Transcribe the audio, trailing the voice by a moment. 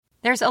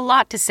There's a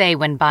lot to say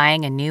when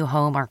buying a new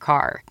home or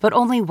car, but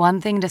only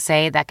one thing to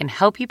say that can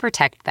help you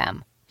protect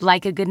them.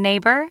 Like a good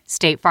neighbor,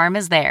 State Farm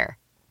is there.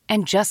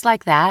 And just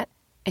like that,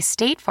 a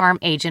State Farm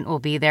agent will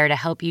be there to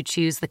help you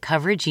choose the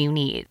coverage you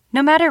need,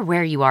 no matter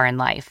where you are in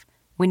life.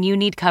 When you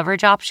need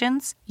coverage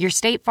options, your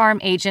State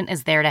Farm agent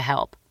is there to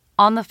help,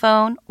 on the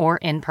phone or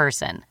in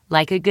person.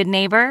 Like a good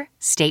neighbor,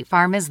 State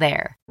Farm is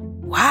there.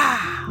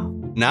 Wow.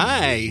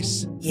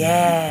 Nice.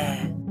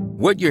 Yeah.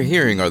 What you're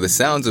hearing are the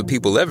sounds of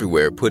people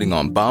everywhere putting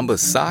on Bombas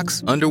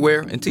socks,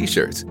 underwear, and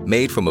T-shirts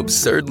made from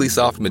absurdly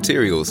soft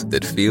materials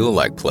that feel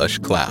like plush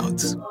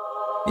clouds.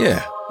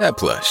 Yeah, that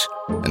plush.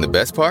 And the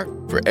best part?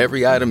 For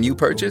every item you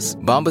purchase,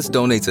 Bombas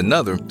donates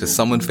another to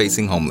someone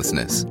facing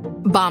homelessness.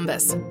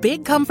 Bombas.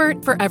 Big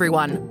comfort for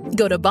everyone.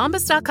 Go to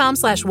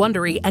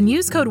bombas.com/Wondery and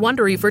use code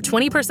Wondery for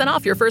 20%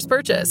 off your first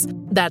purchase.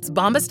 That's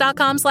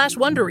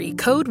bombas.com/Wondery.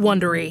 Code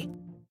Wondery.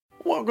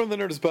 Welcome to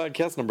the Nerdist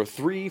Podcast number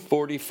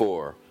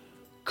 344.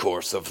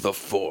 Course of the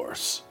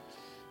Force.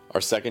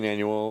 Our second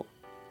annual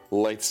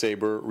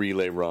lightsaber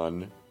relay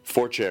run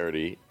for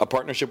charity, a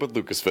partnership with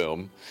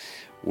Lucasfilm,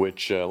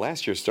 which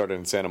last year started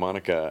in Santa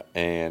Monica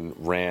and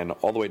ran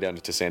all the way down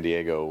to San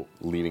Diego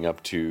leading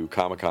up to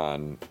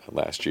Comic-Con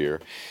last year.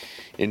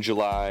 In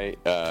July,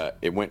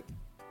 it went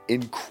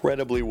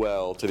incredibly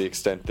well to the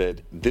extent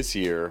that this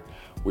year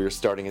we are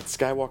starting at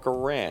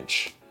Skywalker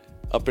Ranch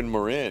up in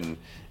Marin.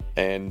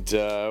 And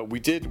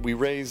we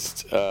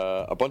raised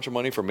a bunch of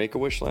money for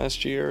Make-A-Wish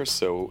last year.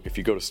 So if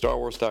you go to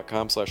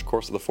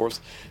starwars.com/Course of the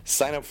Force,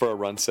 sign up for a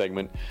run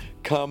segment.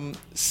 Come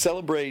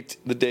celebrate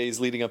the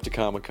days leading up to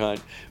Comic-Con.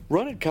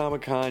 Run at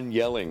Comic-Con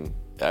yelling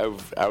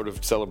out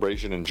of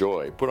celebration and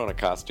joy. Put on a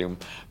costume,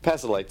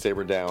 pass a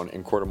lightsaber down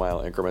in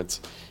quarter-mile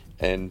increments,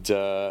 and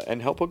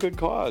help a good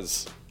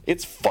cause.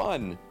 It's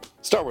fun.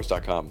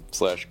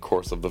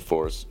 starwars.com/Course of the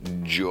Force.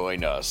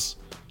 Join us.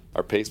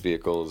 Our pace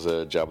vehicle is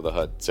a Jabba the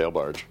Hutt sail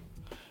barge.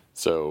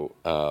 So,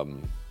 I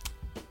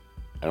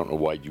don't know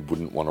why you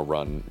wouldn't want to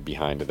run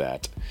behind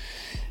that.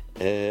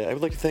 I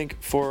would like to thank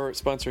for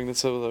sponsoring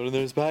this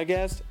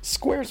podcast,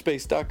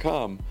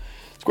 Squarespace.com.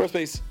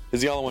 Squarespace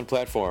is the all-in-one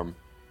platform.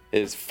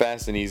 It is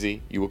fast and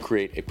easy. You will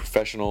create a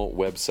professional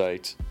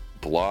website,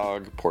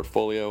 blog,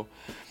 portfolio.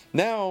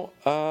 Now,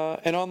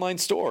 an online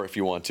store if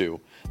you want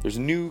to. There's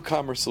new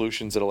commerce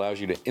solutions that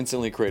allows you to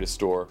instantly create a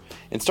store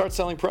and start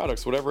selling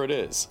products, whatever it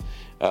is.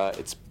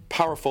 It's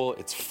powerful,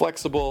 it's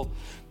flexible.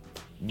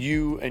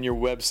 You and your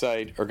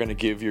website are going to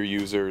give your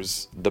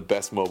users the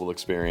best mobile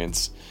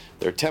experience.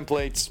 There are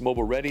templates,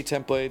 mobile-ready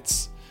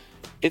templates.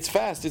 It's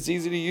fast, it's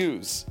easy to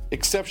use,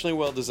 exceptionally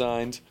well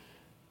designed.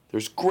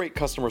 There's great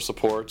customer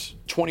support,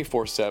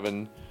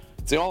 24/7.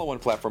 It's the all-in-one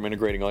platform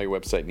integrating all your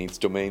website needs: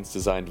 domains,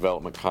 design,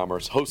 development,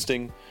 commerce,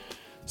 hosting.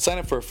 Sign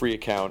up for a free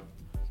account.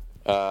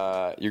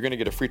 You're going to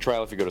get a free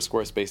trial if you go to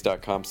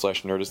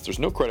squarespace.com/Nerdist. There's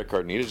no credit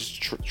card needed.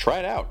 Just try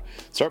it out.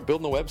 Start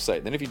building the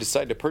website. Then if you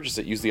decide to purchase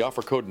it, use the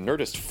offer code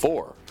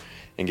NERDIST4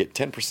 and get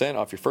 10%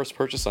 off your first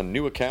purchase on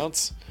new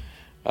accounts.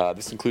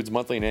 This includes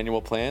monthly and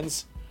annual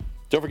plans.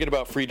 Don't forget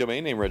about free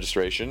domain name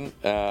registration,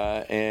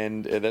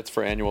 and that's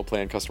for annual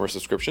plan customer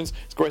subscriptions.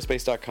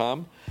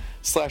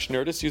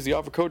 Squarespace.com/Nerdist. Use the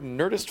offer code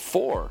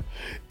NERDIST4.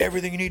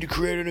 Everything you need to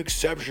create an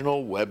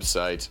exceptional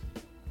website.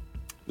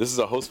 This is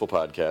a hostful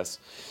podcast.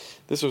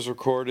 This was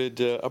recorded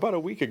about a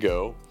week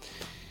ago.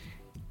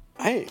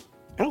 I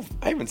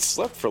haven't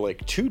slept for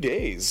like 2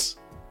 days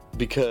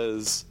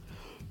because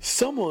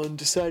someone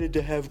decided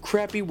to have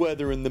crappy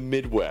weather in the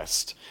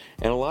Midwest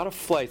and a lot of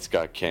flights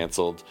got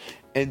canceled,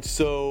 and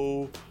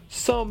so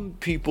some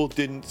people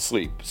didn't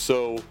sleep.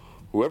 So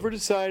whoever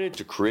decided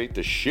to create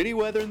the shitty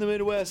weather in the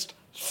Midwest,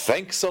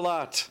 thanks a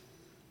lot.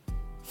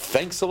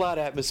 Thanks a lot,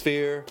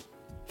 atmosphere.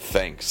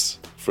 Thanks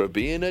for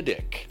being a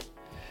dick.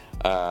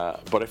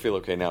 But I feel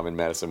okay now. I'm in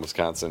Madison,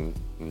 Wisconsin.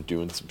 I'm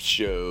doing some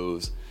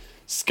shows.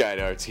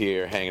 Skydart's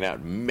here, hanging out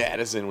in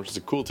Madison, which is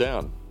a cool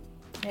town.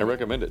 I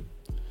recommend it.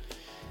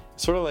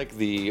 Sort of like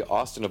the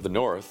Austin of the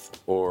North,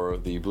 or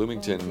the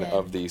Bloomington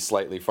of the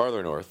slightly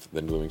farther north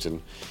than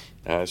Bloomington.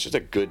 It's just a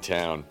good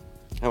town.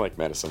 I like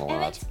Madison a lot.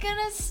 And it's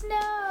gonna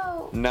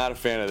snow. Not a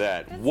fan of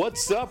that.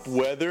 What's up,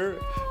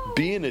 weather?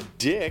 Being a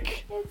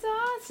dick. It's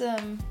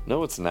awesome.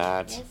 No, it's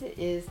not. Yes, it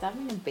is. Stop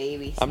being a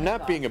baby. I'm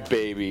not being a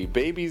baby.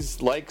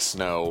 Babies like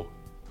snow.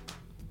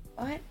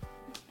 What?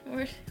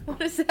 What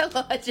is that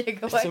logic?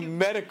 It's a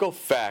medical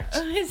fact.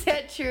 Is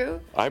that true?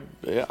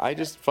 I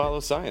just follow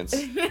science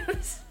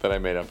that I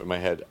made up in my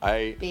head.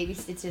 Baby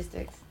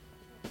statistics.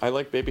 I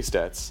like baby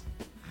stats.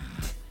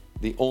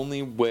 The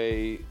only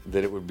way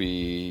that it would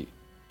be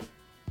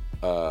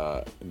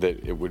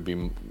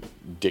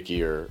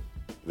dickier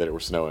that it were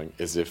snowing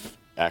is if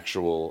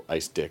actual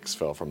ice dicks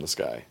fell from the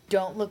sky.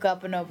 Don't look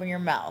up and open your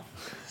mouth.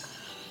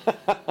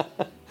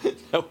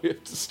 Now we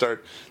have to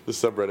start the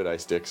subreddit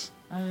ice dicks.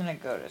 I'm gonna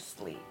go to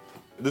sleep.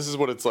 This is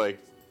what it's like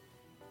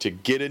to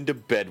get into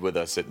bed with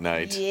us at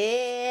night.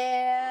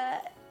 Yeah,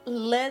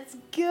 let's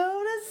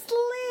go to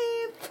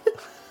sleep.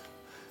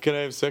 Can I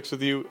have sex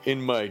with you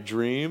in my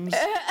dreams?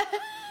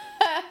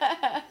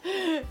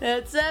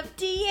 That's up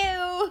to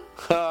you.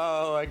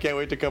 Oh, I can't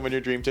wait to come in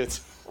your dream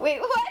tits. Wait,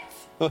 what?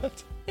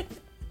 What?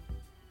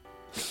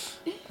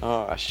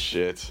 Oh,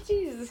 shit.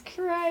 Jesus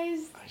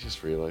Christ. I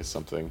just realized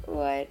something.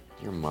 What?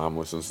 Your mom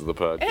listens to the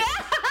podcast.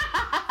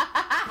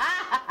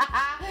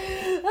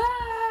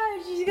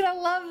 She's gonna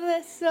love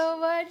this so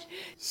much.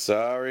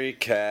 Sorry,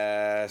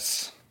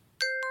 Cass.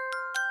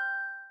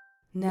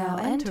 Now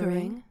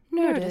entering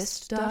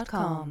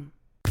Nerdist.com.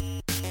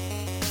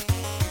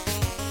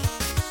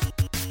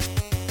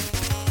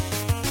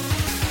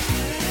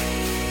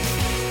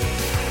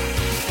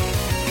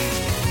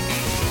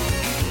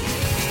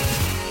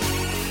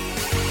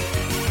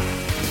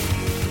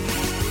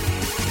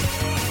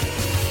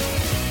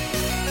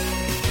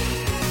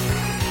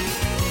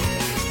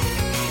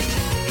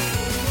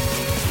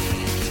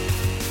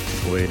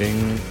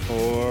 Waiting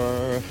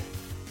for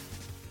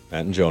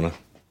Matt and Jonah.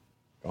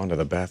 Going to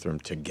the bathroom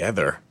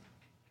together.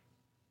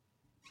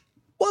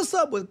 What's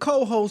up with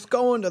co-hosts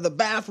going to the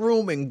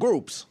bathroom in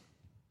groups?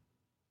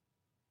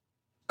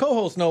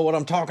 Co-hosts know what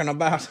I'm talking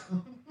about.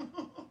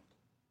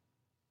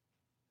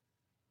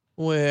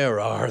 Where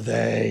are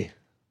they?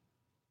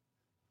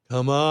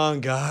 Come on,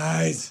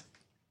 guys.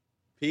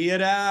 Pee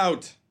it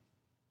out.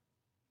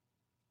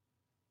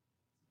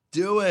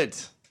 Do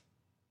it.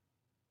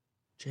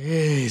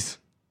 Jeez.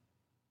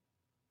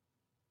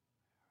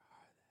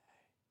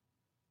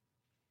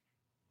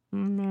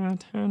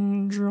 Matt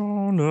and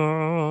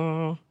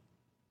Jonah.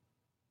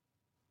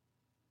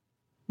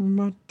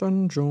 Matt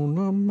and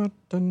Jonah, Matt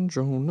and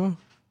Jonah.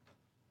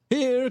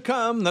 Here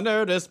come the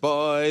Nerdist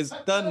boys,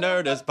 the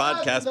Nerdist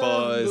podcast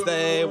boys.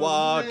 They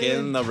walk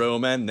in the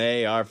room and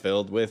they are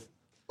filled with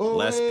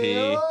less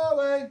pee.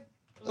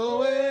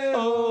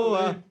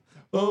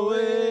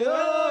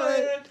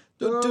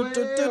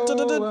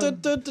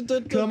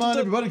 Come on,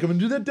 everybody, come and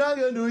do that dog.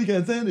 I know you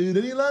can't stand it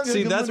any longer.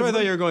 See, Come that's on, where I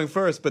thought everybody. you were going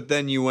first, but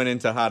then you went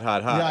into hot,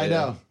 hot, hot. Yeah, I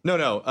know.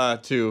 No,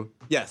 to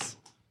yes.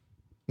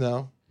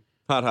 No.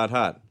 Hot, hot,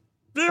 hot.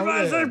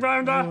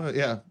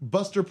 Yeah,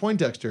 Buster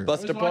Poindexter.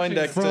 Buster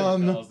Poindexter.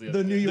 From Dolls the the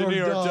other New day. York, New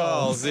York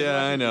Dolls.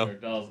 Yeah, I know.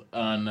 Dolls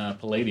on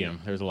Palladium.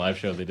 There was a live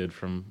show they did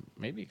from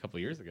maybe a couple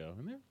years ago,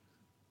 and they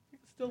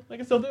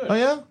can still do it. Oh,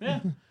 yeah? Yeah.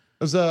 It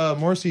was,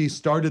 Morrissey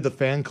started the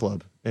fan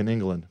club in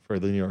England for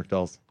the New York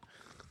Dolls.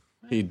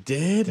 He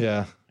did?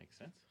 Yeah. Makes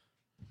sense.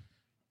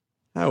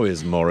 How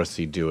is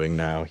Morrissey doing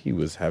now? He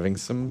was having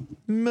some...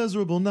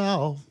 Miserable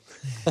now.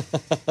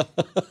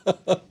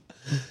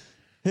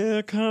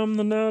 Here come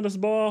the Nerdist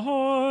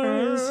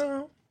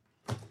boys.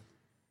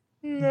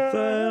 They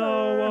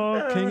are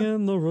walking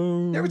in the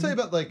room. Did I ever tell you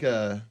about, like,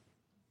 I was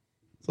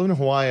living in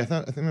Hawaii. I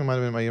think it might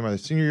have been my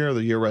senior year or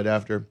the year right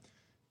after.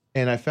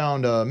 And I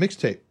found a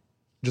mixtape,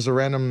 just a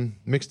random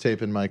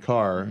mixtape in my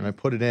car. And I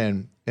put it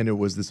in, and it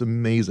was this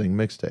amazing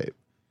mixtape.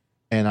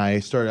 And I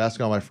started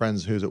asking all my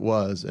friends whose it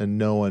was,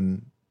 and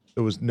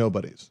it was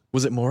nobody's.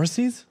 Was it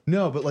Morrissey's?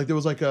 No, but like there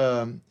was like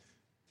I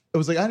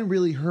hadn't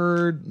really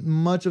heard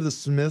much of the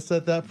Smiths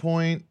at that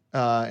point,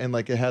 and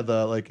like it had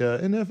the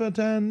and if a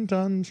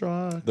 10-ton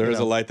truck. There is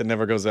a light that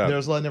never goes out.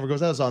 There's a light that never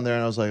goes out. It was on there,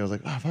 and I was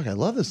like, oh fuck, I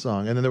love this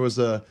song. And then there was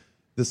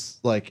this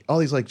like all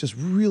these like just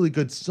really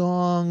good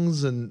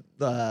songs and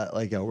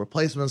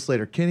replacements,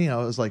 Slater Kinney. I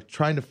was like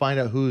trying to find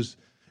out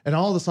and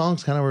all the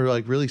songs kind of were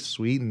like really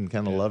sweet and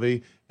kind of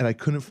lovey, and I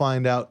couldn't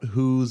find out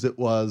whose it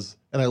was,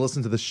 and I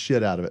listened to the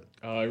shit out of it.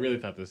 Oh, I really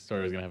thought this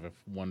story was gonna have a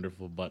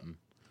wonderful button.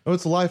 Oh,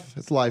 it's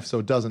life, so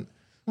it doesn't.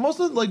 Most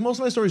of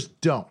my stories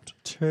don't.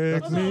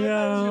 Take me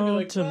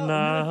out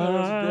tonight. There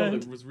was a girl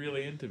that was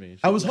really into me.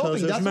 I was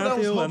hoping. That's what I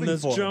was hoping and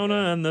there's for.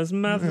 Jonah and there's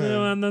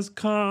Matthew and there's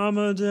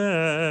comedy.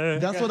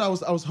 That's what I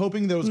was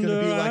hoping there was going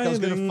to be. Like I was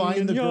going to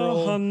find the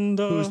girl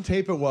whose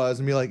tape it was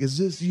and be like, "Is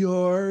this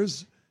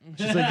yours?"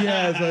 She's like,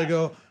 "Yeah." So I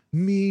go,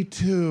 "Me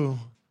too,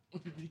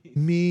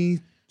 me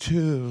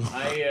too."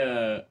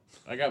 I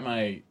got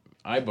my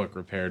iBook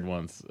repaired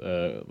once,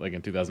 like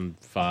in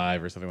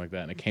 2005 or something like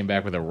that, and it came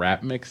back with a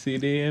rap mix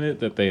CD in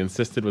it that they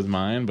insisted was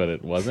mine, but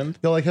it wasn't.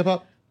 You like hip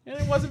hop? And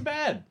it wasn't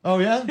bad. Oh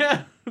yeah.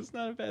 Yeah, it's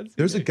not a bad CD.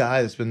 There's a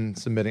guy that's been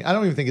submitting. I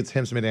don't even think it's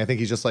him submitting. I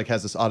think he just like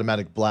has this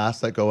automatic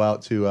blast that go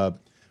out to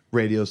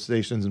radio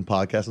stations and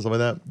podcasts and stuff like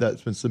that.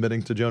 That's been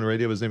submitting to Jonah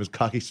Radio. His name is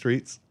Cocky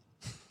Streets,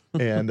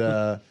 and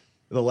the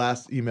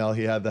last email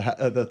he had,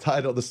 the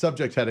title, the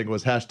subject heading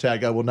was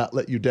 #I will not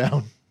let you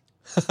down.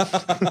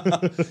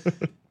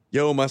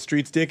 Yo, my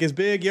street stick is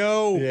big,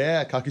 yo.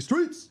 Yeah, Cocky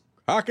Streets.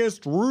 Cocky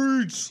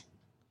Streets.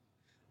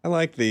 I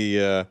like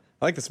the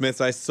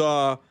Smiths. I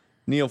saw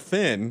Neil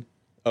Finn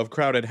of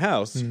Crowded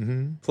House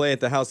play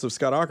at the house of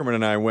Scott Aukerman,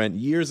 and I went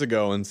years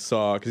ago and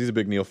saw, because he's a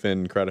big Neil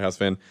Finn Crowded House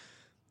fan,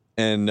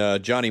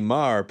 and Johnny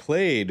Marr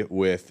played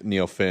with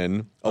Neil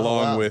Finn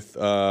along with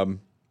I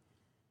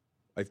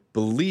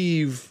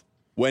believe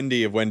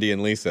Wendy of Wendy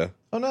and Lisa.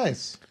 Oh,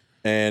 nice.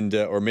 And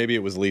or maybe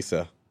it was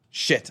Lisa.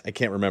 Shit, I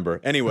can't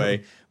remember.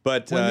 Anyway,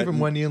 but Wendy from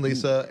Wendy and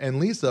Lisa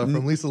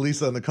from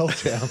Lisa and the Cult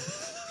Jam.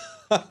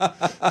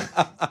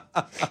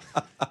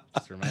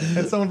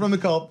 And someone from the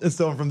Cult and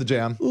someone from the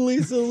Jam.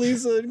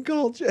 Lisa and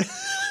Cult Jam.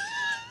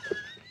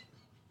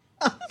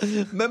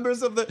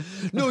 Members of the...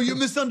 No, you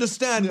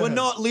misunderstand. We're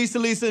not Lisa,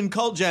 Lisa, and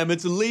Cult Jam.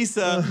 It's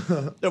Lisa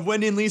of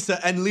Wendy and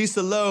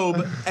Lisa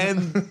Loeb,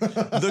 and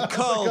the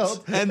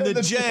Cult, and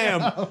the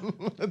Jam.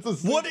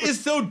 What is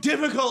so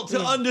difficult to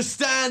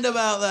understand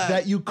about that?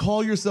 That you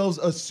call yourselves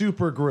a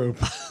super group.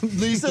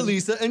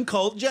 Lisa, and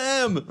Cult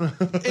Jam.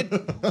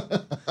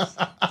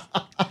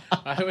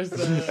 I was,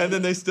 and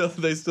then they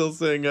still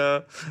sing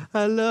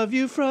 "I Love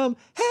You from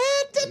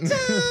Head to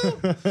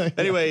Toe."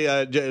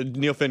 Anyway,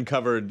 Neil Finn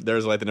covered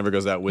 "There's a Light That Never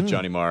Goes Out" with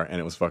Johnny Marr, and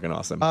it was fucking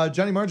awesome.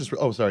 Johnny Marr just.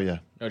 Johnny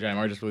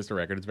Marr just released a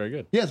record. It's very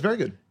good. Yeah, it's very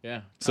good.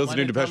 Yeah. So the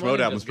new Depeche Mode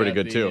album's pretty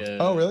good too.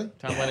 Oh, really?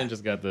 Tom Lennon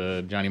just got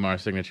the Johnny Marr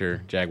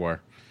signature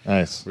Jaguar.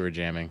 Nice. We were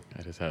jamming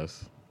at his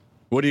house.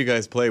 What do you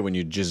guys play when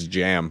you just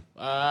jam?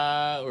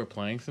 We're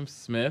playing some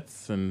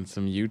Smiths and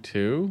some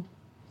U2.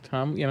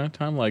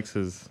 Tom likes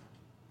his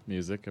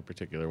music a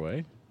particular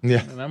way.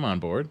 Yeah. And I'm on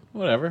board.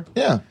 Whatever.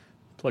 Yeah.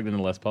 Plugged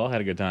into Les Paul,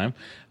 had a good time.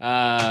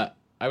 I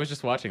was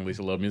just watching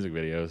Lisa Loeb music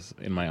videos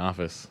in my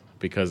office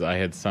because I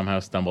had somehow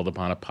stumbled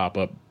upon a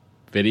pop-up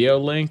video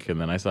link,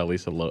 and then I saw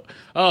Lisa Loeb.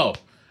 Oh,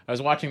 I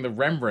was watching the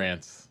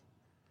Rembrandts.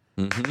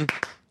 Mm-hmm.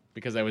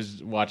 Because I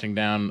was watching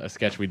down a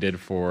sketch we did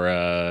for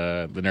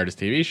the Nerdist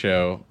TV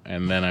show,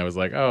 and then I was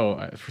like,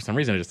 for some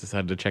reason I just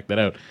decided to check that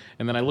out.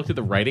 And then I looked at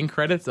the writing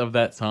credits of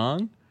that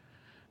song,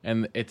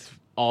 and it's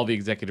all the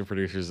executive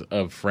producers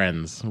of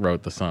Friends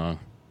wrote the song.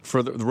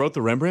 Wrote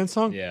the Rembrandt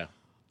song? Yeah.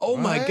 Oh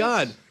my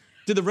God.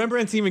 Did the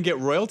Rembrandts even get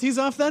royalties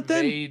off that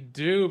then? They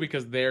do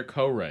because they're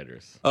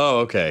co-writers. Oh,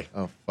 okay.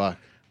 Oh, fuck.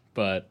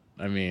 But,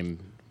 I mean,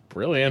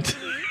 brilliant.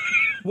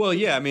 Well,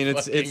 yeah, I mean,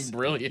 it's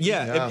brilliant.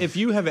 Yeah, if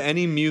you have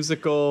any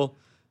musical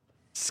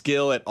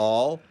skill at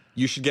all,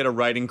 you should get a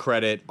writing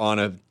credit on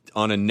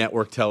a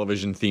network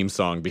television theme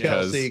song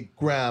because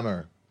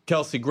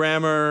Kelsey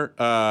Grammer,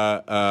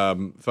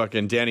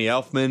 fucking Danny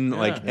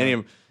Elfman, any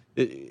of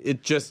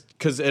it just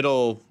because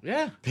it'll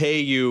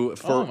pay you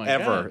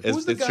forever. Who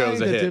was the guy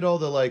shows a that hit. did all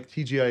the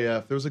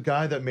TGIF? There was a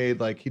guy that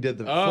made he did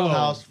the Full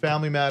House,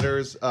 Family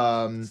Matters,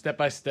 Step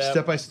by Step,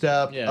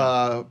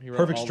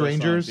 Perfect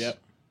Strangers. Yep.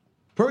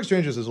 Perfect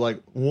Strangers is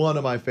one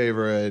of my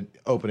favorite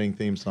opening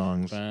theme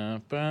songs.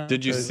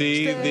 Did you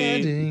see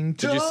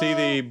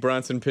the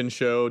Bronson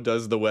Pinchot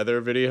Does the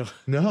Weather video?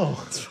 No.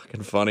 It's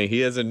fucking funny. He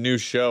has a new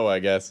show, I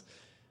guess.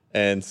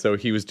 And so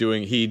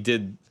he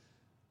did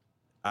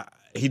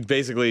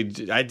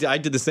I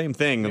did the same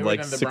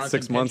thing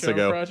six months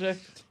ago.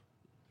 Project?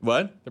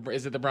 What?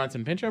 Is it the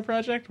Bronson Pinchot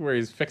project where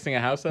he's fixing a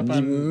house up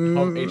on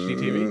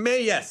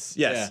HGTV? Yes.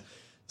 Yeah.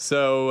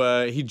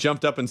 So he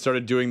jumped up and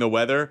started doing the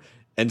weather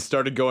and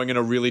started going in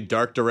a really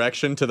dark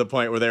direction to the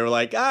point where they were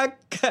like, cut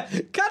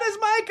his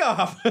mic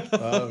off.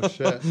 Oh,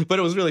 shit. But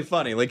it was really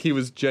funny. He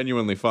was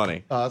genuinely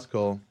funny. Oh, that's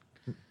cool.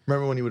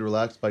 Remember when you would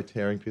relax by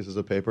tearing pieces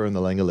of paper in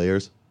the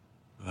Langoliers?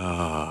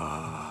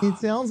 It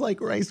sounds like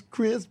Rice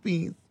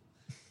Krispies.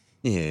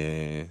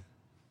 Yeah.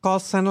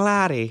 Cousin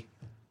Larry.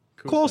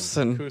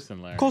 Cousin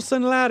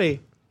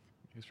Larry.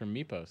 He's from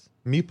Meepos.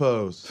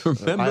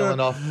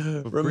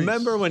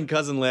 Remember when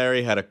Cousin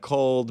Larry had a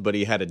cold, but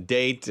he had a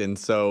date, and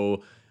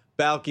so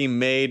Balky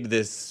made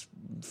this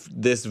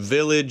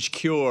village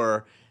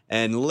cure,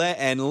 and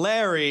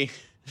Larry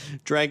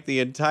drank the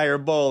entire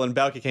bowl, and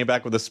Balky came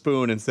back with a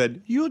spoon and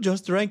said, "You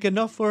just drank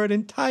enough for an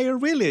entire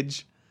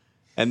village."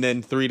 And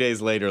then 3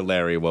 days later,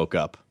 Larry woke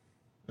up.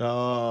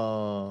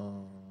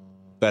 Oh.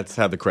 That's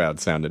how the crowd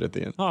sounded at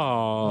the end.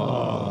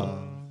 Oh.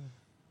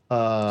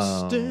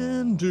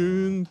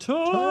 Standing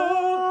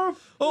tall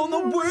on the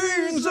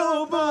wings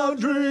of our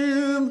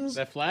dreams.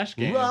 That Flash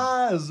game.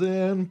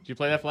 Rising. Did you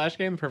play that Flash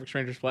game, the Perfect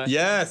Strangers Flash?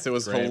 Yes, it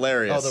was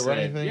hilarious. Oh, the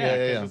running thing?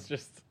 Yeah.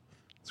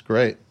 It's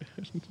great.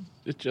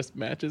 It just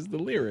matches the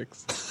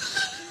lyrics.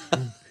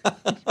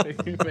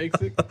 It makes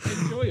it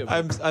enjoyable.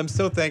 I'm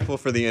so thankful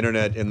for the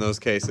internet in those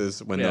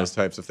cases when those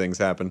types of things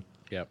happen.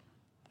 Yep.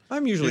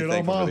 I'm usually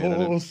thankful for the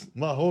internet.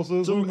 My horse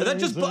is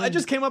amazing. I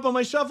just came up on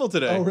my shuffle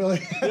today. Oh, really?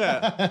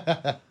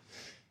 Yeah.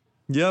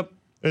 Yep.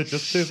 It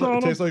just tastes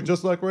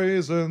just like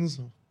raisins.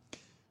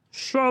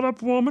 Shut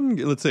up, woman.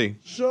 Let's see.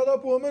 Shut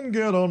up, woman.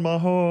 Get on my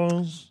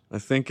horse. I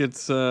think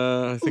it's.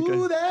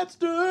 Ooh, that's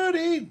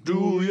dirty.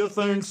 Do you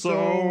think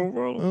so?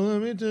 Well,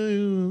 let me tell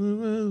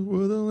you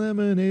where the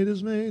lemonade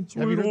is made.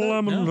 Have you heard that?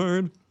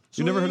 Lemonade.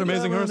 You never heard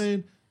Amazing Horse?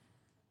 You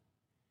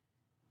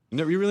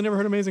really never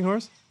heard Amazing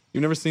Horse?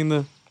 You've never seen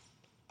the...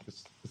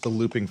 It's a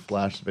looping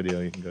Flash video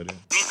you can go to. Look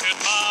at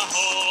my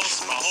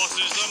horse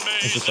is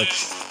amazing. It's just like...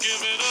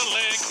 Give it a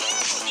lick.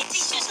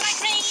 It's just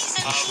like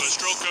raisins. How a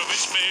stroke of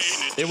its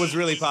mane. It was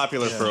really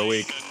popular for a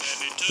week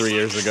 3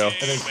 years ago.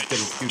 And then it's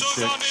getting huge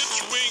stick.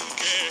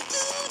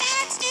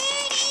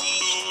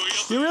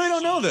 You really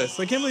don't know this.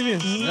 I can't believe you.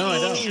 No, I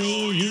don't.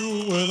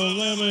 You where the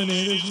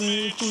lemonade is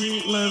made.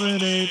 Sweet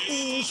lemonade.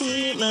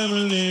 Sweet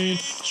lemonade.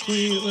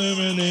 Sweet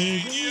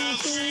lemonade.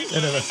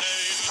 And then,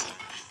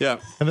 yeah.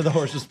 And then the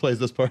horse just plays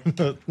this part on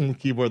the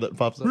keyboard that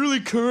pops up. Really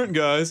current,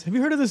 guys. Have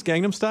you heard of this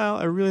Gangnam Style?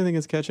 I really think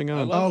it's catching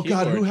on. Oh,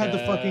 God. Who had the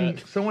fucking...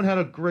 Someone had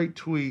a great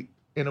tweet,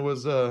 and it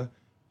was... can't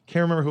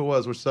remember who it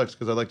was, which sucks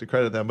because I like to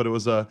credit them, but it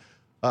was...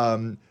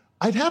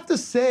 I'd have to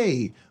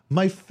say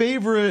my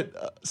favorite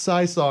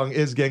Psy song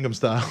is Gangnam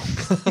Style.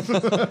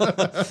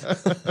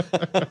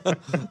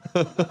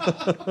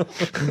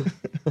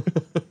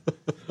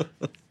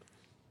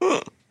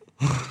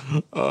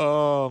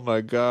 Oh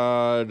my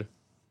God.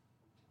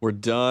 We're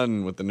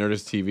done with the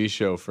Nerdist TV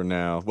show for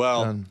now.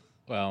 Well,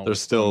 we're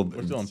still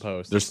in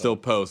post. They're still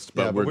post,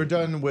 but we're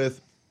done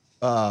with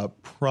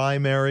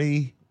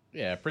primary.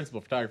 Yeah,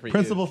 principal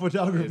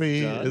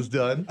photography. Is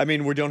done. I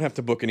mean, we don't have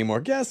to book any more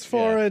guests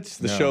for it.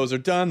 The shows are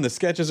done. The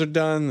sketches are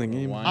done. The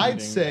game.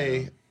 I'd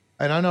say,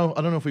 and I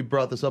don't know if we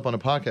brought this up on a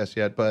podcast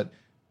yet, but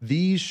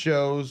these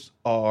shows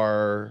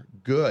are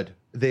good.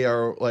 They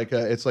are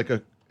it's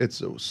a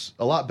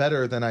lot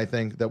better than I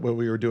think that what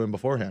we were doing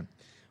beforehand.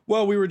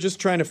 Well, we were just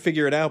trying to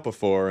figure it out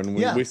before, and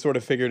we sort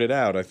of figured it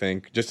out, I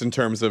think, just in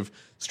terms of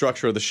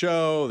structure of the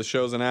show. The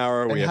show's an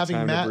hour. And we have having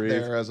time Matt to breathe.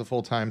 there as a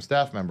full-time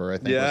staff member, I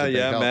think was a big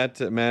help.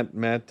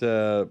 Matt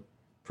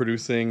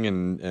producing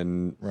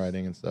and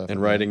writing and stuff.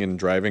 And writing and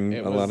driving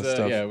a lot of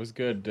stuff. Yeah, it was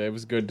good. It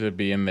was good to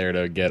be in there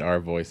to get our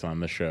voice on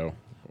the show.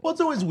 Well,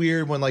 it's always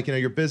weird when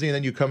you're busy and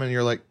then you come in and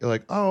you're like,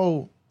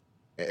 oh,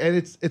 and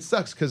it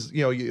sucks because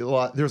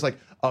there's like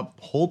a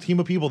whole team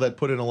of people that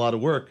put in a lot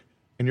of work.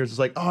 And you're just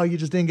like, oh, you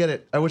just didn't get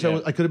it. I wish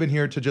I could have been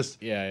here to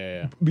just,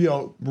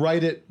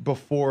 write it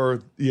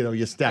before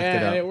you stacked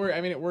it up. It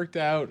worked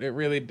out. It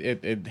really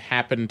it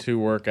happened to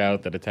work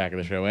out that Attack of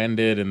the Show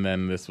ended, and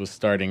then this was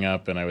starting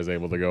up, and I was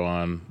able to go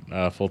on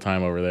full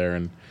time over there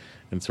and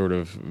sort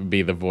of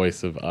be the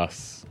voice of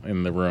us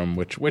in the room,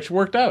 which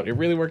worked out. It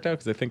really worked out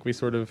because I think we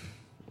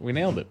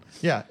nailed it.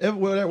 Yeah,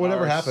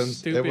 whatever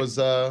happens, it was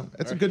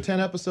it's a good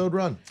 10-episode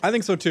run. I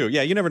think so too.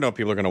 Yeah, you never know if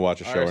people are going to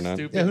watch a show or not.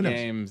 Stupid who knows?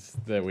 games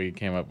that we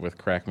came up with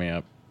crack me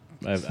up.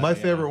 My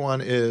favorite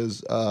one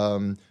is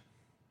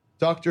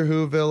Doctor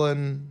Who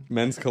villain,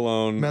 Men's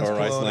Cologne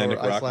or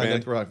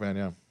Icelandic Rock Band.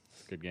 Yeah,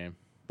 good game.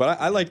 But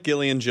I like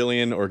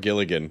Gillian, or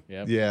Gilligan.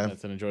 Yep. Yeah,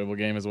 that's an enjoyable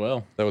game as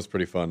well. That was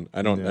pretty fun.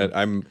 I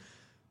can't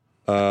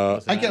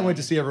wait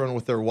to see everyone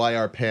with their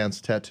YR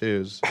pants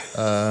tattoos.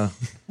 YR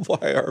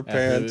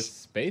pants. This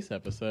space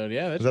episode,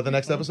 yeah. Is that the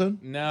next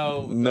episode?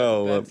 No,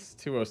 that's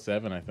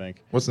 207, I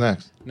think. What's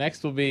next?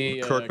 Next will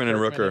be Kirkman and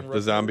Rooker,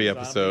 the zombie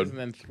episode. And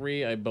then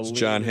 3, I believe, it's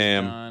John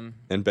Hamm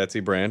and Betsy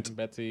Brandt.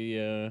 Betsy.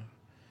 And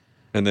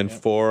then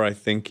 4, I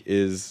think,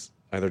 is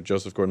either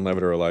Joseph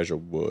Gordon-Levitt or Elijah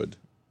Wood.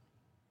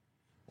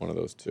 One of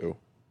those two.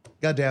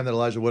 God damn that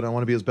Elijah Wood! I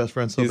want to be his best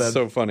friend so bad. He's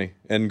so funny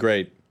and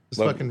great.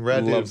 Fucking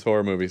rad dude. Loves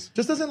horror movies.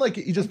 Just doesn't like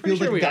it. He just I'm pretty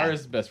feels sure like we are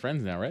his best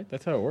friends now, right?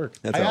 That's how it works.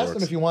 I asked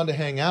him if he wanted to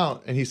hang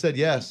out, and he said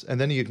yes. And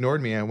then he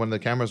ignored me when the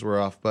cameras were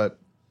off. But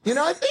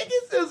I think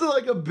it's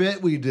like a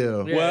bit we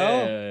do.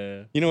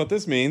 Yeah. You know what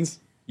this means?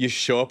 You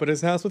show up at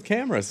his house with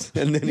cameras,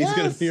 and then he's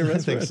going to be your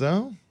best friend. I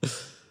think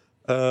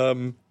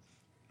so.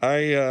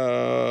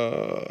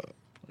 I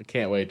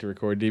can't wait to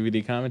record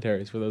DVD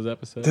commentaries for those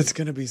episodes. That's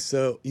going to be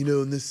so.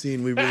 In this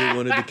scene, we really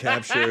wanted to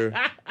capture.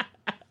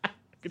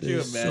 Could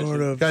you imagine?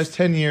 Sort of. Guys,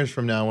 10 years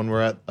from now, when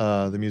we're at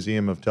the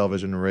Museum of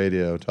Television and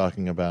Radio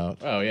talking about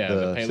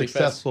the Paley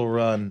successful Fest.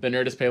 run. The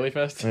Nerdist Paley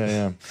Fest?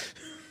 Yeah.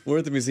 We're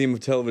at the Museum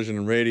of Television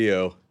and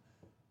Radio,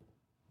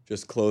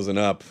 just closing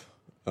up.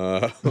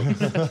 Yeah.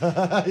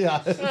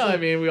 Well, I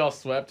mean, we all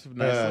swept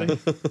nicely.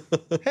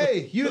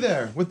 Hey, you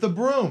there with the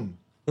broom.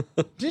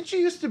 Didn't you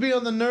used to be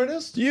on the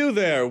Nerdist? You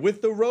there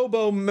with the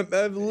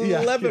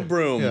lever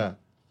broom. Yeah.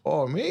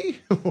 Oh,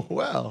 me?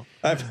 Well.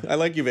 I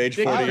like you've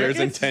aged 40 years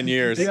in 10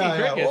 years.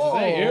 Yeah.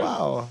 Oh, you?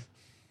 wow.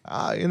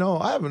 I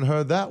haven't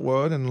heard that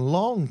word in a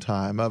long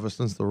time, ever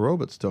since the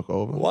robots took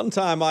over. One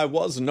time I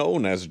was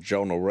known as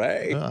Jonah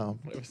Ray. Yeah.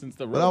 Ever since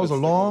the But that was a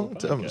robots long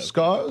took over the time. podcast.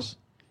 Scars?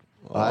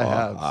 I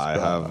have I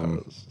have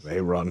them.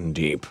 They run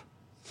deep.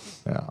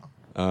 Yeah.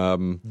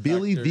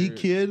 Billy the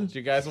Kid. Did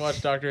you guys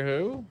watch Doctor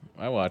Who?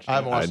 I watched it. I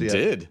haven't I watched it yet.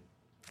 did.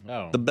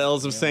 Oh. The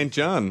Bells of St.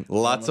 John.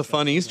 Lots of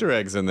fun Easter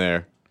eggs in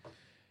there.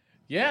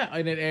 Yeah,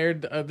 and it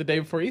aired the day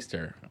before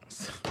Easter.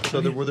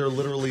 So were there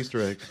literal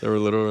Easter eggs? There were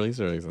literal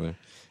Easter eggs in there.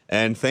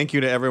 And thank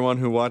you to everyone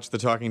who watched the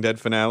Talking Dead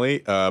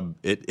finale.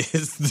 It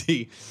is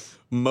the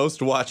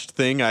most watched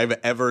thing I've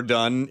ever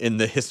done in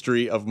the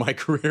history of my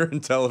career in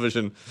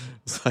television.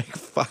 It's like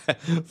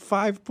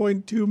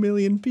 5.2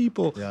 million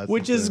people,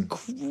 which is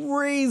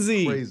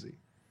crazy. Crazy.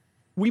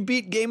 We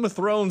beat Game of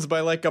Thrones by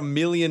like 1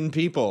 million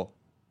people.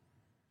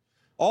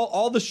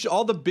 All the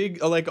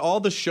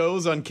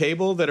shows on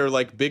cable that are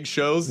like big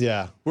shows,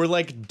 were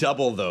like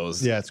double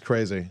those. Yeah, it's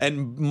crazy.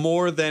 And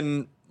more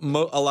than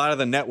a lot of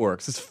the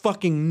networks. It's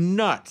fucking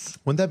nuts.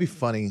 Wouldn't that be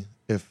funny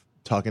if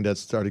Talking Dead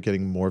started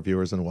getting more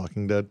viewers than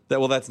Walking Dead?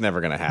 That's never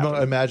going to happen. No,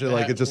 imagine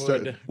like it just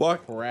started.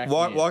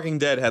 Walking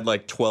Dead had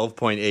like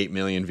 12.8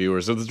 million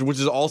viewers, which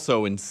is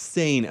also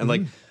insane. And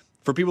like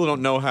for people who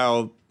don't know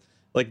how,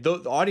 like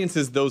those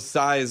audiences those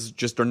size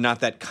just are not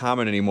that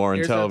common anymore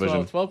in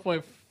television.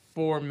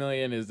 12.4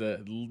 million is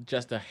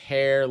just a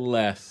hair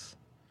less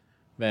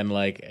than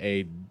like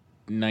a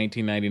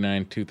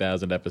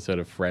 1999-2000 episode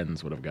of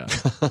Friends would have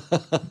gotten.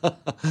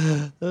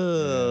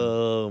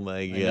 Oh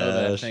my gosh! I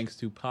know that thanks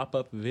to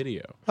pop-up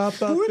video.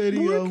 Pop-up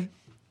video.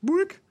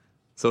 Book.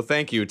 So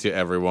thank you to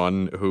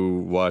everyone who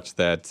watched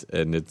that,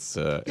 and it's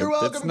You're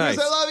welcome, it's nice.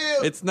 Chris. I love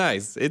you. It's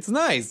nice. It's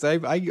nice. I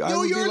would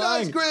No, be you're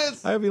lying. nice,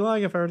 Chris. I would be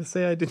lying if I were to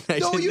say I didn't. I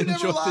No, didn't you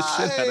never enjoy the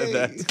shit out of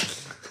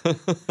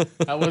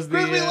that. How was the?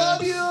 Chris, we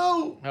love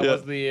you. How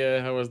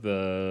was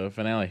the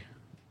finale?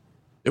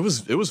 It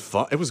was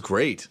fun. It was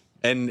great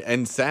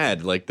and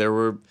sad. Like there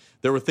were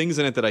things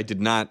in it that I did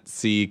not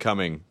see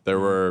coming. There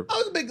were I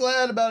was a bit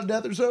glad about a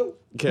death or so.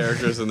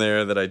 characters in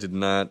there that I did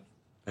not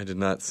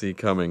see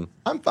coming.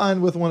 I'm fine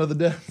with one of the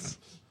deaths.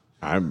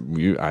 I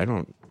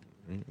don't.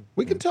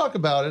 We can talk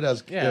about it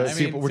as Yeah, I mean,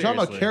 people. We're talking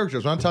about seriously.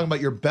 characters. We're not talking about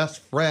your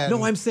best friend.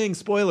 No, I'm saying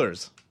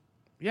spoilers.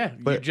 Yeah,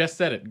 you just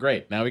said it.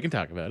 Great. Now we can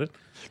talk about it.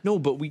 No,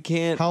 but we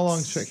can't. How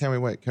long can we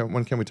wait?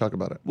 When can we talk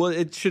about it? Well,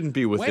 it shouldn't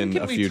be within When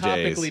can a we few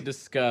topically days.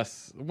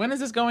 discuss? When is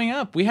this going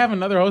up? We have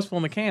another hostful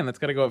in the can that's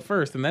got to go up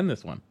first, and then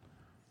this one.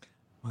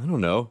 I don't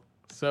know.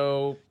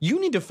 So You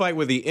need to fight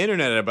with the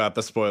internet about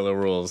the spoiler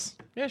rules,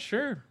 yeah,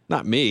 sure.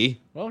 not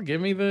me. Well, give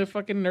me the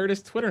fucking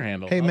Nerdist Twitter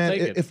handle. Hey I'll man,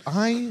 take it. if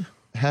I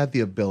had the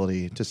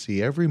ability to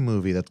see every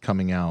movie that's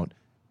coming out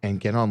and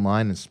get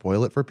online and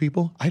spoil it for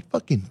people, I'd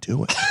fucking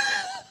do it.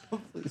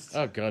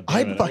 Oh god, damn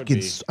I'm it, I would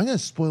be- I'm gonna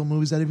spoil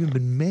movies that haven't even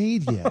been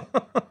made yet. You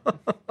know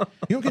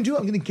what I'm gonna do?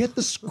 I'm gonna get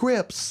the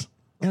scripts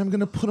and I'm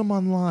gonna put them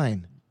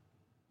online.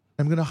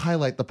 I'm gonna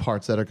highlight the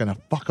parts that are gonna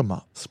fuck them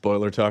up.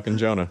 Spoiler talking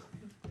Jonah.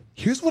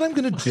 Here's what I'm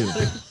gonna do.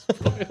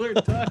 Spoiler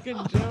talking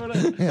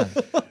Jonah. Yeah.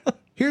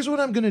 Here's what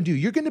I'm gonna do.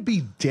 You're gonna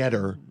be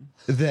deader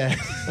than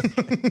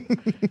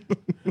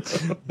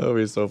That would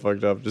be so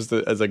fucked up. Just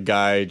as a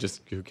guy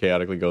just who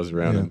chaotically goes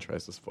around and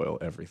tries to spoil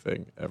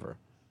everything ever.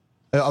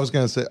 I was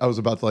gonna say I was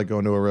about to like go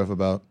into a riff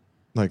about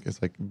like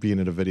it's like being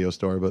at a video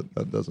store, but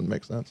that doesn't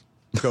make sense.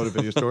 Go to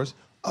video stores.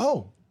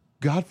 Oh,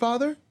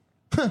 Godfather?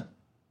 Huh.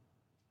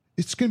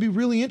 It's gonna be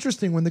really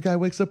interesting when the guy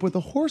wakes up with a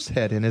horse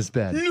head in his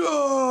bed.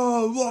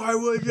 No, why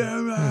would you?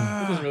 It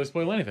doesn't really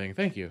spoil anything.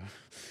 Thank you.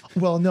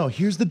 Well, no,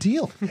 here's the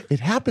deal. It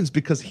happens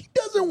because he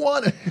doesn't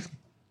want it.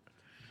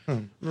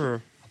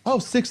 Oh,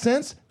 Sixth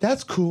Sense?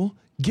 That's cool.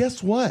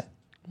 Guess what?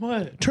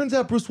 What? Turns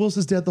out Bruce Willis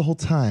is dead the whole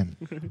time.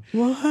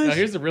 Now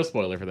here's the real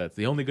spoiler for that. It's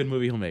the only good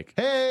movie he'll make.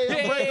 Hey,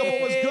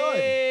 Unbreakable was good.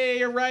 Hey,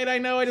 you're right. I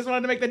know. I just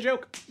wanted to make the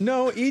joke.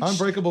 No,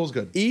 Unbreakable was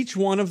good. each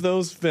one of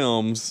those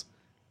films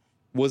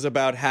was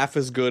about half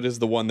as good as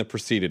the one that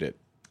preceded it.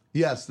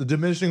 Yes, the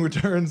diminishing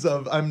returns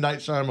of M. Night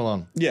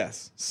Shyamalan.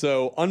 Yes.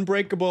 So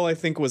Unbreakable, I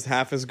think, was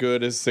half as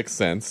good as Sixth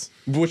Sense,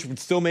 which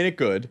still made it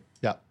good.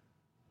 Yeah.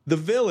 The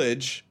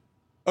Village.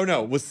 Oh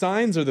no, was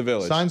Signs or The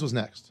Village? Signs was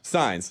next.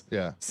 Signs.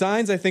 Yeah.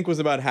 Signs, I think, was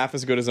about half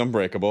as good as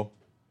Unbreakable.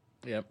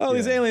 Yep. Oh,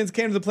 these aliens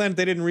came to the planet.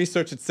 They didn't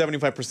research that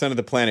 75% of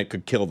the planet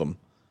could kill them.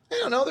 I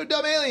don't know. They're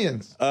dumb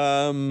aliens.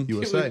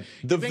 USA.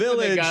 The When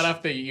Village. they got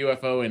off the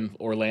UFO in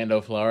Orlando,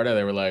 Florida,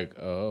 they were like,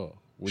 "Oh,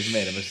 we've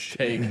made a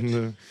mistake."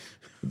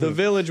 The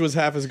Village was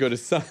half as good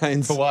as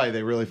Signs. Hawaii,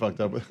 they really fucked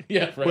up with.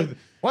 Yeah, right.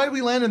 Why did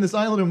we land in this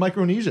island of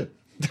Micronesia?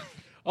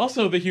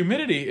 Also, the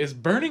humidity is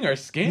burning our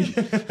skin.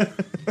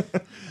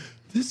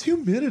 This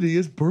humidity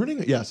is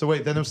burning. Yeah, so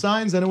wait, then it was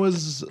Signs, then it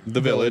was The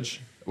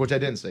Village. which I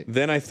didn't see.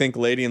 Then I think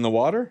Lady in the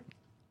Water,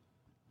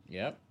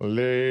 Yep.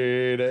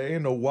 Lady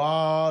in the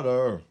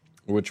water.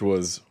 which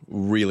was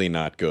really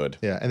not good.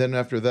 Yeah, and then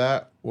after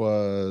that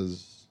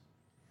was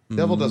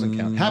Devil Doesn't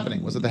Count.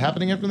 Happening. Was it The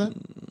Happening after that?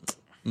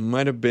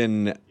 Might have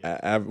been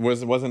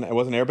wasn't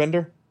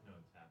Airbender?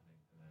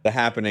 The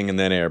Happening and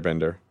then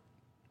Airbender.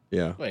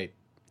 Yeah. Wait,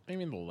 I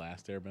mean the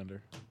last Airbender.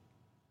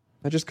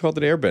 I just called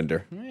it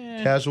Airbender.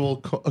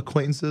 Casual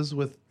acquaintances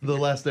with The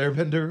Last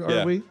Airbender, are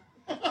Yeah. we?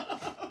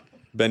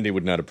 Bendy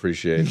would not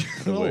appreciate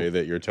the way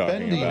that you're talking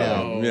Bendy about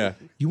now. him. Yeah.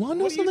 You want to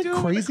know What are you something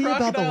doing with crazy the about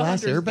The Crocodile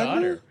Last Hunter's Airbender?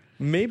 daughter?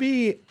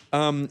 Maybe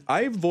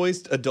I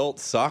voiced adult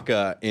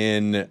Sokka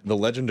in The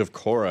Legend of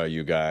Korra,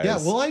 you guys. Yeah,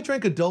 well, I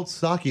drank adult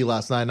sake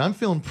last night, and I'm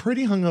feeling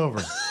pretty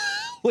hungover.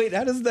 Wait,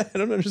 how does that? I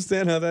don't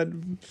understand how that.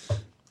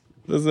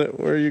 Does it?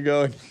 Where are you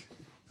going?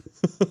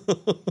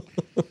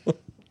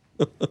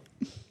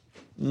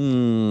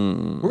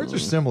 Words are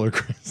similar,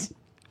 Chris.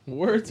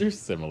 Words are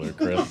similar,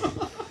 Chris.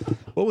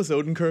 What was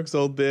Odenkirk's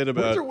old bit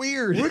about? Words are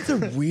weird. Words are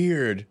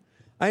weird.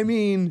 I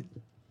mean,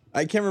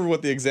 I can't remember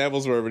what the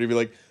examples were, but he'd be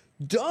like,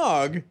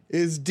 dog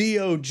is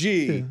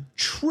D-O-G.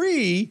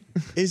 Tree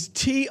is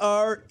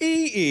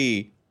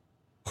T-R-E-E.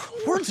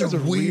 Words are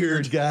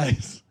weird.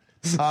 guys.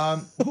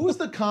 Who was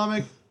the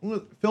comic?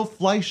 Phil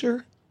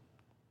Fleischer?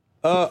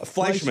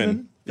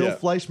 Fleischman. Phil Yeah.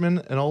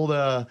 Fleischman, an old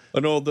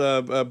An old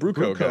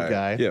Bruco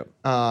guy. Yeah.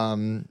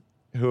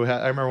 Who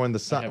had, I remember when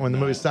the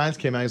movie Signs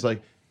came out, he's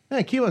like, "Hey,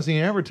 I keep on seeing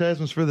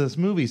advertisements for this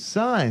movie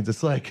Signs."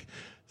 It's like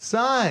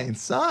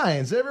signs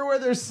everywhere.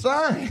 There's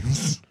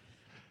signs.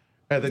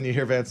 And then you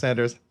hear Van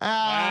Sanders.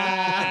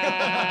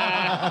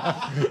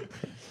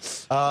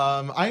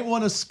 I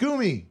want a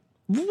Scoomy.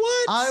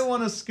 What? I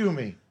want a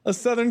Scoomy. A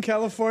Southern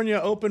California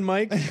open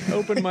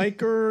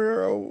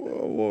micer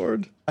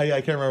award. I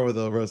can't remember what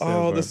the roast.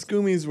 Oh, the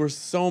Scoomies were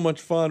so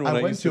much fun when I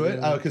I went used to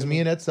it do because me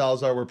and Ed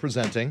Salazar were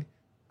presenting.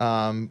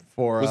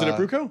 For Was it at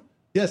Bruco?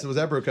 Yes, it was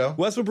at Bruco.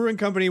 Westwood Brewing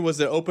Company was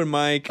an open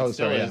mic. Oh,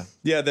 sorry. Yeah.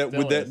 Yeah,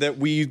 that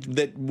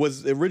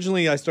was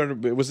originally I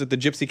started. It was at the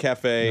Gypsy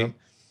Cafe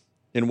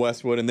in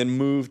Westwood, and then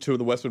moved to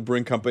the Westwood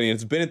Brewing Company. And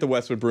it's been at the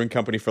Westwood Brewing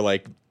Company for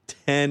like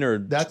 10 or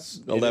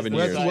 11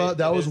 years.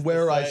 That was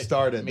where I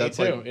started. Me That's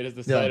too. like, It is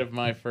the site of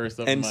my first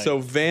open And mic. so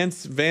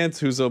Vance,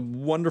 who's a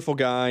wonderful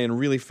guy and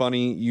really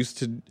funny, used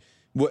to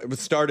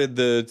started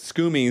the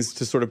Scoomies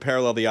to sort of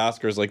parallel the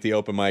Oscars, like the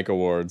open mic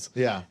awards.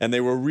 Yeah. And they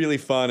were really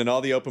fun, and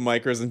all the open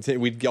micers, and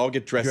we'd all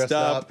get dressed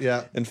up,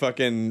 yeah, and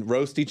fucking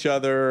roast each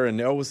other,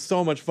 and it was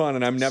so much fun.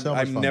 And I'm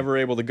never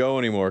able to go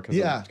anymore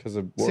because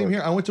of work. Same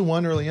here. I went to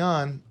one early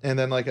on, and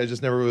then like I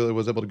just never really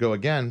was able to go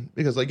again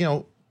because like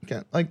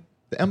like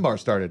the M Bar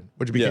started,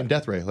 which became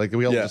Death Ray. Like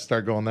we all just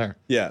started going there.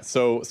 Yeah.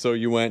 So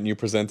you went and you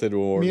presented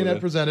award. Me and Ed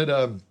presented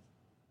a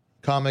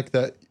comic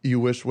that you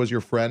wish was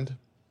your friend.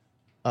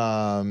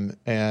 And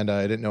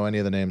I didn't know any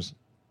of the names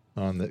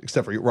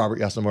except for Robert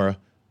Yasamura,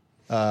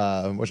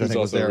 which I think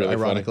was there really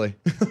ironically.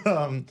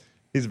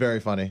 He's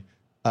very funny.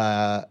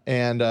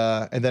 And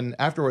then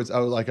afterwards,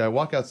 I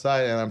walk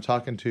outside and I'm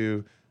talking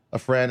to a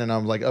friend and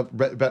I'm like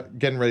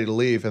getting ready to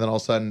leave, and then all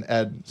of a sudden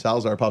Ed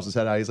Salazar pops his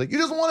head out. He's like, "You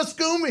just want to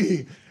scoo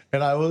me?"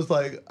 And I was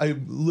like, I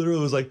literally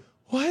was like,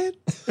 "What?"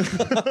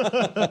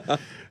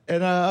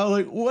 And I was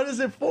like, "What is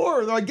it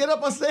for?" So I get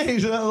up on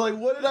stage and I was like,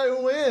 "What did I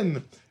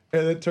win?"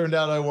 And it turned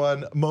out I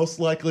won most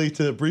likely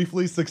to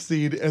briefly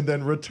succeed and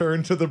then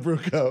return to the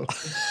Bruco.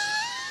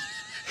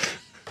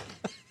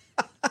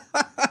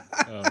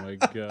 Oh my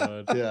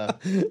god. Yeah.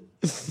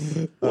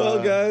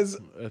 Well, guys,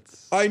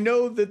 That's I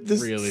know that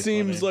this really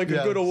seems funny. like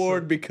a good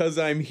award because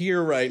I'm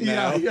here right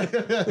now. Yeah.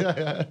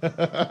 But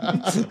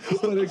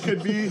it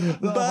could be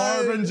the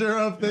harbinger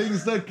of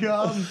things to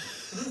come.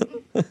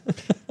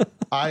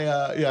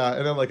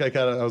 And then like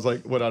I was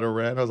like went on a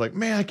rant. I was like,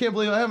 man, I can't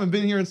believe I haven't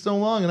been here in so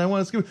long, and I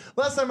want a Scoomy.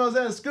 Last time I was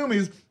at a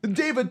Scoomies,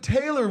 David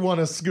Taylor won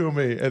a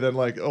Scoomy, and then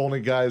like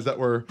only guys that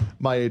were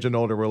my age and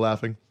older were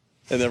laughing,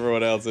 and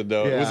everyone else would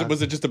know. Yeah.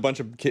 Was it just a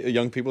bunch of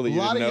young people that you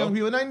didn't know? A lot of young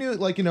people, and I knew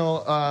like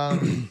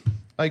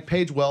like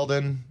Paige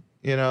Weldon,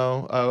 and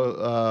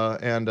oh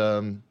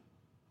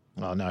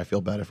now I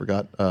feel bad, I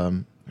forgot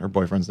her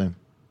boyfriend's name,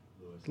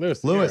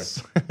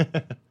 Lewis.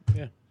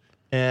 Yeah.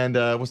 And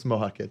what's the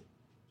Mohawk kid?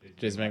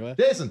 Jason Megalass?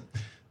 Jason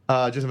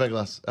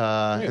Megalass.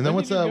 And then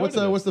what's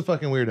the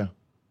fucking weirdo?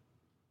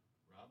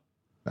 Rob?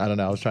 I don't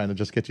know. I was trying to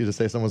just get you to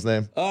say someone's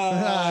name.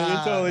 Oh, you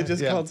totally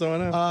just called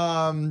someone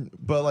out.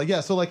 But like,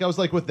 yeah, so like I was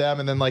like with them,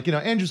 and then like,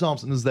 Andrew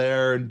Thompson is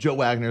there, and Joe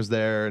Wagner's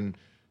there, and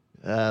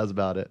that was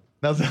about it.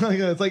 That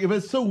was like,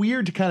 it's so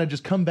weird to kind of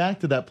just come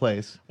back to that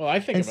place. Well, I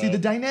think and see the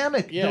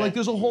dynamic. Yeah. Like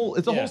there's a whole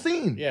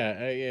scene.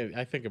 Yeah,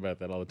 I think about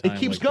that all the time. It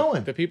keeps like,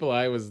 going. The people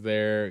I was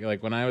there,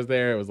 like when I was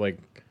there, it was like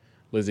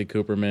Lizzie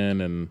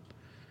Cooperman and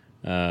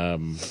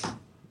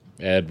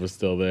Ed was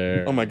still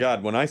there. Oh my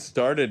God! When I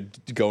started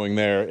going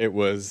there, it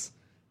was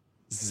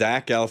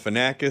Zach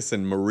Galifianakis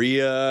and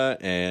Maria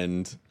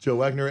and Joe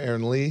Wagner,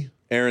 Aaron Lee,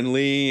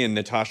 and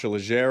Natasha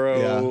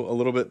Leggero. A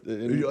little bit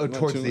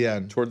towards the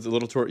end. Towards the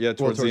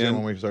end.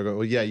 When we started going.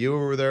 Well, yeah, you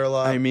were there a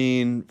lot. I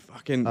mean,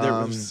 fucking, there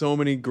were so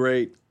many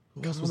great.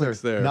 Who else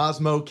was there?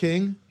 Nazmo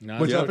King,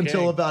 which Nazmo up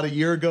until King. about a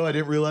year ago I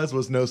didn't realize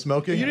was no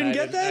smoking. You didn't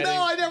get that?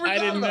 No, I never. I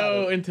didn't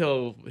know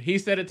until he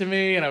said it to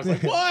me, and I was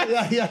like,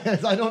 "What?" yeah,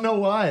 I don't know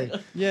why.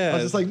 Yeah, I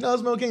was just like, no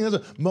smoking.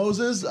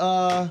 Moses,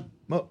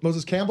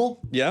 Moses Campbell.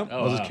 Yeah,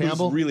 Moses wow.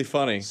 Campbell. Who's really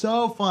funny.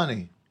 So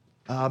funny.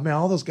 Man,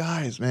 all those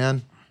guys,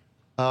 man.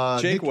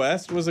 Jake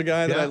West was a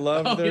guy that I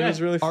loved. Oh, yeah. He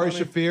was really funny.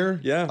 Ari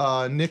Shafir.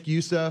 Yeah. Nick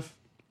Youssef,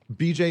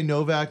 BJ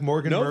Novak,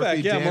 Morgan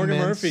Murphy. Yeah, Dan Morgan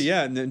Mintz. Murphy.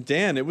 Yeah, and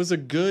Dan. It was a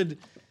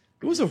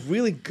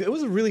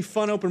really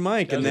fun open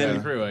mic. That And was then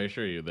really true. I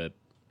assure you that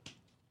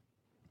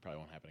probably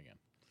won't happen again.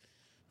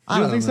 I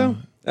you don't think know.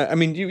 so? I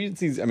mean, you'd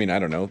see. I mean, I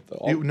don't know.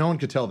 No one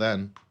could tell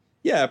then.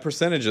 Yeah, a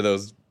percentage of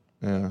those.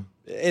 Yeah.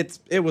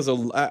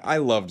 I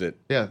loved it.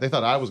 Yeah, they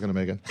thought I was going to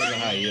make it. That's a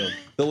high yield.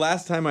 The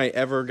last time I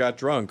ever got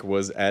drunk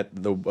was at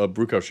the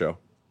Bruco show.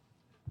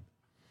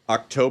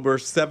 October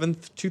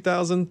 7th,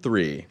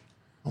 2003. I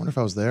wonder if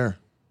I was there.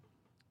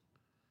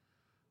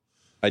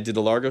 I did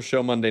the Largo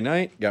show Monday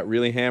night, got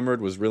really hammered,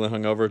 was really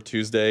hungover.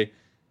 Tuesday,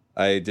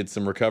 I did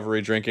some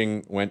recovery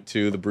drinking, went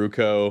to the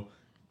Bruco.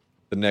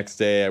 The next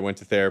day, I went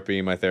to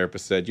therapy. My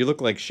therapist said, "You look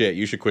like shit.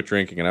 You should quit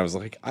drinking." And I was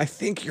like, "I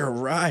think you're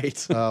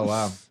right." Oh,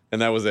 wow.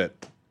 And that was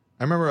it.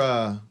 I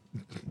remember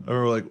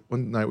like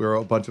one night we were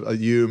a bunch of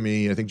you,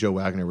 me, I think Joe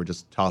Wagner were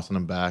just tossing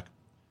them back.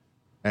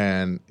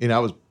 And, I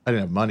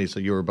didn't have money, so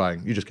you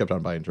just kept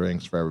on buying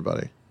drinks for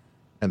everybody.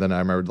 And then I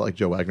remember like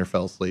Joe Wagner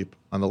fell asleep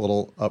on the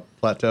little up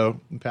plateau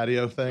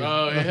patio thing.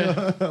 Oh,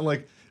 yeah.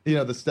 Like,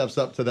 the steps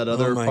up to that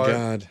other part. Oh, my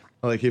God.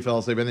 Like he fell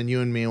asleep. And then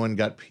you and me went and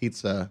got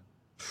pizza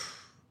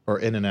or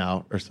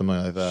In-N-Out or something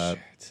like that.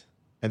 Shit.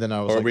 And then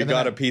I was Or like, we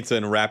got a pizza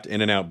and wrapped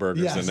In-N-Out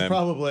burgers. Yes, and then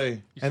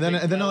probably. And then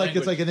like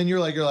it's like, and then you're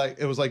like,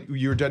 it was like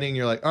you were done eating.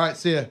 You're like, all right,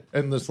 see ya,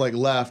 and just like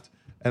left.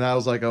 And I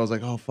was like,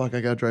 oh fuck,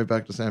 I gotta drive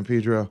back to San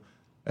Pedro.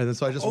 And then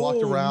so I just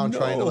walked around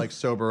trying to like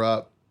sober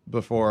up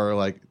before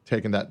like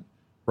taking that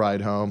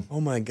ride home.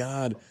 Oh my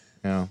God.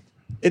 Yeah.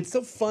 It's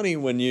so funny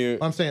when you.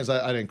 What I'm saying is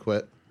I didn't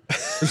quit.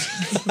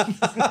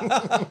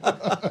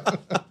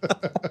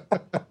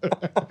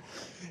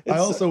 I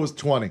also was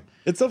 20.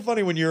 It's so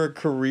funny when you're a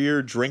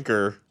career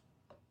drinker,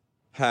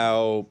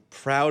 how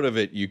proud of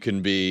it you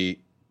can be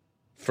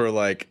for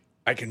like,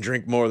 I can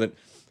drink more than.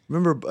 I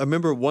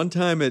remember one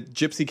time at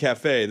Gypsy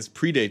Cafe, this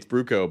predates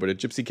Bruco, but at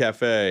Gypsy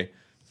Cafe,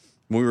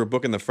 when we were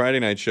booking the Friday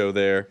night show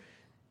there,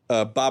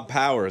 Bob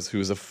Powers,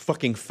 who's a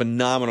fucking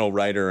phenomenal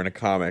writer and a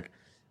comic,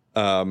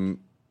 I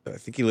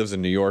think he lives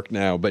in New York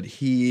now, but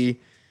he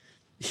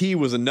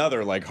was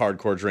another like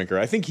hardcore drinker.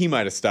 I think he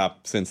might have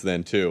stopped since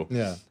then too.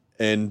 Yeah.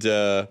 And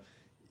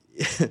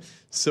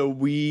so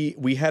we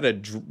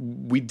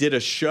did a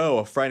show,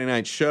 a Friday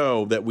night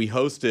show that we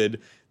hosted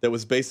that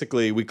was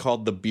basically, we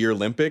called the Beer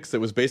Olympics.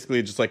 It was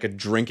basically just like a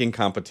drinking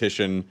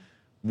competition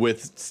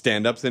with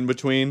stand-ups in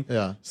between.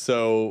 Yeah.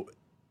 So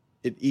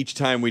each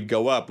time we'd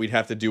go up, we'd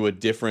have to do a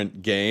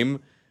different game.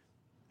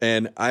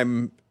 And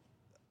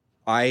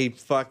I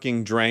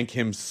fucking drank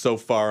him so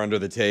far under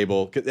the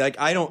table. Like,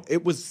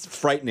 it was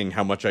frightening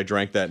how much I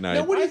drank that night.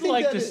 Now, what do you I'd think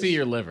like that to is? see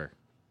your liver.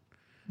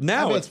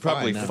 Now it's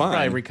probably fine now. fine.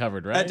 Probably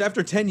recovered, right?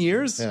 After 10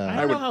 years? Yeah.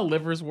 I don't know how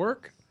livers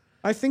work.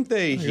 I think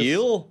they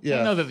heal. I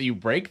don't know that you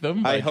break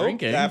them by I hope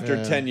drinking.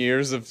 after 10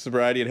 years of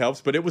sobriety it helps,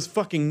 but it was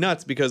fucking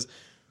nuts because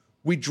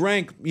we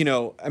drank,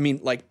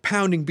 like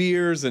pounding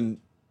beers and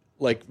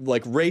like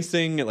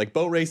racing, like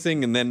boat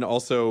racing, and then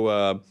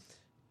also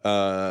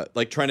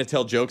like trying to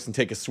tell jokes and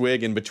take a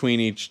swig in between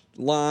each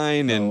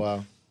line. And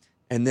wow.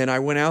 And then I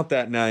went out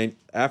that night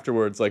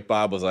afterwards, like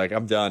Bob was like,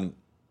 I'm done.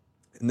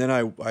 And then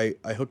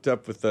I hooked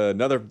up with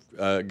another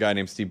guy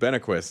named Steve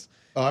Benequist.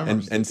 Oh, I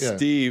remember and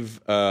Steve,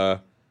 yeah.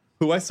 Steve,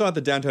 who I saw at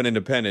the Downtown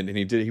Independent, and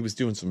he was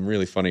doing some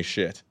really funny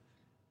shit.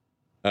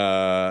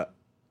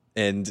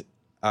 And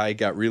I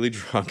got really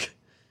drunk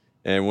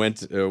and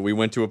we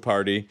went to a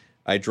party.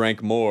 I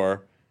drank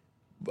more,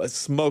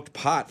 smoked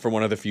pot for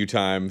one of the few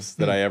times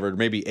that I ever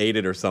maybe ate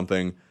it or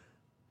something,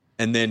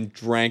 and then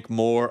drank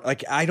more.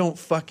 Like, I don't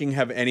fucking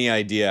have any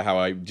idea how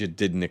I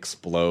didn't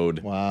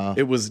explode. Wow.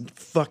 It was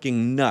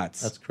fucking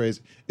nuts. That's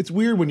crazy. It's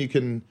weird when you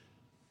can,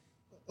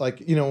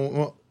 like,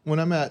 when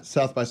I'm at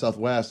South by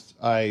Southwest,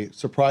 I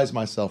surprise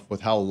myself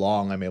with how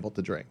long I'm able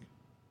to drink.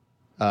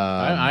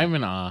 I'm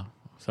in awe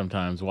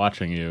sometimes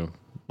watching you.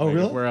 Oh, Like,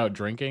 really? If we're out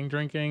drinking,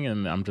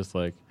 and I'm just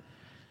like,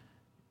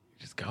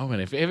 just going.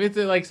 If it's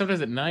like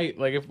sometimes at night,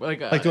 like if like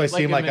do I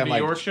seem in like the I'm New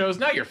like- York shows?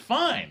 No, you're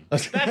fine.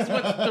 That's what's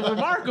the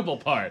remarkable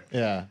part.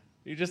 Yeah.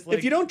 You just like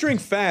If you don't drink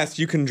fast,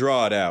 you can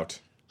draw it out.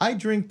 I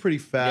drink pretty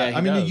fast. Yeah, he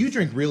I mean, does. you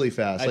drink really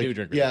fast. I Like, do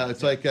drink really Yeah, fast,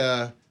 it's like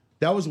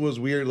that was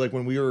weird. Like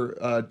when we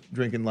were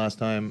drinking last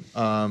time,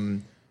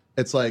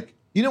 it's like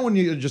when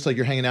you just like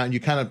you're hanging out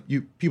and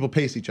you people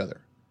pace each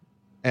other,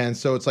 and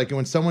so it's like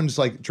when someone's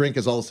like drink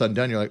is all of a sudden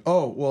done, you're like,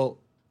 oh well,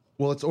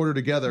 let's order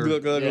together.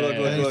 Look.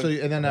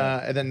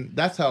 And then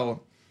that's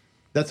how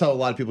a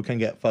lot of people can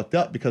get fucked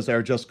up because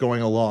they're just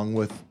going along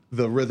with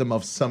the rhythm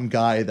of some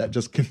guy that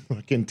just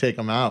can take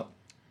them out.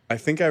 I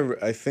think,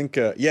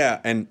 yeah,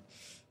 and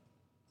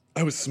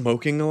I was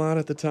smoking a lot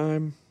at the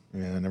time.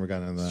 Yeah, I never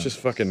got into that. It's just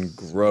fucking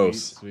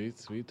gross.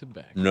 sweet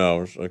tobacco.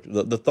 No, it's like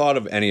the thought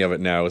of any of it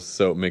now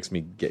it makes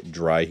me get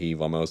dry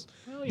heave almost.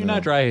 Well, you're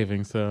not dry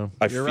heaving, so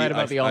you're right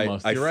about the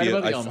almost. You're right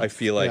about the almost. I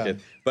feel like it.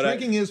 But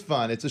drinking is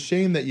fun. It's a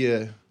shame that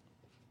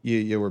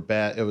you were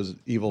bad. It was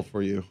evil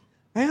for you.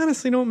 I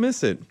honestly don't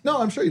miss it.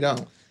 No, I'm sure you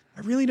don't.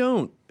 I really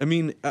don't. I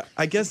mean,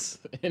 I guess.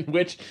 In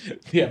which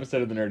the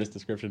episode of the Nerdist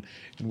description,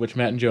 in which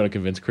Matt and Jonah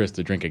convinced Chris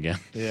to drink again.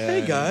 Yeah.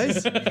 Hey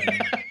guys,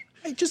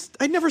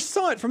 I never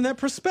saw it from that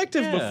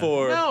perspective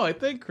before. No, I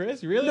think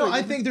Chris, really. No,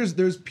 I think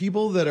there's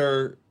people that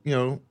are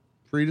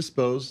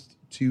predisposed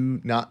to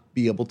not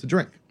be able to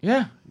drink.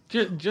 Yeah,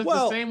 just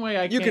Well, the same way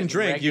I you can't can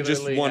drink. You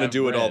just regularly want to have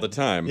do it all bread. the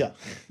time. Yeah.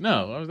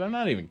 No, I'm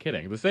not even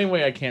kidding. The same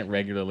way I can't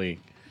regularly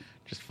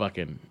just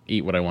fucking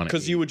eat what I want to eat.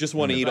 Because you would just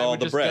want to eat I all would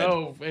the just bread,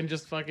 go and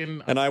just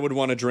fucking and I would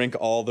want to drink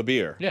all the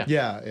beer. yeah.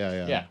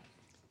 Yeah.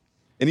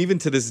 And even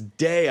to this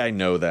day, I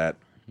know that.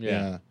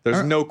 Yeah.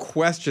 There's no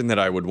question that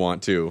I would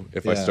want to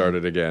if I Yeah.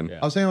 started again. Yeah.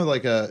 I was saying with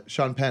like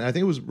Sean Penn. I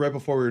think it was right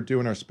before we were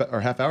doing our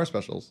half-hour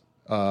specials.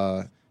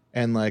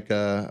 And like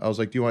I was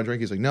like, "Do you want to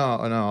drink?" He's like, "No."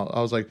 I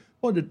was like,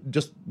 "Well,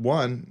 just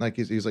one." Like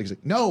he's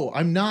like, "No,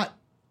 I'm not.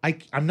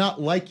 I'm not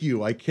like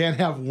you. I can't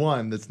have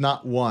one that's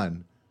not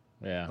one."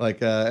 Yeah. Like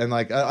and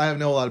like I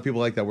know a lot of people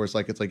like that where it's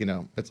like it's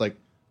like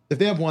if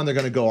they have one, they're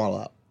gonna go all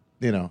out.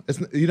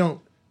 It's you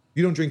don't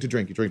drink to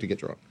drink. You drink to get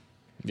drunk.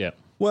 Yeah.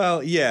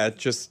 Well, yeah,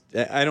 just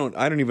I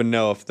don't even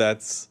know if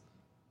that's.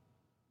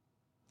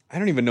 I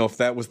don't even know if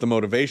that was the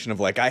motivation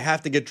of like I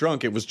have to get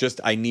drunk. It was just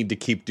I need to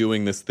keep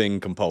doing this thing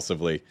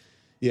compulsively.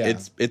 Yeah.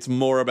 It's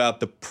more about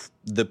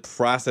the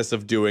process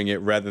of doing it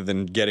rather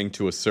than getting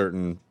to a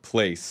certain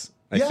place.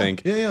 I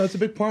think. Yeah, that's a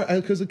big part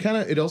because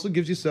it also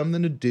gives you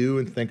something to do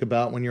and think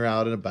about when you're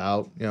out and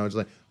about. It's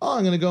like, oh,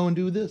 I'm going to go and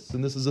do this,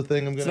 and this is the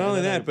thing I'm going to. It's not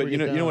only that, but you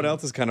know what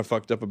else is kind of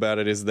fucked up about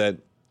it is that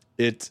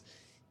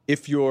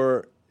if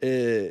you're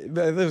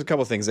there's a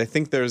couple of things. I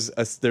think there's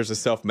a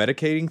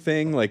self-medicating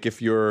thing. Like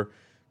if you're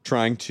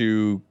trying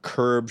to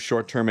curb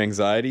short-term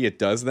anxiety, it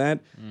does that.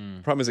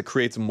 Problem is, it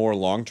creates more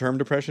long-term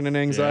depression and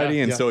anxiety,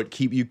 and so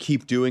you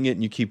keep doing it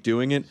and you keep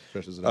doing it,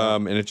 Stretches it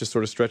out. and it just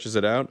sort of stretches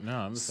it out. No,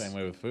 I'm the same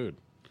way with food.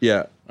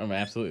 Yeah. I'm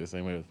absolutely the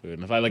same way with food.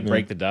 And if I like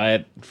break the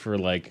diet for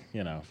like,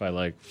 if I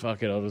like,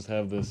 fuck it, I'll just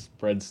have this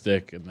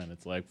breadstick, and then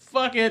it's like,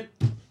 fuck it.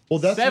 Well,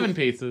 that's 7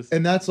 pizzas.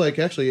 And that's like,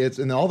 actually,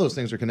 and all those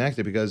things are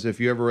connected, because if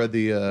you ever read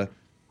the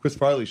Chris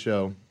Farley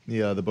show,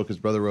 the book his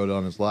brother wrote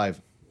on his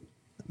life,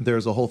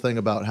 there's a whole thing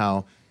about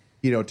how,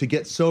 to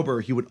get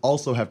sober, he would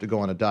also have to go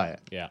on a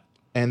diet. Yeah.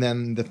 And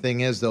then the thing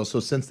is, though, so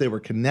since they were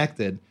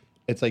connected,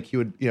 it's like he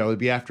would, it would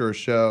be after a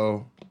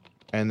show,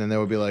 and then they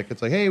would be like,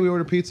 it's like, hey, we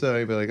ordered pizza.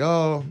 He'd be like,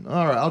 oh,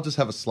 all right, I'll just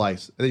have a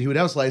slice. And then he would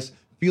have a slice,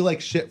 feel like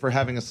shit for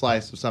having a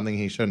slice of something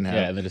he shouldn't have.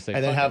 Yeah, and then just say,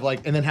 and then fuck have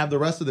it. and then have the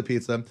rest of the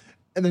pizza.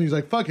 And then he's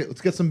like, fuck it, let's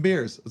get some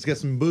beers, let's get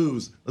some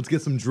booze, let's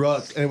get some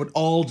drugs, and it would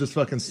all just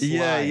fucking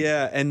slide.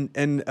 Yeah. And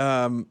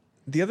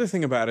the other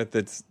thing about it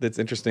that's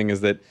interesting is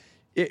that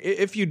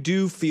if you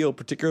do feel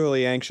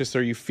particularly anxious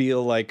or you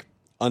feel like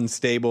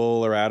unstable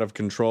or out of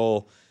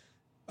control,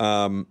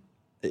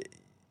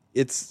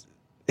 it's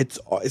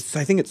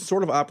I think it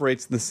sort of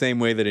operates in the same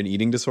way that an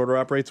eating disorder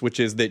operates, which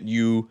is that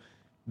you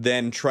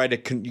then try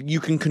to you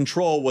can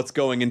control what's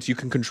going into, you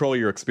can control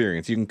your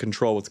experience, you can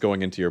control what's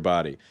going into your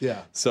body.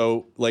 Yeah.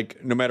 So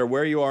like no matter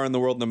where you are in the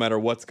world, no matter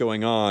what's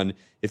going on,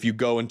 if you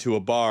go into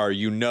a bar,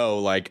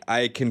 like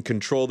I can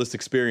control this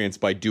experience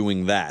by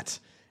doing that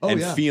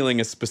and feeling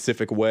a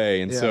specific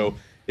way. And so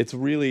it's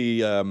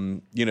really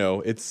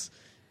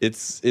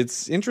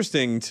it's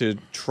interesting to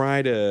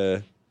try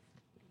to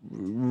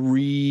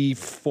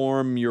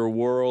reform your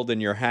world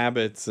and your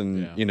habits,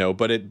 and I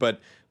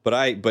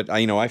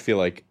feel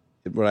like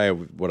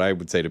what I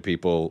would say to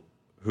people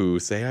who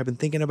say I've been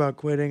thinking about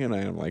quitting, and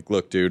I'm like,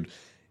 look, dude,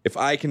 if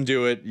I can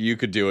do it, you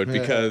could do it,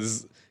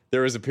 because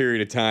there was a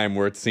period of time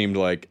where it seemed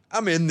like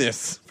I'm in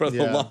this for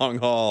the long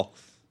haul.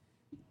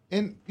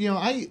 And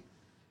I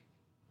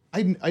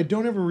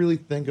don't ever really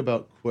think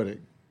about quitting,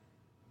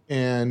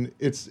 and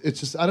it's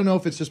just, I don't know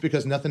if it's just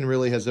because nothing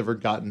really has ever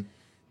gotten.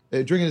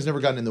 Drinking has never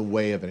gotten in the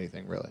way of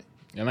anything, really.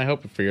 And I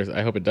hope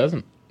it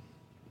doesn't,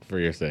 for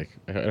your sake.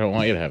 I don't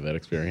want you to have that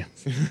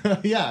experience.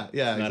 Yeah,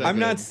 exactly. I'm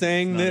not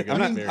saying that.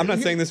 I'm not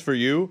saying this for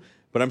you,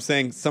 but I'm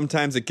saying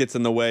sometimes it gets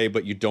in the way,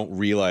 but you don't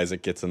realize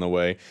it gets in the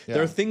way. Yeah.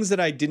 There are things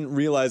that I didn't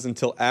realize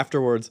until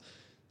afterwards.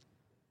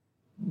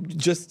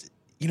 Just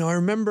I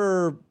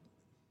remember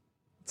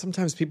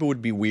sometimes people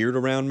would be weird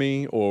around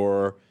me,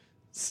 or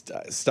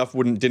stuff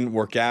didn't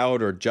work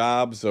out, or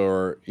jobs,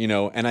 or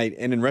and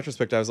in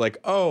retrospect I was like,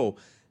 oh,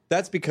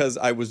 that's because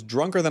I was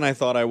drunker than I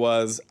thought I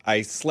was.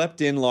 I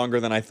slept in longer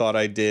than I thought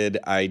I did.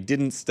 I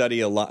didn't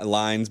study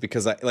lines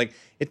because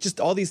it just,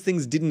 all these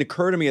things didn't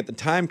occur to me at the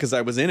time because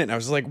I was in it. And I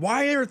was like,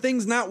 why are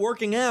things not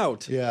working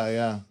out?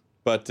 Yeah.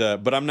 But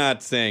I'm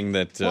not saying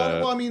that.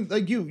 Well, I mean,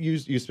 like you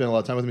spend a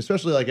lot of time with me,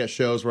 especially like at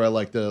shows where I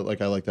like to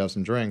have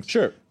some drinks.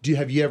 Sure.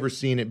 Have you ever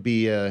seen it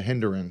be a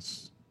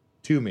hindrance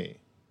to me?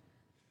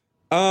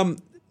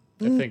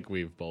 I think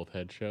we've both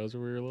had shows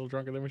where we were a little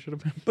drunker than we should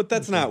have been. But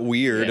that's not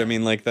weird. Yeah. I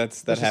mean, like that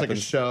happens. Like a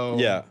show.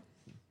 Yeah.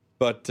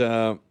 But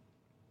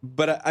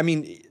I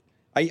mean,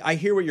 I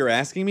hear what you're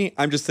asking me.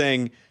 I'm just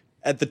saying,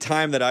 at the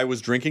time that I was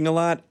drinking a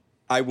lot,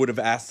 I would have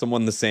asked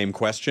someone the same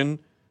question.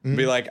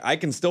 Be like, I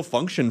can still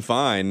function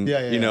fine.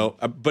 Yeah.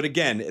 But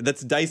again,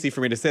 that's dicey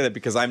for me to say that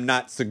because I'm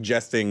not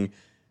suggesting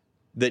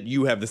that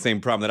you have the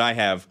same problem that I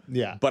have.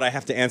 Yeah. But I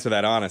have to answer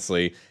that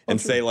honestly and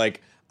say,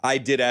 like, I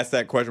did ask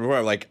that question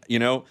before. Like,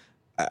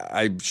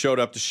 I showed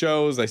up to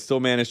shows. I still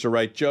managed to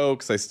write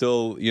jokes. I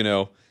still,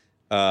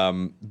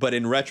 but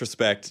in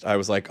retrospect, I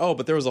was like, oh,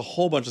 but there was a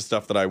whole bunch of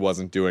stuff that I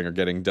wasn't doing or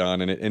getting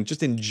done. And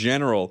just in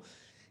general,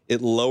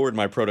 it lowered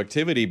my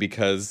productivity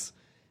because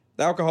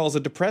the alcohol is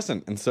a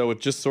depressant. And so it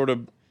just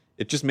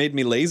made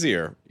me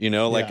lazier,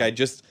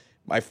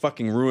 I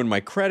fucking ruined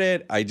my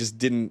credit. I just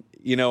didn't,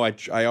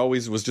 I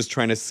always was just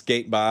trying to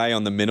skate by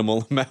on the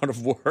minimal amount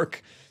of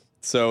work.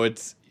 So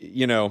it's,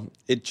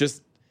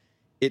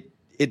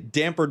 it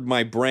dampened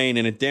my brain,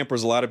 and it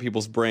dampers a lot of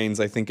people's brains,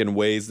 I think, in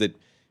ways that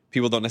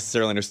people don't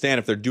necessarily understand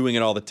if they're doing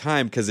it all the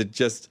time, because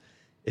it's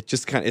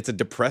a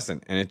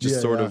depressant, and it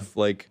just of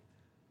like,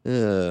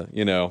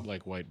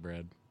 like white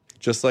bread.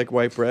 Just like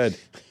white bread.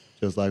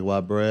 Just like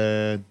white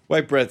bread.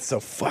 White bread's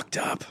so fucked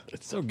up.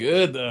 It's so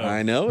good, though.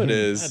 I know it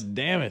is. God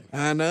damn it.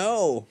 I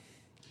know.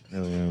 It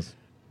really is.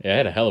 Yeah, I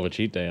had a hell of a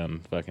cheat day on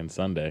fucking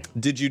Sunday.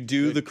 Did you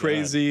do the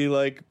crazy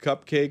like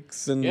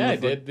cupcakes and? Yeah, I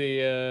did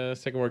the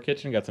Sycamore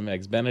Kitchen. Got some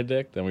eggs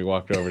Benedict. Then we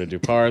walked over to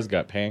Dupar's.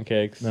 Got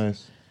pancakes.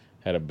 Nice.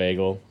 Had a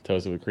bagel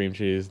toasted with cream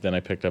cheese. Then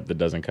I picked up the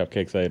dozen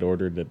cupcakes I had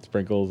ordered at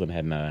Sprinkles and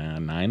had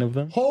 9 of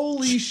them.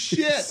 Holy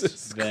shit!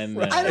 Then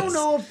I don't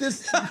know if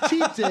this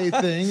cheat day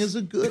thing is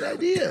a good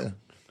idea.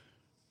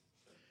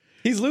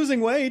 He's losing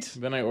weight.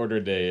 Then I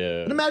ordered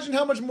a. But imagine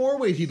how much more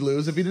weight he'd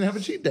lose if he didn't have a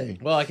cheat day.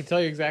 Well, I can tell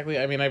you exactly.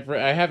 I mean, I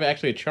have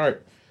actually a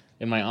chart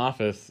in my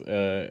office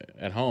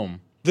at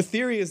home. The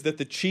theory is that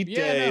the cheat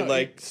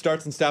day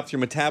starts and stops your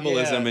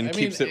metabolism and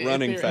keeps it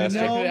running faster.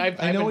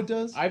 I know it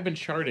does. I've been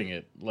charting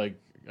it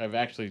I've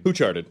actually Who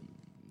charted?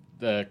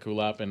 the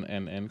Kulop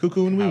and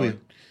Cuckoo and Wee Wee.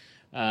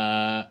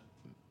 Howard.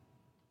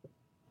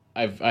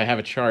 I have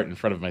a chart in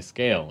front of my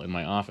scale in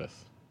my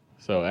office.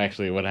 So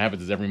actually, what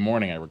happens is every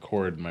morning I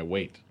record my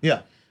weight.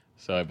 Yeah.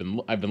 So I've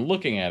been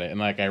looking at it, and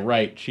like I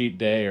write cheat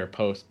day or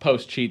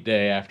post cheat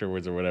day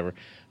afterwards or whatever.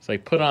 So I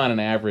put on an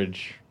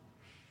average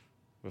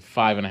of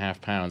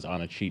 5.5 pounds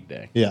on a cheat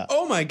day. Yeah.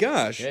 Oh my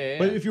gosh. Yeah.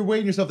 But if you're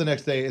weighing yourself the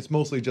next day, it's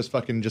mostly just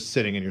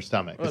sitting in your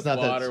stomach. Well, it's not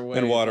water that. weight,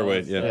 And water all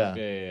weight, that yeah. stuff.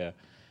 Yeah.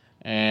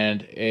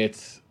 And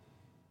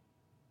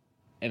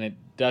it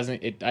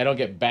doesn't. I don't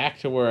get back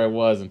to where I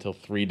was until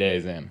 3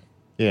 days in.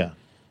 Yeah.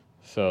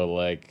 So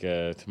like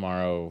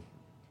tomorrow,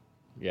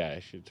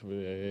 I should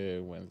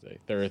Wednesday,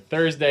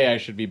 Thursday. I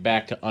should be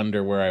back to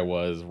under where I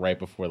was right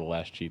before the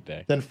last cheat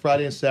day. Then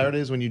Friday and Saturday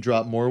is when you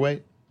drop more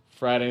weight.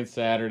 Friday and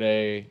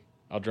Saturday,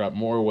 I'll drop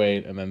more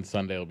weight, and then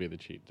Sunday will be the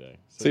cheat day.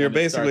 So you're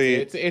then it starts-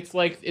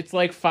 basically it's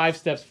like 5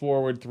 steps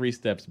forward, 3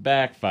 steps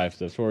back, 5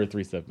 steps forward,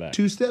 3 steps back.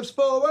 2 steps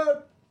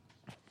forward.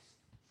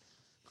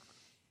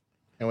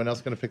 Anyone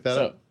else going to pick that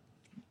up?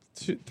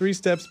 3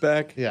 steps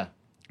back. Yeah.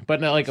 But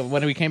no, like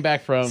when we came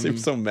back from,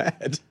 Seems so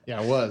mad.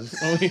 Yeah, I was.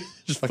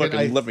 Just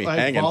fucking left me I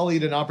hanging.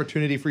 volleyed an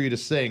opportunity for you to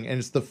sing, and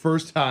it's the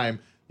first time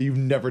you've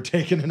never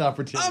taken an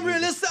opportunity. I'm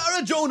really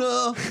sorry,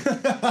 Jonah.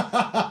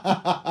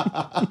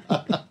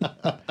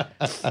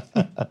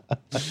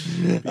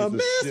 I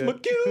miss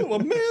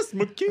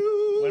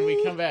McHugh. when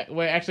we come back,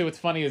 actually, what's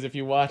funny is if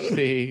you watch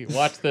the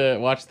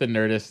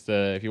Nerdist,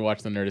 if you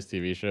watch the Nerdist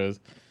TV shows,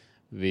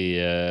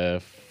 the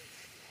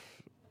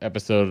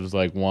episodes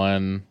like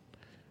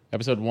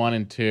episode 1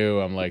 and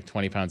 2, I'm like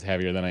 20 pounds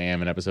heavier than I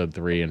am in episode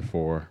 3 and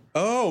 4.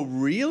 Oh,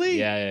 really?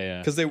 Yeah.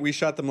 Because we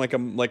shot them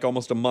like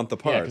almost a month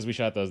apart. Yeah, because we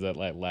shot those that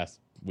last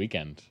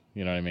weekend.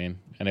 You know what I mean?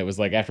 And it was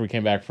like after we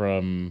came back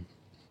from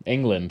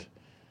England,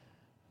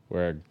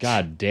 where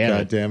God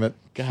damn it,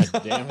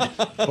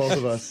 both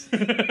of us.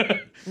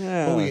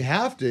 But we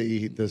have to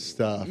eat this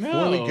stuff. No.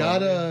 Well, we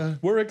gotta.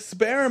 We're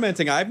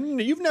experimenting.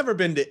 You've never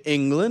been to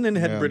England and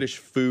had British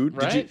food,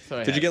 Right?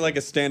 Did you get like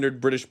a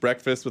standard British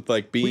breakfast with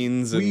like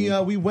beans?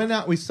 We went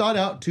out. We sought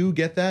out to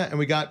get that, and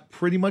we got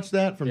pretty much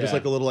that from just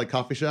like a little like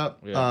coffee shop.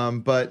 Yeah.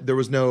 But there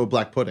was no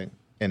black pudding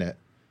in it,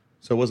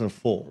 so it wasn't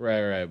full.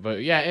 Right.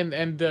 But yeah,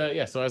 and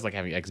so I was like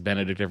having Eggs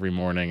Benedict every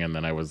morning, and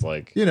then I was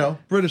like,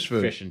 British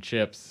food, fish and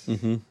chips.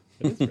 Mm-hmm.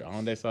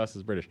 Hollandaise sauce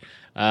is British.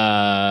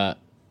 Yeah,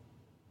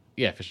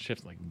 fish and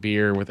chips, like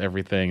beer with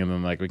everything, and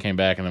then like we came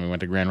back, and then we went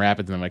to Grand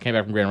Rapids, and then when I came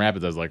back from Grand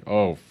Rapids, I was like,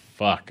 oh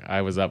fuck,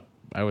 I was up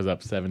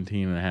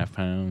 17.5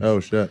 pounds. Oh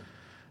shit.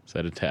 So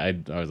I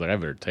was like, I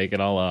better take it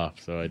all off.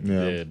 So I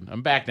did.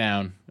 I'm back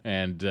down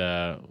and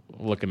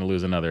looking to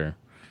lose another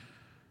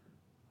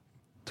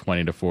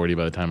 20 to 40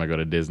 by the time I go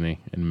to Disney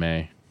in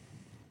May.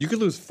 You could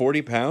lose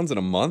 40 pounds in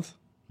a month?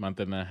 Month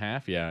and a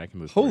half? Yeah, I can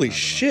lose 40 Holy pounds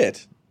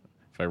shit.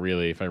 if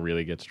I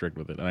really get strict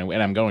with it. And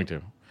I'm going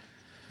to.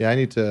 Yeah, I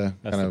need to.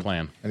 That's the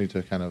plan. I need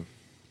to kind of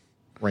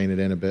rein it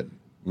in a bit.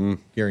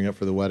 Gearing up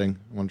for the wedding.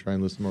 I want to try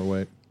and lose some more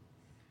weight.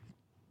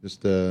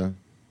 Just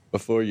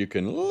before you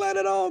can let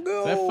it all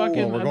go. we're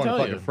going to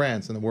fucking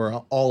France, and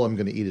all I'm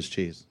going to eat is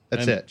cheese.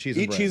 That's it. Cheese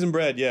and bread. Cheese and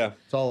bread, yeah.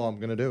 That's all I'm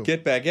going to do.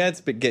 Get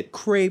baguettes, but get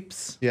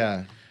crepes.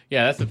 Yeah.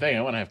 Yeah, that's the thing.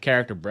 I want to have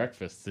character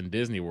breakfasts in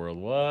Disney World.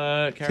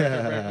 What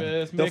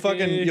character breakfast?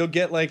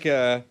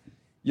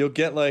 You'll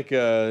get like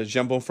a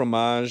jambon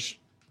fromage,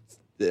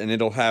 and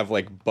it'll have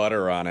like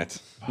butter on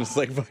it. It's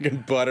like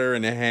fucking butter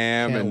and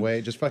ham Can't and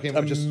wait. Just fucking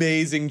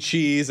amazing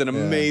cheese and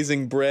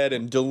amazing bread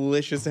and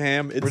delicious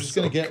ham. We're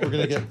gonna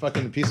get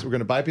fucking piece. We're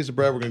gonna buy a piece of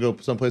bread. We're gonna go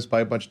someplace,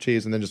 buy a bunch of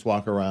cheese, and then just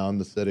walk around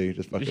the city.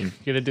 Just fucking.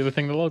 You're gonna do the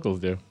thing the locals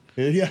do.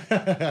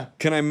 Yeah.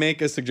 Can I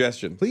make a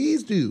suggestion?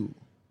 Please do.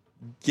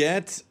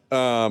 Get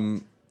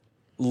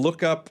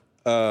look up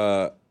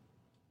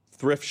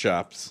thrift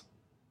shops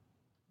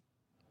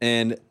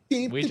and.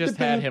 We just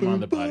had him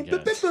on the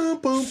podcast.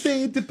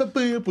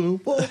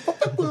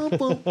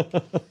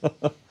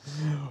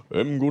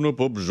 I'm gonna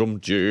pop some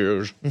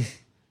chairs.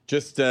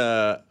 Just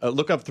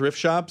look up thrift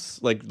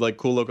shops, like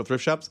cool local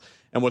thrift shops.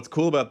 And what's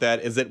cool about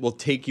that is it will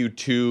take you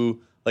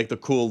to like the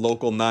cool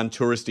local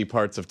non-touristy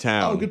parts of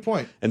town. Oh, good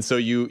point. And so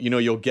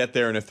you'll get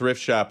there in a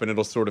thrift shop and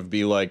it'll sort of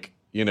be like,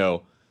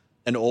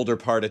 an older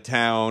part of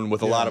town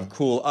with a lot of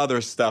cool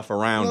other stuff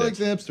around it. Like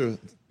the hipster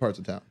parts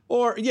of town.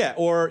 Or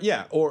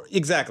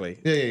exactly.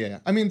 Yeah.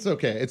 I mean, it's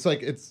okay. It's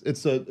like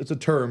it's a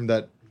term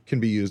that can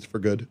be used for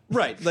good.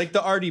 Right, like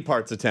the arty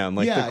parts of town,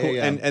 like the cool,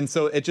 and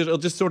so it'll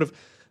just sort of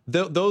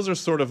those are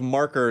sort of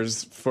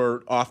markers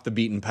for off the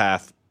beaten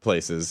path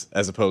places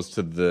as opposed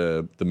to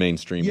the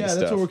mainstream. Yeah, stuff.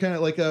 that's what we're kind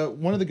of like.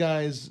 One of the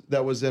guys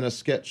that was in a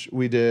sketch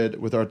we did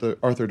with Arthur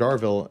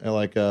Darville,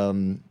 like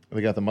the guy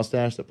with the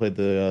mustache that played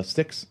the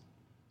Sticks.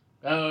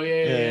 Oh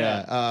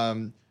yeah.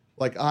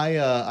 Like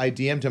I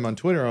DM'd him on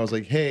Twitter. And I was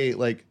like, hey,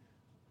 like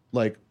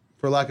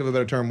for lack of a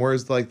better term, where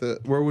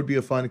would be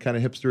a fun kind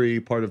of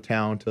hipstery part of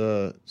town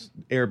to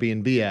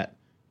Airbnb at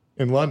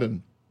in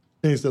London?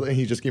 And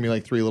he just gave me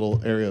like 3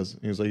 little areas.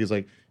 He's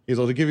like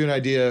to give you an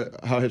idea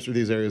how hipster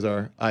these areas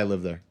are. I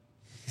live there.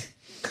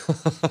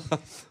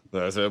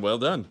 That's well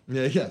done.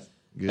 Yeah, yes.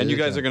 And you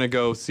guys are going to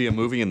go see a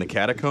movie in the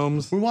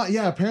catacombs?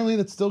 Apparently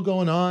that's still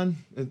going on.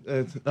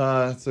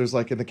 So there's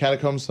like in the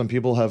catacombs, some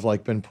people have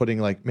like been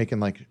making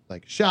like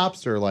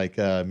shops or like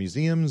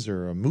museums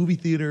or a movie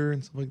theater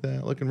and stuff like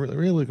that.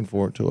 Really looking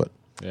forward to it.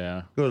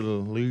 Yeah. Go to the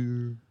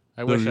Louvre.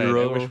 I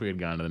wish we had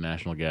gone to the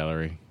National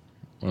Gallery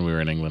when we were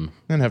in England.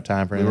 Didn't have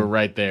time for it. We were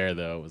right there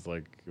though.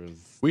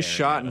 We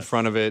shot in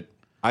front of it.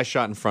 I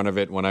shot in front of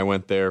it when I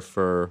went there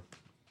for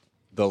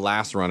the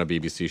last run of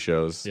BBC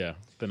shows. Yeah,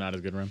 the not as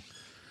good run.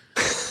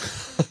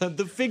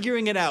 The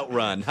figuring it out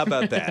run. How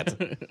about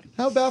that?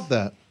 How about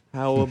that?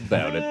 How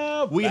about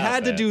it? We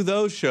had to do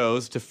those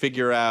shows to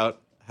figure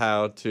out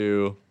how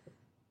to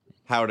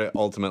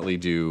ultimately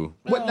do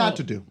what not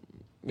to do.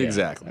 Yeah,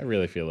 exactly. I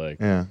really feel like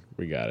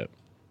we got it.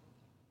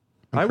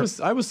 I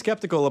was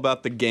skeptical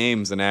about the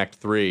games in Act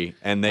 3,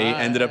 and they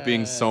ended up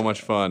being so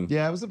much fun.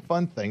 Yeah, it was a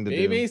fun thing to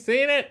do. BB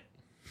seen it.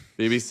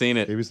 BB seen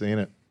it. BB seen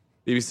it.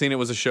 BB seen it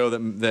was a show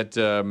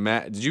that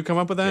Matt. Did you come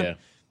up with that? Yeah.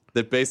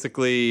 That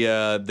basically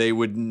they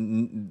would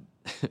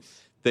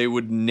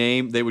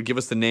give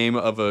us the name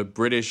of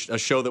a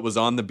show that was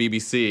on the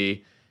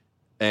BBC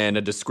and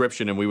a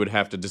description, and we would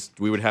have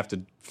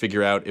to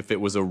figure out if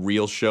it was a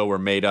real show or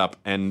made up,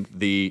 and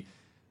the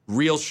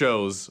real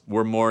shows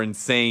were more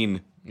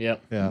insane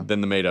than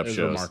the made up it was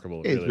shows.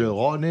 Remarkable. It's real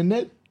on, isn't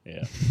it?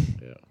 Yeah.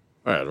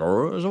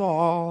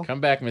 Come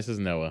back, Mrs.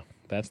 Noah.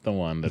 That's the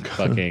one that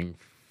fucking.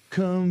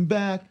 Come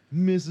back,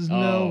 Mrs.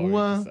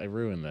 Noah. I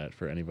ruined that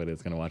for anybody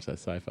that's going to watch that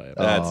sci-fi episode.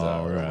 That's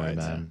all right,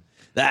 man.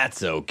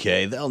 That's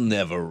okay. They'll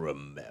never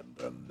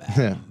remember,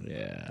 man.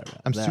 Yeah.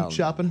 I'm suit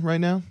shopping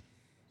right now.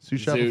 Suit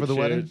shopping for the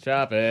wedding.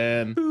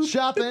 Shopping.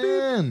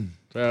 Shopping.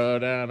 Throw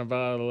down a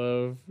bottle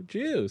of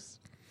juice.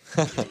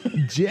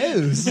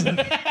 Juice.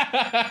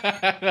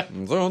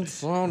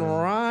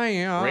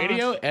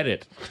 Radio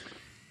edit.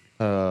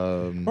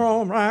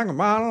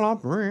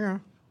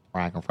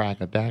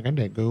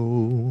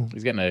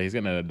 He's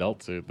getting an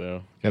adult suit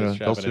though. Get an He's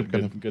adult shopping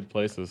suit, at good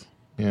places.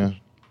 Yeah.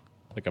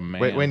 Like a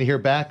man. Waiting to hear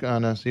back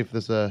on see if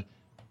this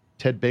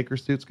Ted Baker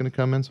suit's going to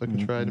come in so I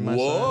can try it in my size.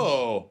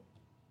 Whoa.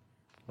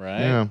 Right?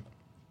 Yeah.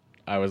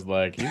 I was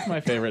like, he's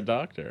my favorite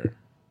doctor.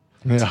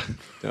 Yeah.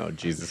 Oh,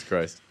 Jesus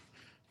Christ.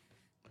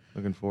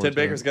 Looking forward Ted to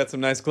Baker's it. got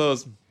some nice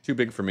clothes. Too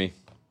big for me.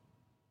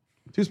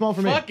 Too small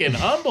for me. Fucking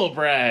humble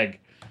brag.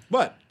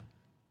 What?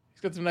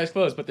 He's got some nice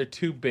clothes, but they're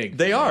too big.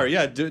 They are,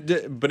 yeah.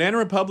 Banana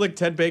Republic,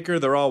 Ted Baker,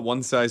 they're all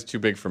one size too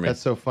big for me.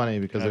 That's so funny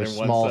because they're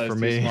one small size for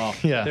too me. small.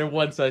 Yeah. They're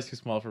one size too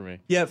small for me.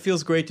 Yeah, it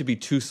feels great to be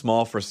too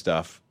small for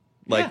stuff.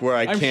 Like Yeah, where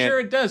I I'm can't. sure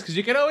it does, because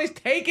you can always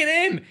take it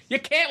in. You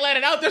can't let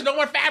it out. There's no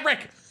more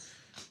fabric.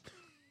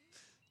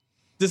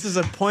 This is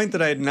a point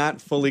that I had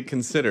not fully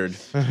considered.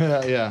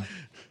 Yeah.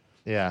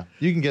 Yeah.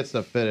 You can get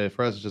stuff fitted.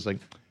 For us, it's just like,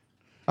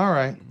 all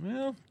right.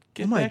 Well,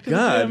 get Oh my back to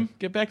God. the gym.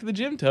 Get back to the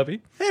gym,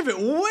 Tubby. I have it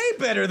way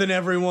better than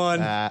everyone.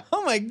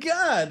 Oh my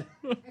God.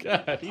 Oh,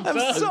 God, he I'm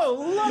does. so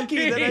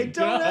lucky that I He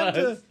don't have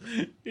to. does.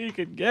 He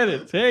can get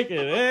it. Take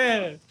it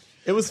in.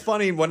 It was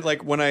funny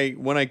when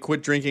I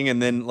quit drinking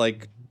and then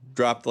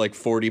dropped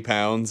 40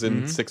 pounds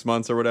in 6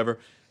 months or whatever.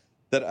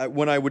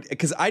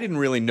 Because I didn't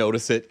really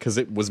notice it because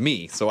it was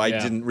me, so I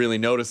didn't really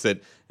notice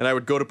it. And I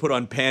would go to put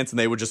on pants and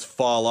they would just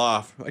fall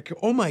off. Like,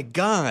 oh my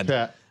God.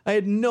 Yeah. I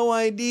had no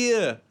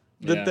idea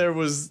that there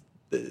was.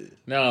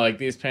 No,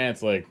 these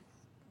pants, when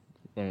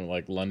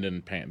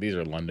London pants. These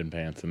are London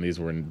pants, and these.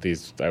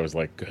 I was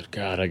like, good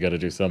God, I got to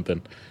do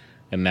something.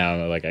 And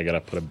now, I got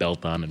to put a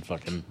belt on and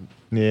fucking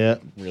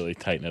really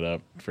tighten it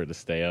up for it to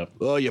stay up.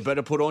 Oh, you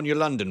better put on your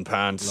London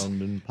pants.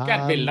 London pants.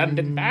 Got me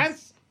London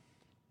pants.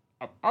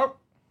 Oh.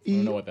 I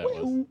don't know what that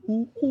was.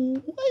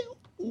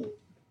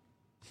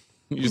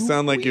 You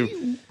sound like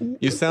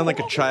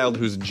a child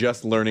who's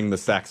just learning the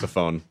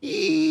saxophone.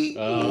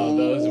 Oh,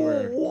 those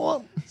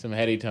were some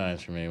heady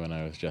times for me when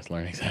I was just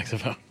learning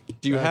saxophone.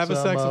 Do you have a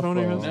saxophone?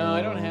 Amos? No,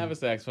 I don't have a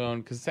saxophone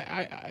because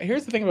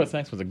here's the thing about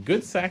saxophones: a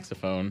good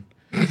saxophone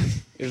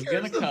is gonna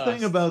Here's the cost.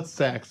 thing about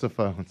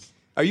saxophones.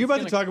 Are you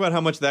about to talk about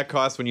how much that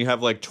costs when you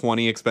have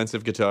 20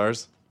 expensive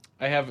guitars?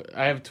 I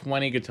have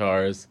 20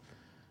 guitars.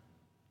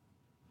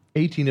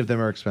 18 of them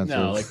are expensive.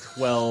 No,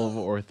 12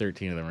 or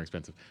 13 of them are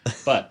expensive.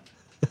 But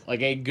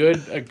a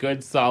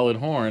good solid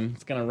horn,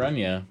 it's gonna run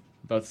you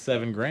about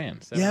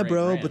 $7,000. Yeah,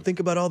 bro, but think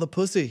about all the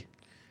pussy.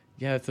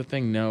 Yeah, that's the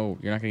thing. No,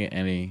 you're not gonna get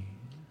any.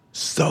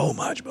 So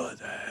much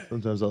pussy.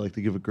 Sometimes I like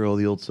to give a girl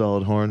the old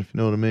solid horn, if you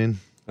know what I mean.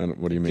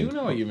 What do you I mean? do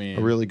know what you mean.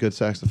 A really good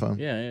saxophone.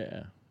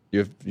 Yeah.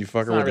 You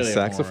fuck her not with really a a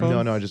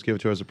saxophone? No, I just give it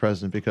to her as a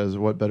present because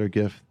what better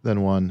gift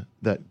than one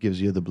that gives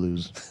you the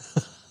blues?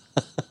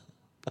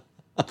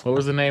 What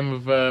was the name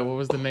of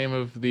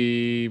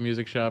the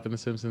music shop in The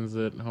Simpsons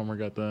that Homer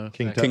got the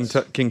King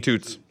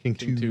Toots. King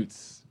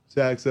Toots?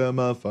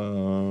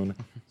 Saxophone.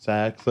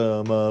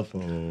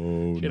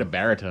 Saxophone. She had a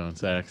baritone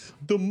sax.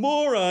 The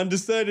moron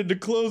decided to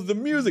close the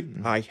music.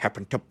 I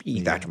happen to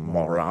be that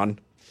moron.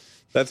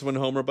 That's when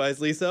Homer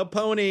buys Lisa a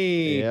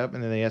pony. Yep,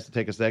 and then he has to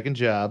take a second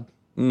job.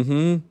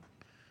 Mm-hmm.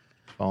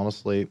 Falling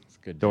asleep.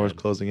 Good Doors dad.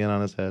 closing in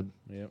on his head.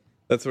 Yep.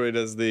 That's where he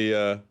does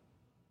the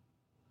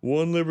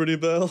 1 Liberty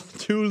Bell,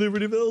 2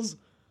 Liberty Bells.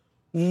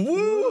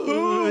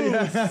 Woo!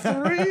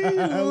 3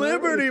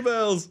 Liberty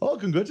Bells. Oh,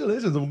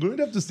 congratulations! I'm going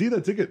to have to see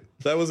that ticket.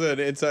 That was an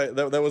inside.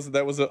 That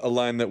was a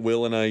line that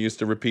Will and I used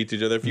to repeat to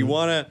each other. If you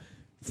want to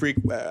freak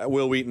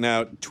Will Wheaton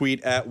out,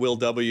 tweet at Will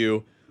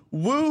W.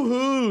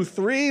 Woohoo!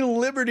 3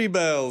 Liberty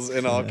Bells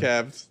in all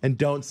caps. And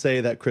don't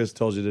say that Chris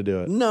told you to do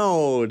it.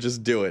 No,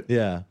 just do it.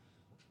 Yeah.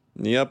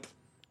 Yep.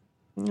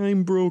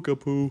 I'm broke,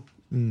 Apu.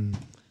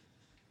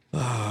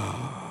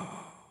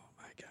 Oh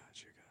my gosh,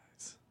 you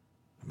guys!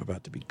 I'm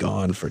about to be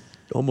gone for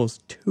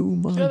almost 2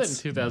 months. You know that in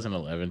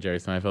 2011, Jerry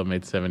Seinfeld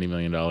made $70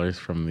 million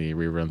from the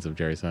reruns of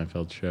Jerry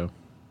Seinfeld's show.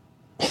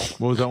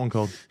 What was that one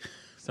called?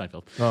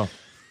 Seinfeld. Oh.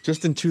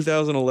 Just in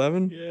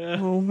 2011? Yeah.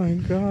 Oh my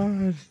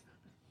god.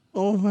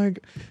 Oh my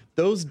god.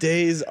 Those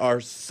days are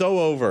so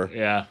over.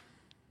 Yeah.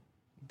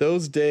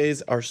 Those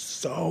days are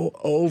so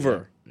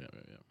over. Yeah.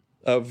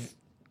 Of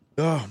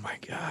oh my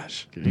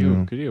gosh. Could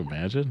you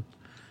imagine?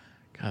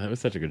 God, that was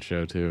such a good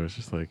show too. It's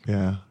just like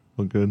Yeah.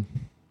 Well, good.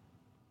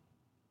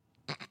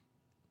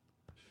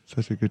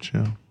 Such a good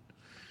show.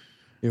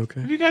 You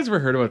okay? Have you guys ever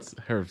heard about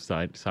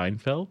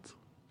Seinfeld?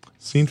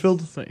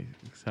 Seinfeld?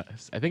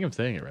 I think I'm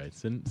saying it right.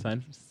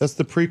 Seinfeld. That's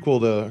the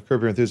prequel to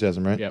Curb Your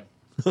Enthusiasm, right? Yep.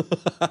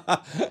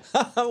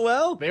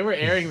 Well, they were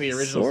airing the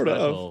original sort of.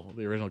 special,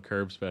 the original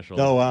Curb special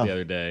Oh, wow. the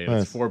other day. And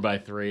Nice. It's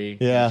 4x3.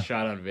 Yeah. It's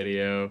shot on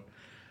video.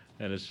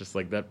 And it's just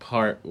like that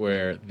part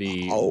where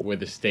the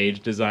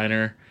stage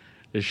designer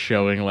is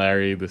showing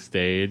Larry the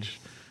stage.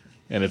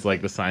 And it's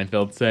like the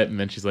Seinfeld set, and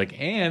then she's like,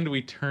 and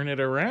we turn it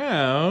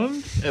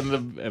around,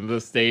 and the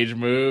stage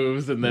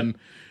moves, and then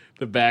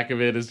the back of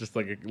it is just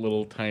like a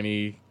little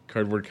tiny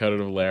cardboard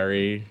cutout of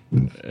Larry,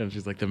 and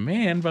she's like, the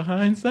man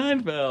behind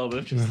Seinfeld,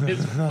 and just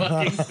his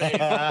fucking face,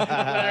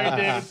 Larry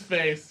David's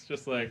face,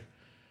 just like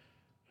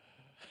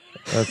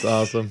That's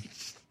awesome.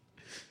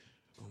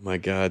 oh my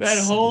god.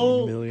 that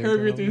whole $70 million. Curb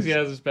Your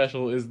Enthusiasm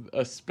special is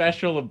a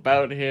special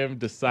about him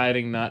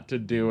deciding not to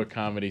do a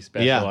comedy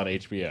special Yeah. on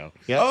HBO.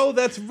 Yep. Oh,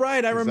 that's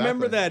right. I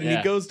remember that. And Yeah.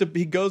 he goes to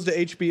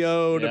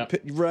HBO Yep.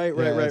 to right.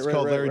 It's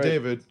called Larry right.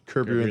 David,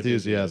 Curb Your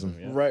Enthusiasm.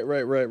 Yeah. Right.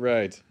 God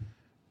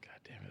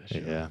damn it, that show.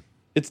 Yeah.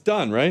 It's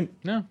done, right?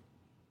 No.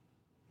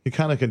 He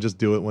kind of can just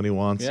do it when he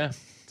wants. Yeah.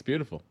 It's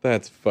beautiful.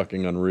 That's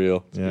fucking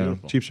unreal. Yeah.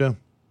 beautiful. Cheap show.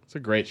 It's a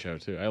great show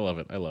too. I love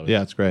it.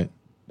 Yeah, it's great.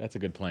 That's a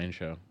good plane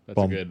show. That's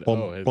Bum, a good. bum,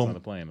 It's bum. on the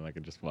plane, and I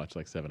could just watch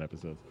like 7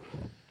 episodes.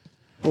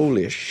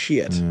 Holy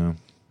shit. Yeah.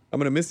 I'm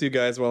gonna miss you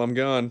guys while I'm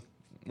gone.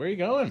 Where are you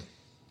going?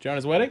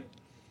 Jonah's wedding?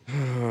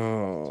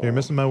 So you're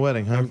missing my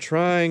wedding, huh? I'm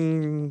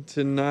trying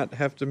to not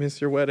have to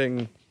miss your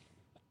wedding.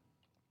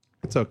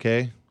 It's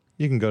okay.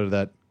 You can go to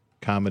that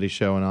comedy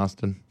show in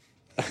Austin.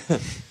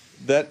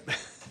 That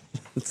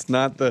it's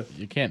not the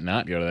You can't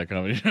not go to that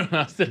comedy show in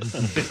Austin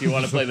if you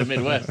want to play the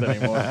Midwest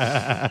anymore.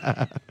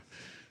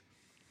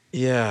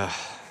 yeah.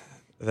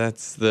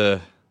 That's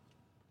the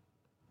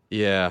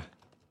yeah.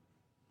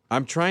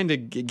 I'm trying to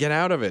get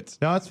out of it.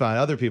 No, it's fine.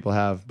 Other people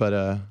have,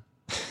 but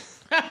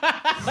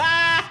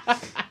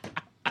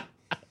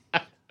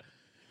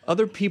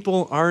Other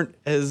people aren't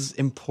as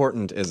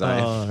important as I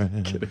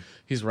am.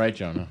 He's right,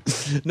 Jonah.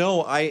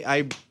 No,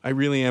 I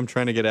really am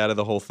trying to get out of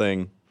the whole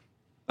thing.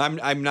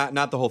 I'm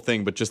not the whole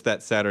thing, but just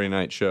that Saturday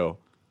night show.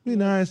 it'd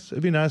be nice.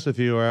 It'd be nice if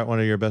you were at one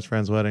of your best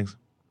friend's weddings,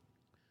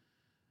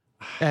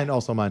 and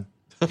also mine.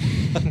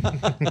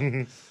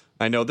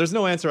 I know there's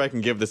no answer I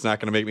can give that's not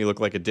going to make me look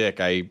like a dick.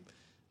 I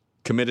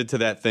committed to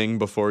that thing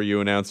before you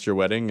announced your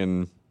wedding,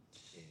 and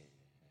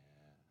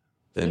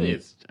I then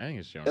think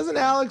it's Jonah. Doesn't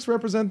Alex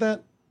represent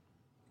that?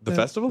 the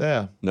festival.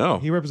 Yeah. No,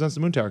 He represents the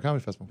Moon Tower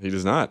Comedy Festival. he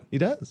does not. He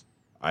does.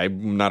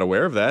 I'm not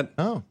aware of that.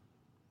 Oh,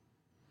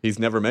 He's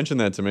never mentioned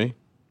that to me.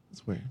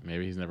 that's weird.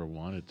 Maybe he's never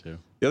wanted to.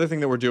 The other thing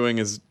that we're doing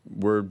is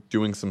we're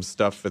doing some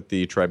stuff at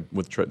the the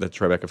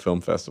Tribeca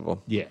Film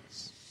Festival,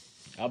 Yes.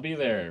 I'll be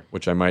there.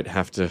 which I might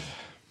have to,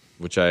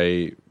 which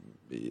I'm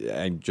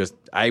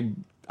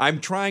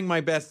trying my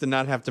best to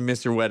not have to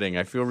miss your wedding.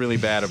 I feel really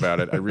bad about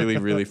it. I really,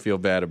 really feel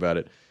bad about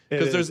it.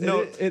 Because there's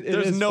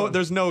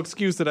is no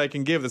excuse that I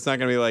can give that's not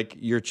going to be like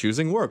you're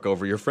choosing work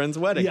over your friend's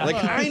wedding. Yeah.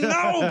 Like I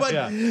know, but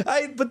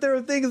Yeah. but there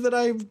are things that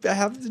I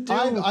have to do.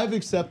 I've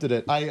accepted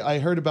it. I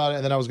heard about it,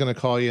 and then I was going to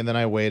call you, and then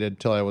I waited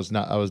till I was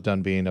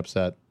done being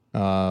upset.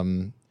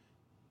 And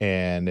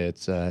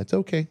it's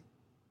okay.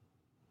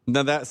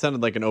 Now that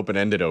sounded like an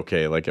open-ended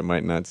okay. Like it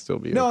might not still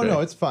be. No, okay. no,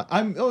 it's fine.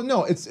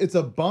 It's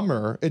a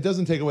bummer. It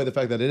doesn't take away the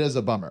fact that it is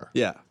a bummer.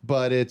 Yeah.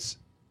 But it's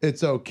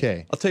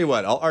okay. I'll tell you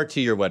what. I'll RT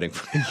your wedding.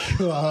 What's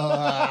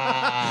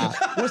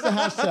the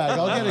hashtag?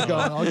 I'll get it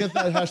going. I'll get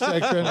that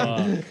hashtag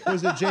trending.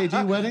 Was it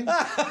JD wedding?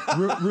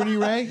 Rooney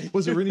Ray?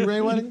 Was it Rooney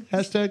Ray wedding?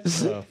 Hashtag.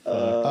 This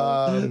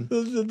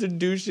is the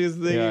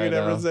douchiest thing Yeah, you could I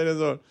ever know. say to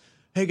someone.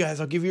 Hey guys,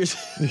 I'll give you.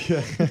 I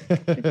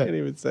can't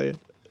even say it.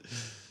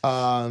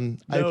 I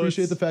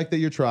appreciate the fact that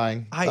you're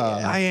trying.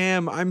 I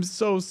am. I'm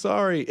so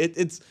sorry.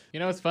 It's You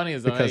know what's funny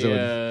is Because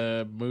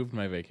I moved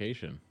my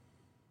vacation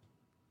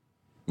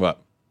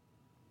what?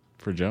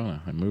 for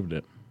Jonah. I moved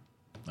it.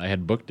 I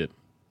had booked it.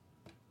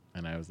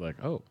 And I was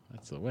like, oh,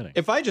 that's the wedding.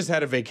 If I just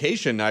had a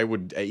vacation, I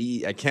would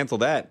I cancel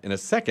that in a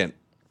second.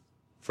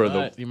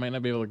 But you might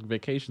not be able to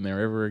vacation there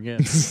ever again.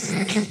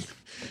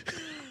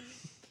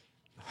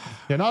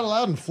 You're not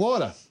allowed in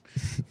Florida.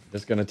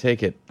 Just gonna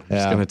take it.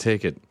 Just gonna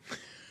take it.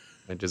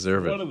 I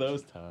deserve it. One of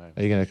those times.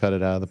 Are you going to cut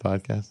it out of the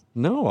podcast?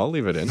 No, I'll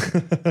leave it in.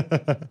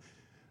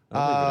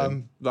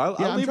 I'll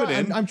leave it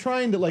in. I'm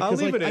trying to like. I'll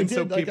leave it in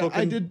so people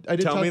can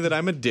tell me that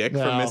I'm a dick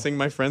for missing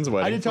my friend's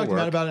wedding. I did talk to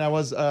Matt about it.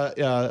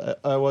 And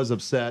I was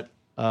upset,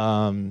 but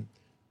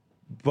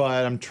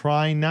I'm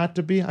trying not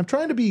to be. I'm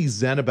trying to be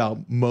zen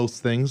about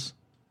most things,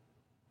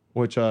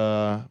 which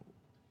I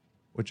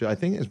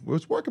think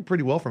was working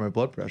pretty well for my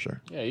blood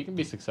pressure. Yeah, you can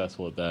be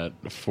successful at that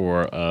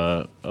for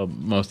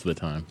most of the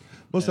time.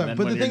 Most of the time.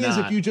 But the thing is,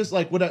 if you just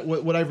like what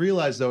I've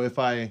realized though, if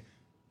I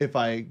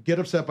get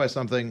upset by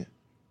something,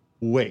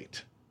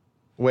 wait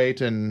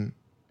and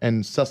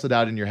suss it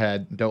out in your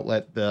head. Don't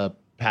let the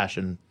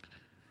passion,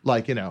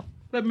 let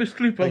me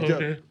sleep all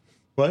day.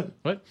 What?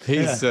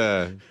 He's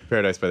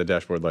Paradise by the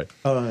Dashboard Light.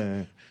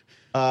 Oh,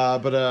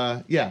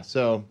 yeah.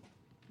 So,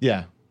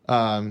 yeah.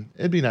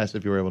 It'd be nice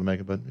if you were able to make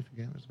it, but if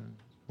you can't, it's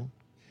cool.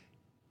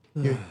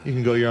 You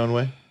can go your own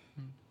way.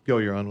 Go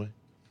your own way.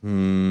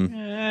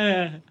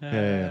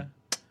 Yeah.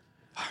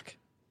 Fuck.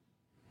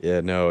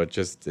 Yeah, no,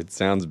 it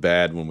sounds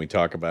bad when we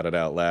talk about it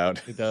out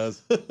loud. It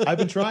does. I've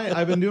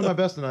been doing my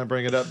best to not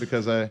bring it up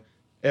because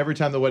every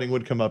time the wedding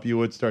would come up, you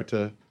would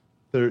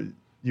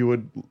you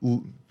would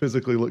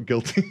physically look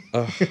guilty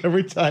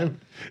every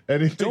time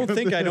anything. Don't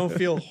think I don't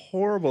feel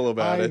horrible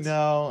about it.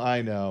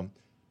 I know.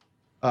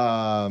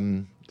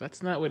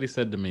 That's not what he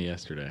said to me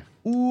yesterday.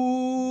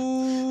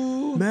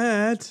 Ooh,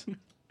 Matt,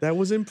 that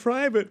was in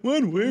private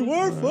when we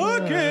were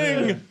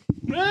fucking.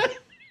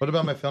 What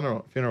about my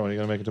funeral? Are you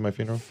gonna make it to my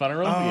funeral?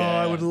 Funeral? Oh,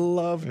 Yeah. I would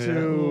love to.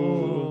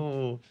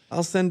 Ooh.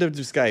 I'll send it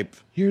to Skype.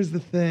 Here's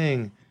the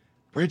thing.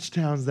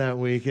 Bridgetown's that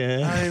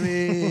weekend.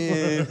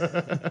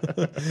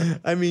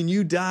 I mean,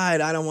 you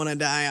died. I don't want to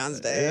die on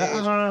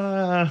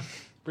stage.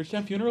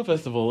 Bridgetown Funeral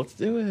Festival. Let's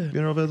do it.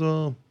 Funeral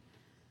festival.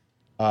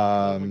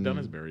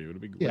 McDonough's bury you. It'd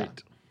be great. Yeah.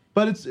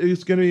 But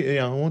it's gonna be.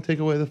 I won't take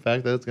away the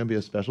fact that it's gonna be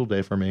a special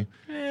day for me.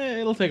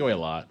 It'll take away a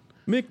lot.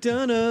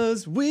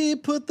 McDonough's, we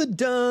put the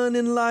done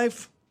in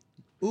life.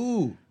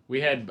 Ooh.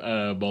 We had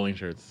bowling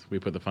shirts. We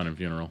put the fun in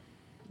funeral.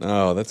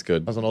 Oh, that's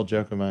good. That was an old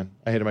joke of mine.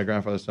 I hated my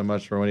grandfather so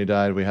much for when he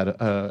died. We had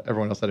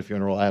everyone else had a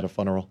funeral. I had a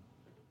funeral,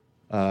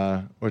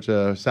 which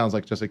sounds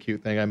like just a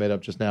cute thing I made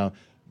up just now,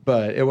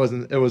 but it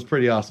wasn't. It was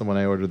pretty awesome when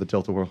I ordered the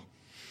Tilt-A-Whirl.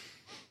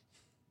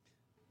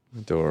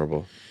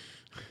 Adorable.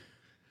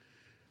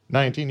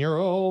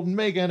 19-year-old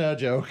making a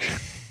joke.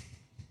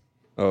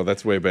 Oh,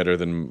 that's way better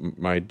than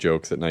my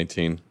jokes at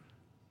 19.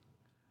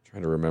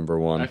 Trying to remember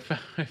one.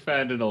 I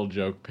found an old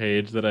joke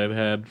page that I'd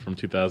had from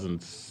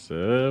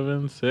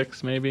 2007,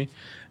 6 maybe,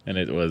 and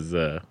it was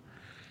the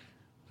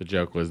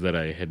joke was that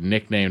I had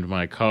nicknamed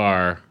my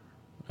car.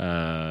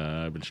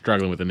 I've been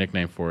struggling with a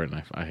nickname for it,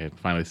 and I had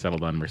finally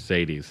settled on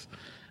Mercedes.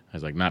 I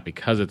was like, not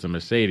because it's a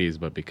Mercedes,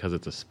 but because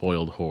it's a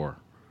spoiled whore.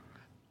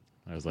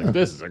 I was like,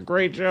 this is a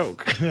great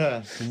joke.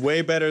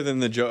 Way better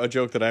than a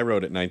joke that I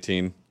wrote at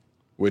 19,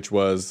 which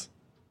was...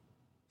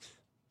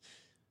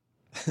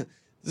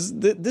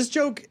 This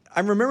joke,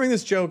 I'm remembering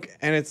this joke,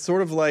 and it's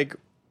sort of like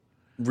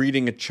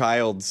reading a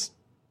child's,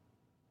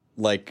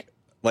 like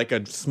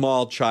a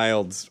small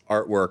child's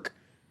artwork,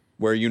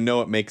 where you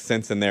know it makes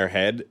sense in their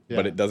head,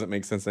 but it doesn't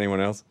make sense to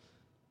anyone else.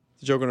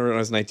 It's a joke when I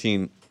was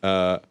 19.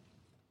 I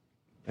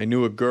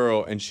knew a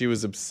girl, and she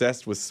was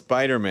obsessed with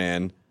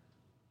Spider-Man,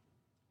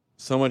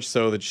 so much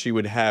so that she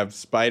would have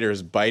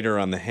spiders bite her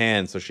on the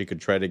hand so she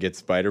could try to get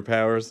spider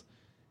powers.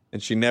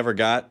 And she never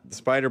got the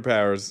spider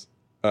powers,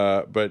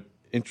 but...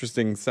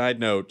 Interesting side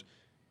note,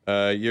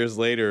 years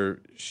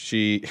later,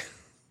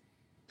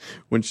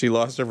 when she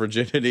lost her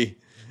virginity,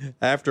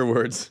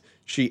 afterwards,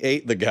 she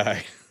ate the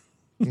guy.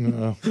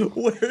 No.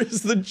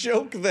 Where's the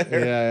joke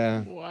there?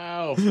 Yeah.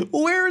 Wow.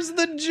 Where's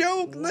the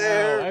joke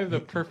there? I have the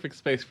perfect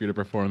space for you to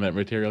perform that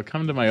material.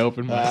 Come to my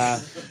open mic.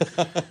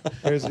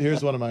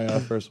 Here's one of my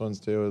first ones,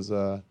 too, is...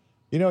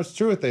 it's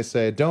true what they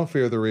say. Don't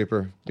fear the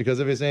Reaper, because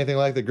if it's anything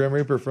like the Grim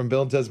Reaper from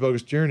Bill and Ted's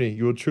Bogus Journey,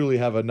 you will truly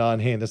have a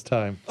non-heinous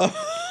time.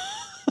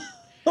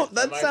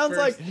 That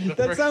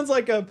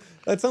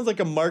sounds like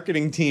a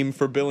marketing team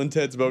for Bill and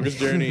Ted's Bogus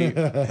Journey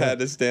had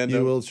to stand up.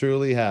 You will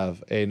truly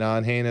have a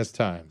non-heinous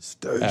time.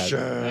 Station.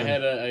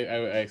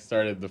 I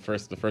started the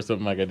first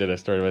open mic I did. I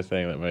started by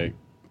saying that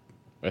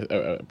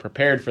I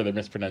prepared for the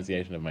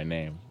mispronunciation of my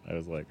name. I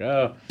was like,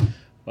 my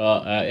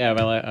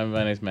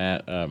name's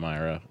Matt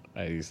Myra.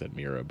 You said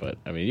Mira, but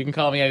I mean, you can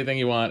call me anything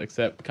you want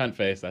except cunt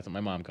face. That's what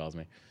my mom calls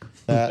me.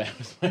 That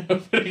was my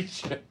opening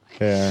joke.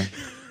 Yeah.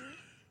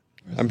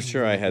 I'm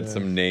sure I had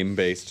some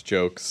name-based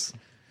jokes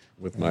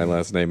with my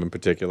last name in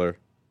particular,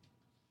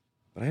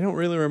 but I don't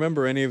really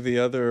remember any of the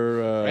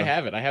other. I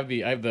have it. I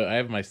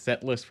have my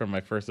set list from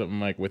my first open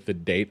mic with the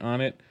date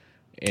on it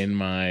in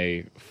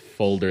my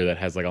folder that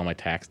has like all my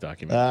tax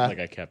documents.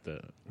 I kept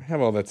it. I have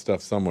all that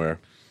stuff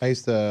somewhere. I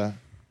used to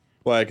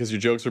Why? Because your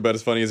jokes are about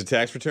as funny as a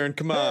tax return?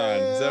 Come on.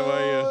 Is that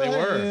why you... They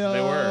were,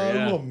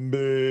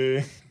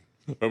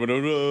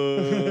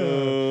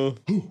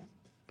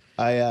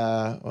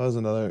 yeah. What was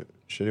another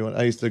shitty one?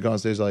 I used to go on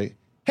stage like,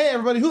 hey,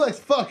 everybody, who likes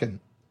fucking?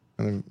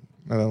 And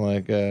then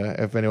like,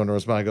 if anyone would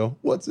respond, I go,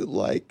 what's it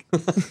like?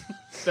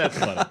 That's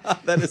funny.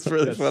 That is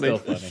really funny.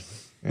 Still funny.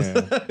 Yeah.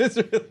 That is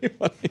really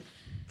funny.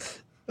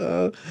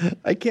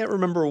 I can't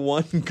remember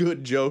one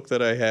good joke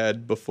that I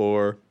had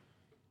before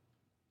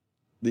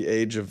the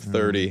age of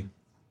 30.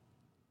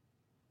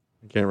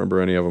 I can't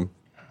remember any of them.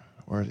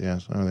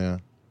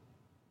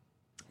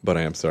 But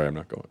I am sorry, I'm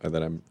not going.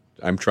 That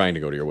I'm trying to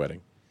go to your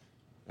wedding.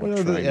 What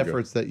are the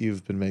efforts that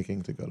you've been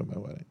making to go to my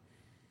wedding?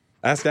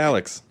 Ask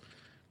Alex.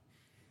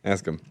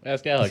 Ask him.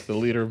 Ask Alex, the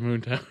leader of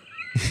Moontown.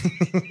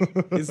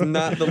 He's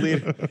not the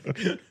leader.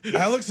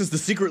 Alex is the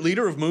secret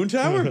leader of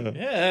Moontower?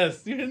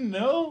 Yes, you didn't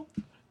know?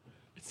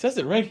 It says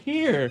it right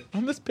here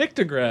on this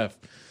pictograph.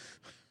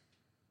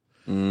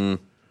 It's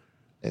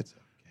okay.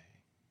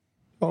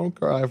 Don't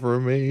cry for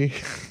me.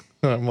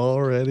 I'm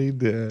already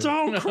dead.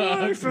 Don't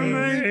cry for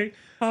me.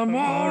 I'm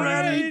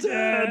already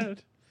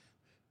dead.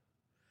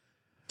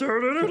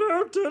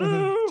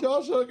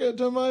 Josh hook it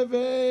to my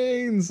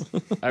veins.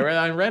 I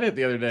read it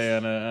the other day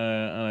on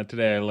a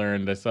Today I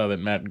Learned. I saw that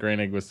Matt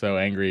Groening was so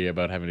angry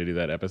about having to do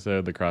that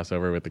episode, the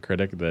crossover with the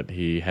critic, that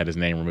he had his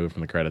name removed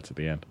from the credits at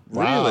the end.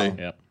 Really?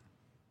 Yep.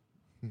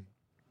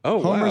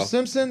 Oh, Homer wow.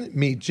 Simpson,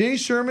 meet Jay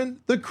Sherman,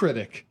 the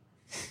critic.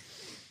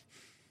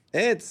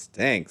 It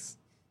stinks.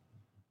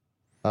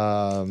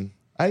 I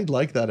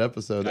like that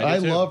episode. I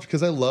do too.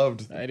 Because I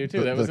loved. I do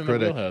too. That was in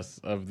critic. the wheelhouse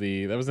of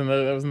the. That was in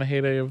the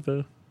heyday of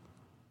the.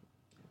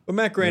 But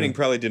Matt Groening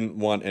probably didn't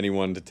want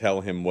anyone to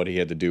tell him what he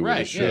had to do with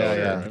his show,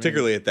 yeah.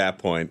 particularly at that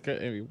point.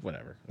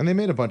 Whatever. And they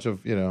made a bunch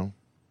of, it's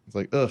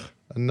like,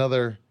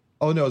 another.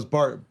 Oh no, it's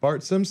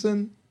Bart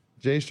Simpson,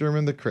 Jay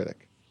Sherman, the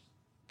critic.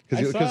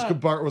 Because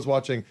Bart was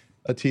watching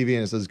a TV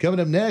and it says, coming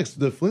up next,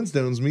 the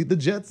Flintstones meet the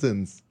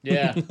Jetsons.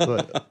 Yeah.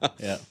 But,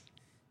 yeah.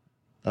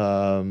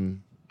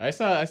 I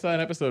saw an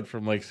episode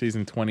from like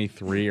season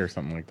 23 or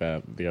something like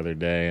that the other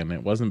day, and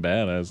it wasn't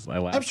bad. I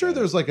laughed. I'm sure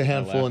there's like a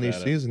handful in each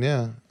at it. season.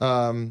 Yeah.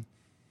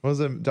 What was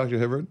it, Dr.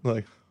 Hibbert?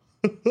 Like,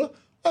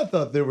 I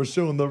thought they were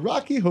showing the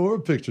Rocky Horror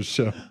Picture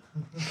Show.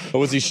 Oh,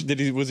 was he dressed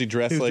like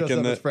dressed in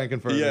up the as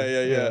Frankenfurter?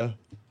 Yeah.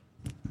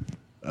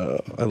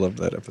 I loved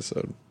that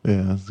episode.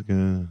 Yeah, that's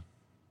good.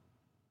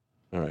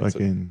 All right.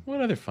 Fucking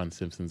What other fun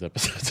Simpsons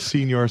episodes?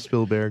 Senior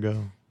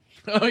Spielbergo.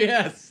 Oh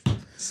yes,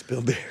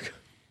 Spielberg.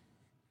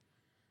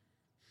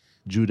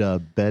 Judah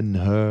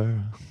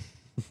Ben-Hur.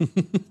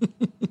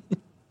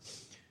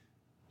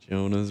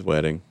 Jonah's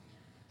wedding.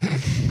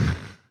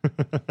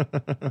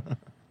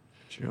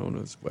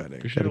 Jonah's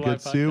wedding. Gotta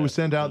get Sue. We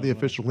send out the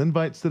official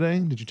invites today.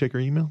 Did you check her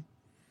email?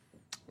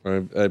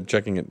 I'm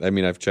checking it. I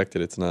mean, I've checked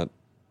it. It's not.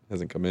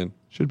 Hasn't come in.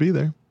 Should be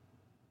there.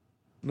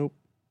 Nope.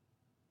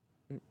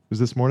 Was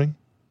this morning?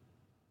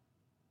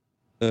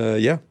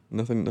 Yeah.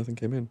 Nothing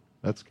came in.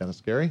 That's kind of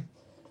scary.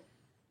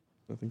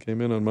 Nothing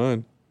came in on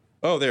mine.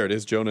 Oh, there it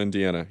is. Jonah and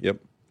Deanna. Yep.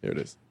 Here it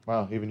is.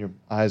 Wow. Even your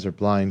eyes are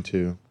blind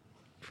to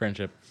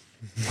friendship.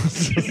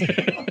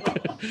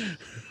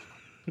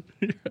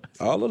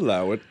 I'll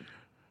allow it.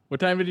 What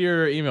time did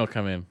your email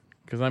come in?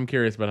 Because I'm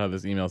curious about how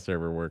this email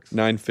server works.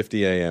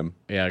 9:50 a.m.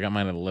 Yeah, I got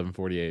mine at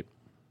 11:48.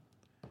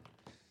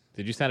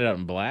 Did you send it out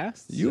in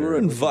blasts? You were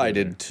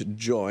invited to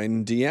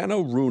join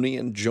Deanna Rooney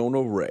and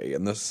Jonah Ray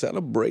in the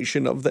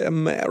celebration of their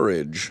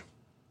marriage.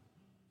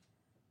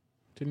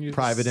 Didn't use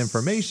private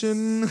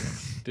information.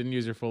 Didn't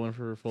use your full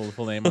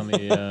name on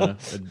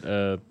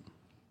the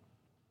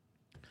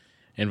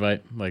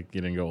invite. Like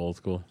you didn't go old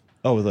school.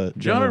 Oh, the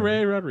Jonah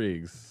Ray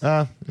Rodriguez.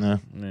 No.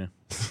 Yeah.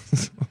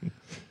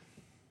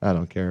 I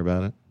don't care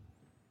about it.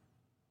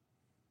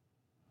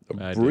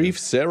 A brief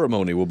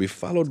ceremony will be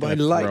followed by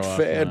light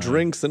fare,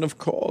 drinks, and of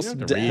course,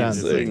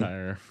 dancing.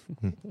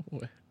 And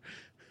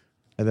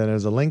then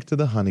there's a link to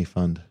the Honey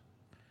Fund.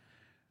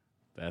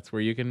 That's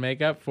where you can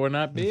make up for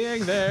not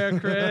being there,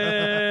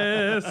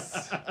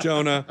 Chris.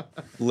 Jonah,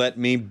 let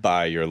me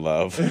buy your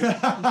love.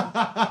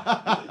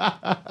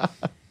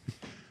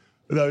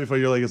 Before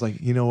you're like, it's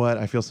like, you know what?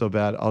 I feel so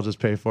bad. I'll just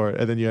pay for it.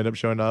 And then you end up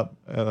showing up.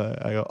 And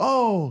I go,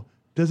 oh,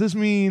 does this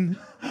mean?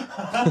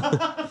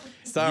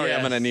 Sorry, yes.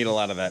 I'm going to need a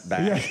lot of that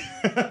back.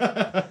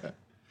 Yeah.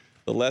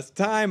 The less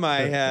time I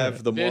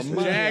have, the more money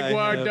This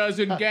Jaguar I have.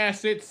 doesn't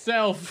gas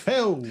itself.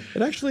 Hell.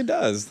 It actually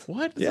does.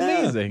 What? It's yeah,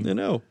 amazing. I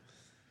know.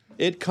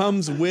 It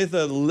comes with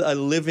a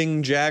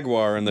living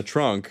Jaguar in the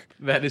trunk.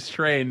 That is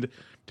trained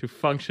to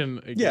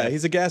function. Yeah,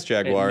 he's a gas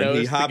Jaguar, and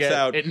he hops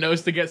out. It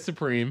knows to get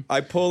Supreme.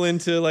 I pull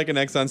into like an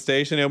Exxon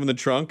station, I open the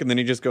trunk, and then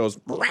he just goes,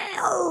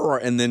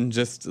 and then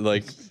just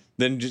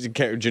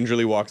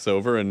gingerly walks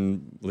over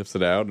and lifts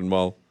it out, and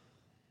while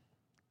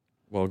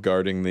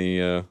guarding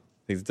the,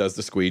 he does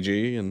the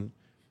squeegee and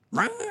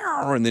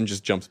then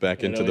just jumps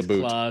back into the boot.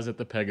 Claws at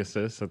the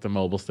Pegasus at the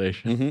mobile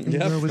station. Mm-hmm.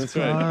 Yep, that's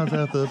right.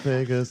 At the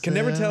Pegasus. Can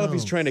never tell if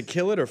he's trying to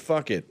kill it or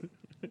fuck it.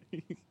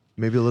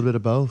 Maybe a little bit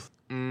of both.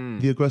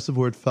 The aggressive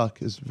word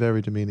fuck is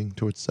very demeaning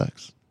towards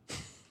sex.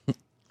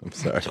 I'm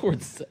sorry.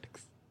 Towards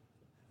sex.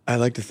 I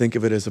like to think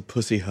of it as a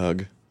pussy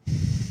hug.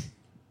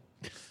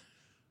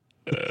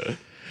 There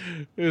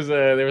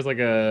was like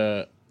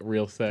a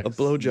real sex. A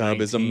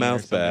blowjob is a 19 mouth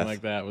or something bath.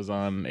 like that was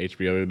on HBO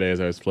the other day as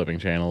I was flipping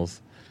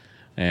channels,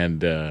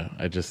 and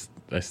I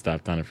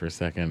stopped on it for a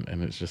second,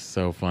 and it's just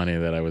so funny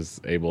that I was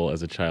able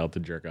as a child to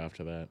jerk off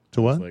to that.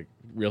 To what? It's like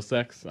real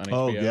sex on HBO.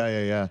 Oh,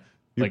 yeah.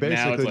 You're Like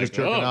now basically it's just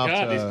like, jerking oh off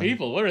god, to these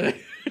people. What are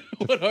they?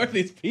 What are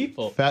these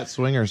people? fat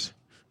swingers.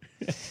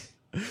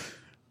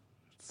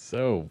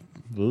 So,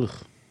 ugh.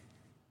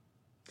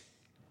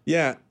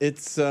 Yeah,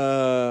 it's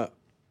it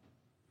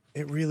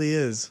really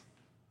is.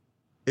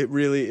 It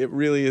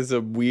really is a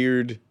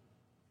weird.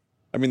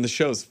 I mean, the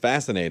show's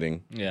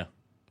fascinating, Yeah.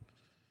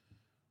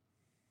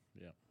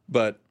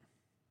 but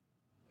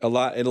a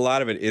lot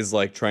of it is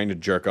like trying to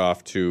jerk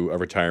off to a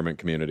retirement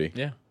community.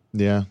 Yeah.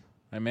 Yeah.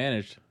 I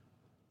managed.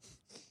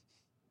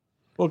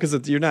 Well,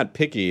 because you're not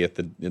picky at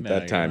that you're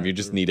time. not. You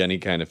just need any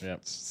kind of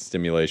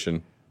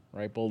stimulation.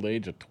 Ripe old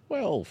age of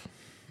 12.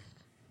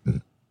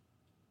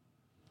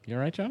 You all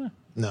right, Jonah?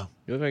 No.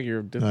 You look like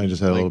you're No, I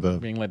just had a little bit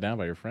of- being let down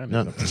by your friend.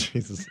 No,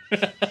 Jesus.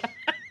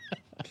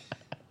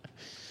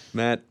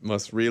 Matt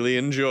must really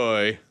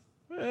enjoy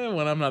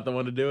When I'm not the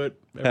one to do it.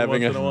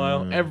 Having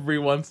Every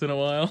once in a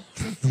while.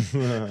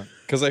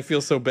 because I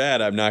feel so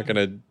bad. I'm not going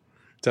to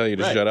tell you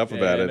to Right. shut up Yeah,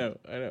 about I it. know.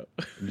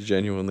 I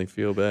genuinely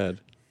feel bad.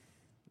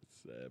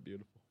 It's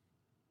beautiful.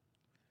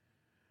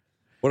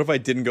 What if I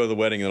didn't go to the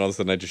wedding and all of a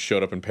sudden I just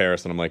showed up in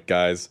Paris and I'm like,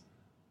 guys,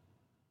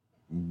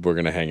 we're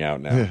gonna hang out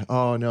now. Yeah.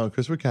 Oh no,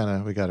 Chris, we got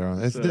our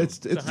own. It's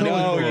totally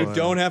No, cool. you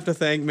don't have to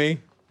thank me.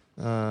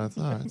 It's all right. It's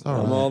all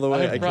right. I'm all the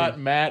way. I brought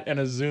Matt and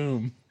a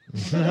Zoom.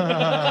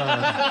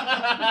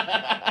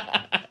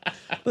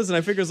 Listen,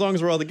 I figure as long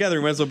as we're all together,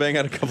 we might as well bang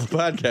out a couple of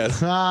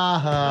podcasts.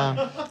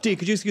 D,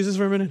 could you excuse us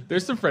for a minute?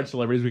 There's some French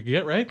celebrities we could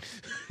get, right?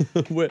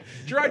 What?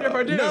 Gerard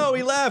Depardieu. No,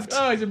 he left.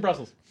 Oh, he's in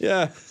Brussels.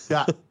 Yeah.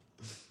 Yeah.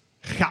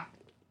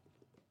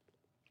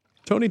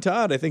 Tony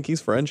Todd, I think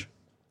he's French.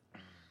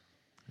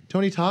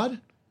 Tony Todd?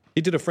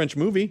 He did a French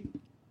movie.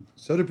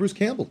 So did Bruce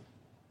Campbell.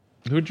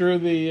 Who drew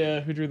the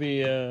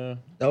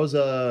That was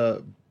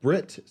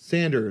Britt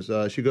Sanders.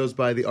 She goes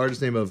by the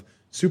artist name of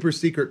Super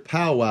Secret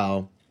Pow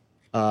Wow.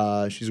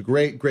 She's a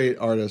great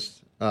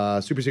artist.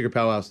 Super Secret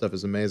Pow Wow stuff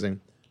is amazing.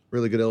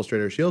 Really good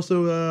illustrator. She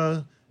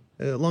also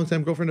a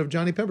longtime girlfriend of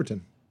Johnny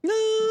Pemberton. No,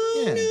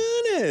 Yeah.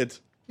 got it.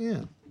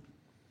 Yeah.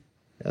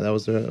 Yeah, that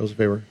was a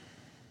favor.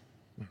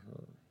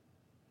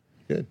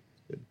 Good.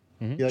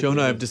 Yeah, Jonah,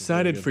 good. I've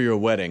decided for your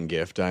wedding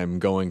gift, I'm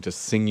going to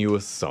sing you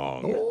a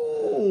song.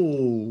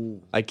 Oh.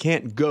 I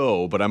can't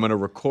go, but I'm going to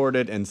record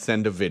it and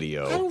send a I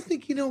video. don't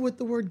think you know what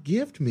the word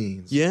gift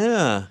means.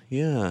 Yeah.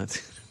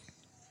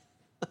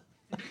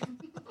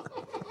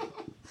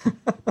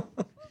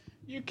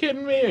 You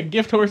kidding me? A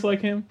gift horse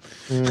like him?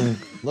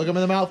 Look him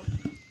in the mouth.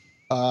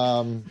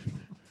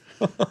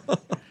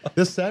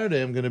 This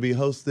Saturday, I'm going to be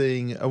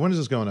hosting. When is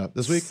this going up?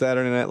 This week?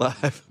 Saturday Night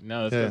Live.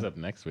 No, this Yeah. goes up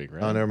next week,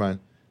 right? Oh, never mind.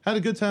 Had a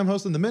good time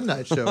hosting the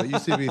Midnight Show at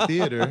UCB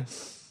Theater,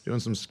 doing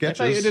some I sketches.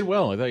 thought you did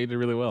well. I thought you did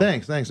really well.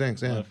 Thanks. Yeah. A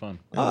lot of fun.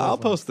 I'll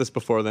post this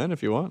before then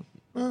if you want.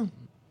 Good.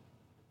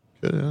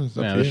 It's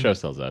up Yeah, to the you. show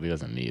sells out. He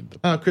doesn't need the...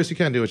 Oh, Chris, you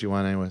can't do what you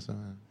want anyway. So.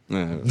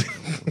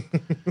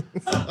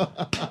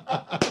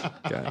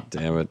 God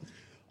damn it.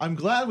 I'm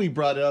glad we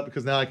brought it up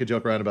because now I could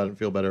joke around about it and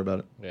feel better about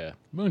it. Yeah.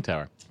 Moon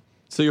Tower.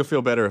 So you'll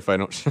feel better if I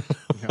don't.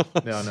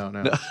 No.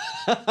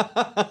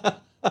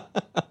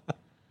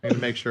 I'm going to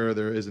make sure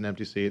there is an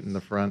empty seat in the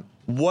front.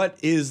 What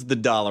is the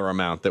dollar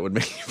amount that would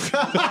make you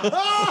feel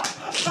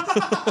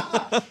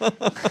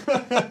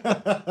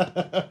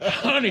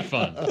Honey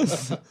fun.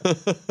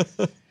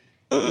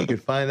 You can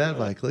find that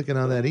by clicking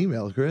on that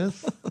email,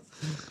 Chris.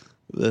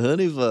 the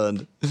honey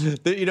fund?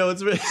 You know,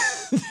 it's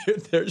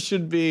there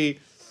should be,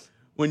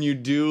 when you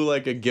do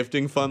like a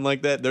gifting fund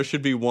like that, there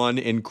should be one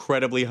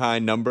incredibly high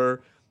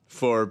number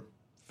for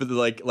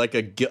like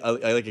a get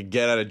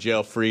out of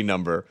jail free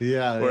number.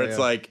 Yeah, where yeah, it's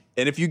yeah. like,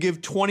 and if you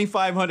give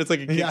 $2,500, it's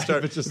like a Yeah, Kickstarter.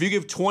 if it's if you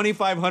give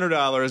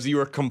 $2,500, you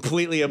are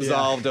completely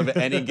absolved of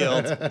any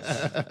guilt.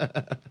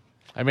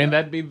 I mean,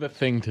 that'd be the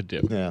thing to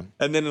do. Yeah.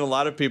 And then a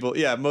lot of people,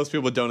 most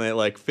people donate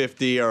like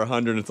 50 or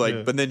 100. It's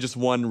like, but then just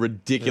one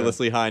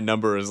ridiculously high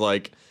number is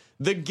like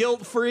the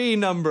guilt-free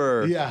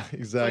number. Yeah,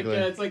 exactly.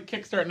 It's like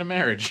kickstarting a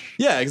marriage.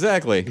 Yeah,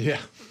 exactly. Yeah.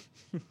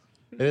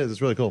 It is.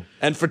 It's really cool.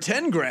 And for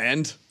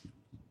 $10,000,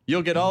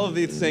 you'll get all of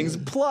these things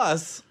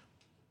plus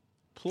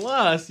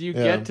you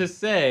get to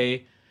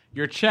say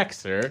your check,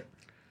 sir.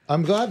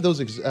 I'm glad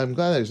I'm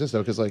glad that exists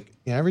though, because like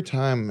every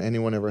time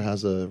anyone ever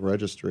has a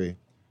registry,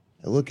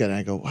 I look at it and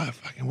I go, wow,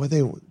 fucking what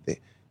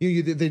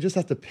they just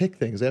have to pick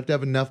things. They have to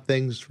have enough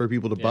things for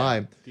people to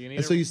buy. Do you need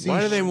and so you see, why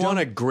do they want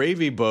a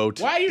gravy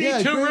boat? Why do you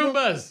need two gravy-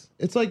 Roombas?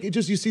 It's like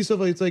you see stuff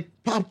like it's like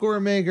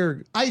popcorn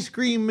maker, ice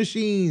cream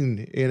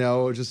machine. You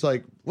know, just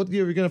like what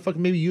you're gonna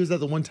fucking maybe use that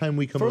the one time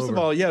we come First over. of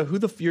all,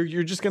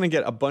 you're just gonna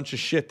get a bunch of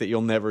shit that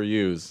you'll never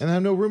use. And I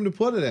have no room to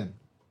put it in.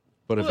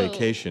 But a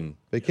vacation.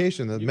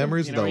 Vacation, the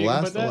memories You know that where you can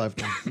last put a that?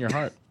 lifetime. In your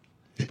heart.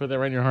 You put that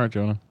right in your heart,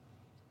 Jonah.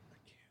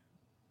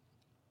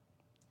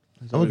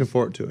 I'm looking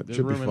forward to it. There's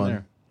Should be room in fun.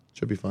 there.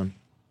 Should be fun.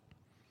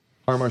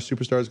 Harmar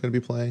Superstar is going to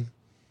be playing.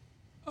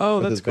 Oh,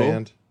 with that's his cool.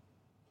 band.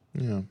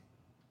 Yeah.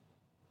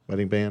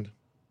 Wedding band.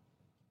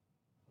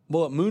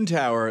 Well, at Moon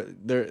Tower,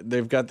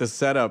 they've got this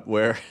setup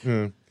where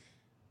there's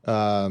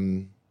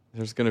going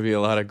to be a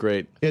lot of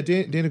great. Yeah,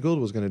 Dana Gould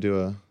was going to do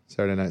a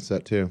Saturday night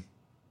set too.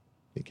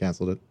 He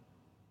canceled it.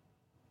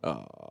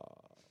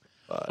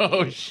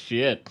 Oh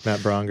shit! Matt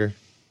Bronger,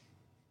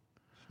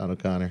 Sean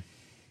O'Connor.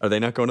 Are they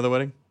not going to the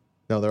wedding?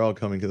 No, they're all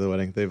coming to the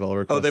wedding. They've all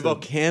requested. Oh, they've all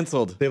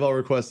canceled. They've all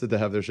requested to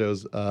have their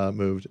shows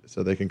moved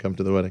so they can come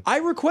to the wedding. I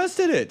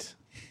requested it.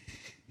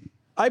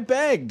 I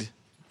begged.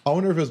 I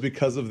wonder if it was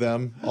because of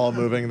them all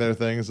moving their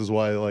things is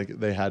why like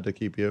they had to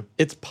keep you.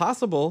 It's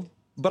possible,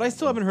 but I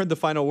still haven't heard the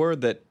final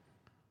word that.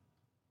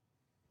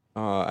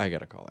 I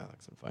gotta call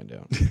Alex and find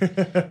out.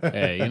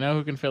 Hey, you know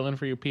who can fill in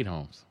for you? Pete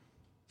Holmes.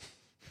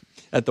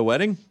 At the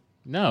wedding?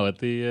 No, at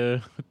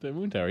the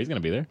Moon Tower. He's gonna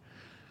be there.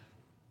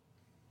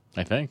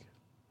 I think.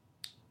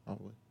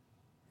 Probably.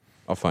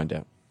 I'll find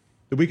out.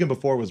 The weekend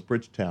before was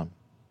Bridgetown.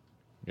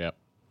 Yep.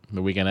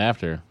 The weekend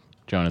after,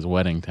 Jonah's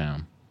Wedding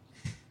Town.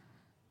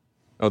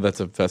 Oh, that's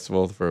a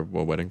festival for a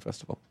wedding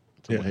festival.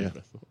 It's a wedding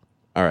festival.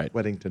 All right.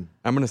 Weddington.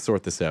 I'm gonna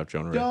sort this out,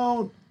 Jonah.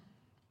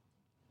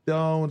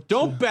 Don't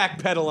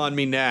backpedal on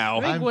me now.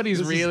 I think what he's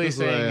this is- really this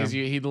is what I saying am. is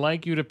he'd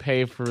like you to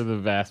pay for the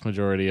vast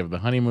majority of the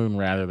honeymoon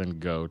rather than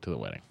go to the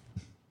wedding.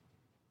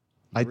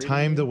 I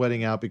timed the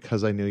wedding out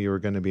because I knew you were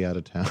going to be out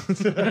of town.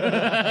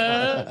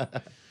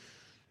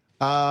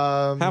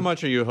 How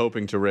much are you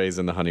hoping to raise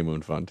in the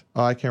honeymoon fund?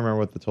 Oh, I can't remember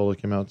what the total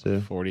came out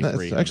to.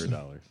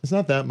 $4,300. It's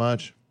not that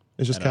much.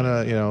 It's just I don't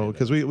kind of, know.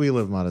 because we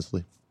live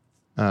modestly.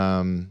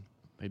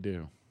 They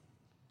do.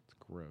 It's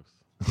gross.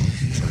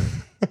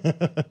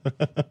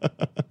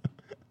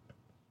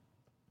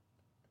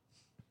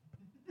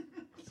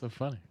 So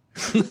funny.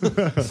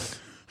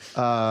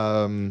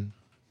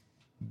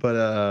 But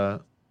I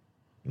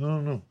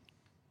don't know.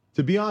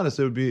 To be honest,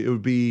 it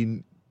would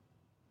be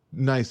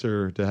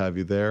nicer to have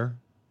you there.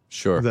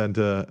 Sure. Than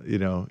to,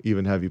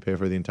 even have you pay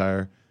for the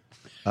entire.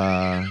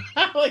 I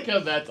like how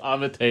that's on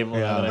the table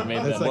now that I made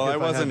that. Like Well, I if I had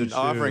wasn't to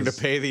offering to choose.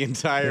 pay the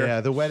entire Yeah,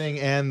 the wedding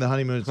and the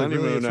honeymoon. It's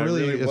honeymoon.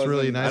 it's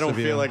really nice. I don't of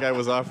you. feel like I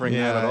was offering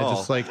that at all.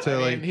 Just like to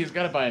I mean, he's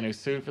got to buy a new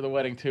suit for the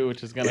wedding too,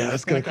 which is gonna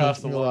it's going to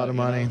cost a me a lot of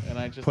money. And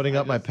I just Putting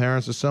up my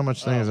parents, there's so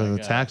much things, my and the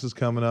God. taxes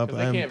coming up. 'Cause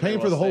they I'm can't paying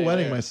very for the well whole stay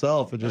wedding there.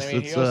 myself. It And just I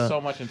mean, he it's owes so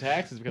much in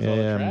taxes because of all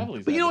the travel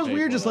he's But you had know to what's pay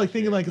weird? for Just like last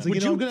thinking year. like it's like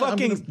Would I'm you gonna-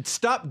 fucking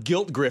stop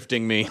guilt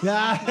grifting me? We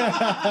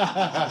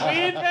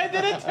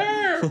invented a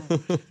term.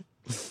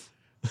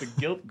 The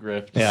guilt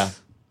grift. Yeah.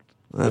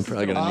 I'm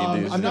probably gonna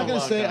need these. I'm not Still gonna a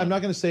long say time. I'm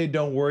not gonna say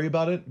don't worry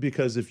about it,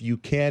 because if you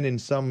can in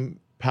some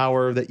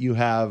power that you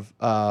have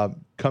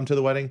come to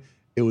the wedding,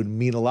 it would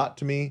mean a lot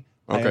to me.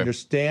 I Okay.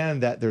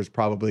 understand that there's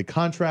probably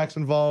contracts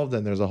involved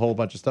and there's a whole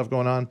bunch of stuff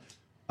going on.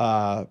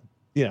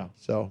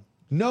 So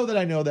know that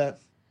I know that.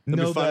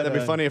 That'd be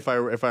funny if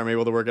I'm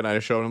able to work at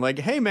night show and I'm like,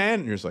 hey man,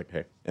 and you're just like,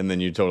 hey, and then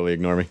you totally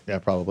ignore me. Yeah,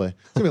 probably.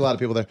 There's gonna be a lot of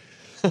people there.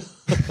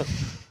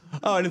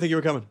 Oh, I didn't think you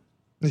were coming.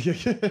 We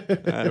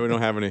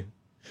don't have any.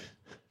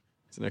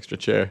 It's an extra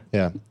chair.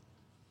 Yeah.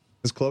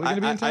 Is Chloe gonna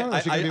be in town? or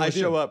is she gonna be I with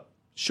you? show up.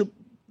 She'll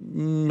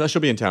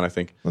be in town, I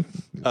think. She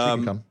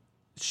can come.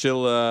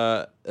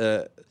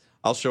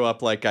 I'll show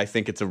up like I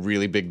think it's a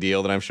really big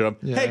deal that I'm showing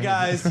up. Hey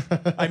guys,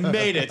 I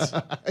made it.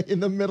 In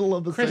the middle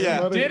of the Chris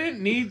ceremony.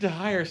 didn't need to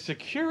hire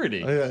security.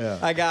 Yeah.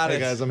 I got Hey it.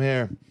 guys, I'm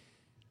here.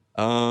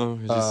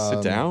 Just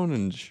sit down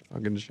and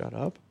fucking shut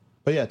up.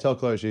 But yeah, tell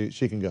Chloe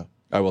she can go.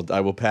 I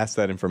will pass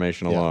that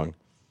information along.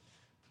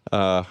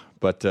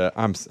 But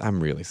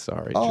I'm really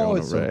sorry, Oh, Jonah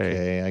it's Ray.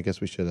 okay. I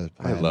guess we should have.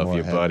 I love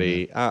you,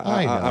 buddy.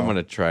 I know. I'm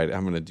gonna try.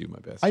 I'm gonna do my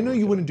best. I know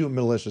you wouldn't do it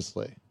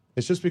maliciously.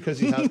 It's just because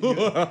you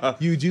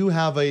have you do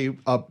have a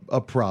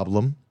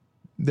problem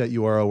that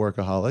you are a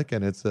workaholic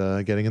and it's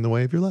getting in the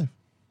way of your life.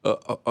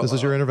 This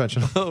is your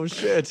intervention. Oh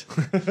shit.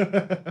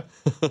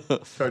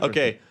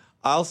 Okay,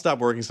 I'll stop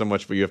working so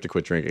much, but you have to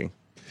quit drinking.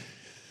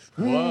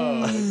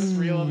 Whoa, is this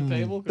real on the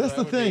table? 'Cause That's I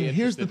the would be thing.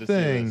 Here's the interested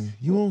to see thing. this.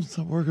 You won't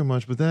stop working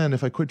much, but then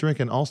if I quit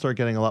drinking, I'll start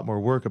getting a lot more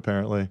work.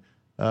 Apparently.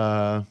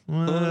 I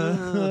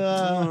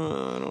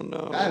don't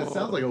know. God, it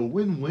sounds like a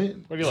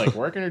win-win. What do you like,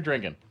 working or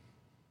drinking?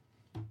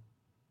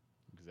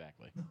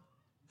 Exactly.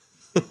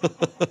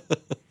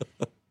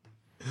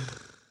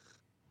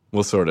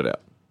 We'll sort it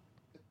out.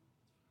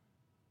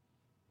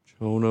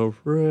 Jonah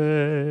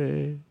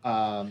Ray.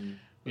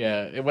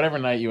 Yeah, whatever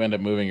night you end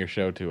up moving your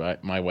show to,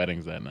 my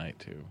wedding's that night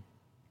too,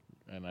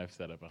 and I've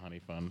set up a honey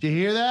fund. Did you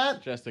hear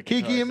that? Just a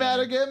Kiki and Matt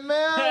are getting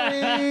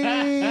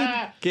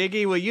married.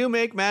 Kiki, will you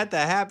make Matt the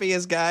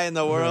happiest guy in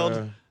the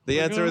world? The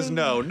answer is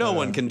no. No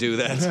one can do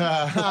that.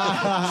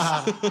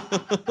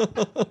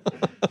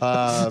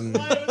 Why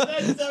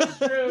was that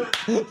so true?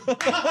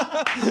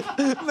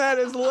 Matt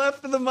has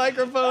left the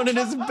microphone and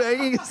is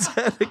banging his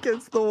head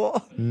against the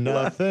wall.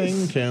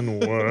 Nothing can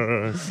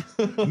work.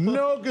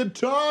 No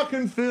guitar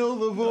can fill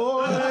the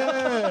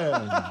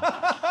void.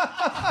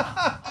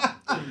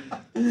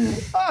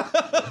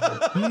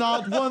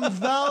 Not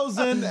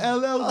 1,000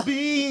 LL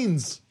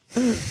Beans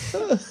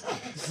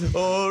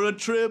Or a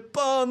trip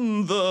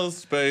on the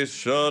space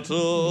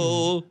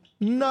shuttle.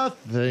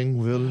 Nothing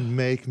will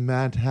make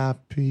Matt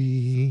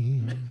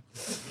happy.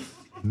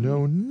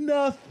 No,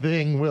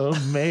 nothing will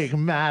make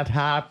Matt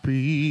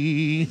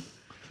happy.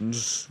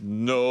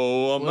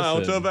 No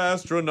amount of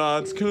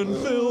astronauts can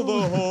fill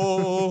the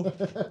hole.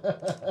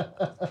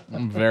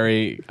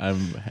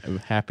 I'm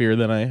happier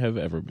than I have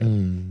ever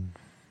been.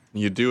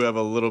 You do have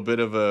a little bit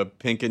of a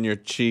pink in your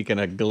cheek and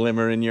a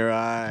glimmer in your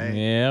eye.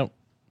 Yep.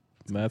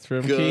 That's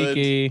from Good.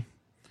 Kiki.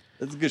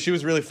 That's good. She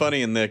was really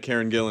funny in the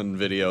Karen Gillan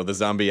video, the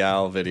Zombie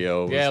Owl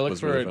video. Yeah, look was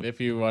for really it. fun. If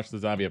you watch the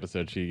zombie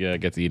episode, she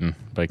gets eaten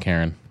by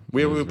Karen.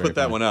 We It was put very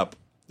that funny. one up.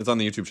 It's on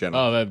the YouTube channel.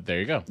 Oh, there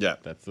you go. Yeah.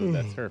 That's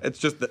her. It's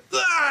just the...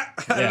 I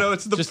don't know.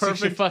 It's the She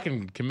perfect...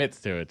 fucking commits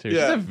to it, too.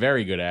 Yeah. She's a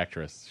very good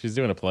actress. She's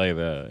doing a play in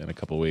a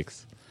couple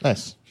weeks.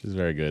 Nice. She's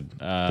very good.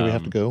 Do we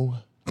have to go?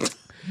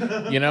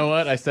 You know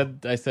what? I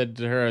said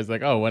to her, I was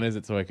like, oh, when is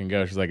it so I can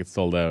go? She's like, it's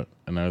sold out.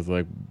 And I was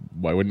like,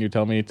 why wouldn't you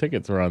tell me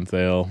tickets were on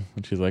sale?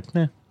 And she's like,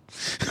 nah.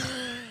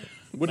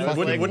 Why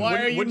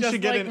Why are you just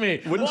like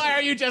me? Why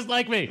are you just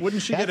like me?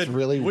 Wouldn't she That's get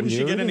really Wouldn't she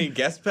get weird. any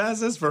guest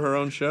passes for her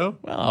own show?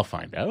 Well, I'll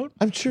find out.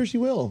 I'm sure she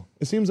will.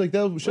 It seems like that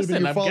should have been Listen,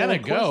 your I'm follow-up gonna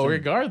go question.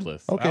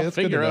 regardless. Okay, I'll that's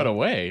good to figure out know. a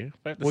way. If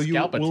I have to Will you,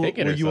 scalp a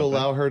ticket will or you something.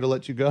 allow her to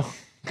let you go?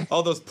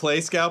 All those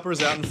play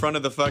scalpers out in front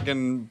of the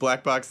fucking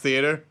Black Box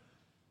Theater.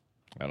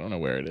 I don't know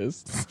where it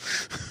is.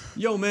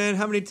 Yo, man,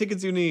 how many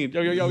tickets you need?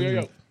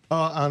 Yo.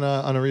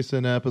 On a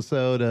recent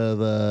episode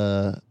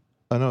of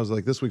I know it was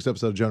like this week's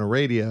episode of Jonah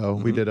Radio.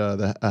 We did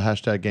a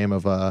hashtag game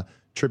of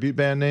tribute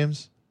band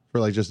names for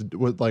like just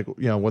what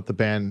the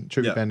band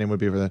tribute band name would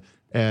be for that.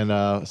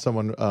 And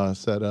someone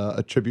said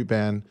a tribute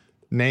band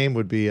name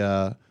would be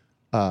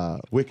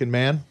Wicked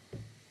Man.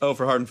 Oh,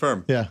 for Hard and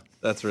Firm. Yeah,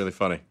 That's really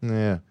funny.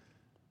 yeah.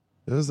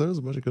 There was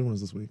a bunch of good ones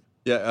this week.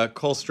 Yeah,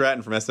 Cole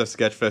Stratton from SF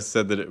Sketchfest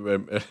said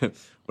that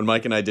when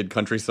Mike and I did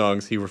country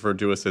songs, he referred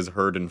to us as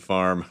Herd and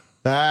Farm.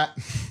 That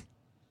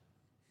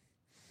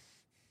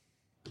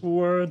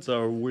Words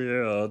are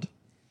weird.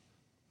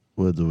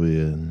 was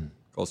weird.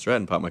 Cole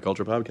Stratton, Pop My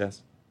Culture Podcast.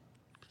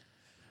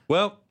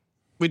 Well,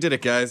 we did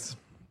it, guys.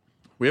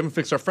 We haven't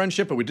fixed our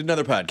friendship, but we did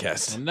another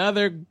podcast.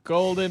 Another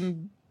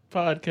golden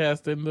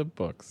podcast in the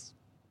books.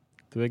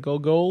 Do they go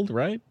gold,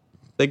 right?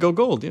 They go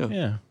gold, yeah.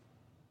 Yeah.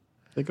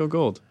 They go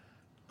gold.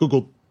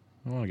 Google.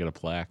 I want to get a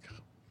plaque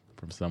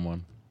from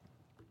someone.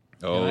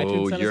 Oh,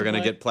 iTunes send us you're a going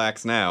to plaque? get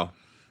plaques now.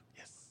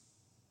 Yes.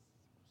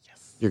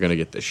 You're going to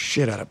get the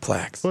shit out of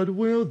plaques. But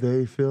will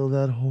they fill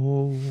that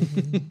hole?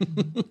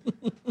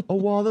 A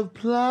wall of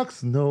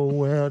plaques,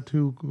 nowhere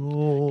to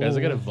go. Guys,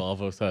 I got a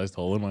Volvo-sized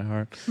hole in my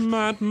heart.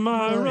 Matt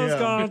Myra's yeah.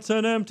 got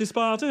an empty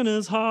spot in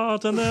his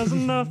heart, and there's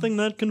nothing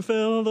that can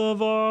fill the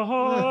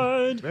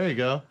void. There you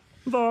go.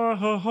 There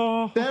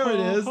There it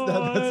is.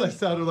 That's like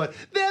sounded like,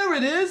 there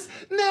it is.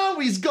 Now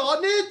he's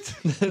gotten it.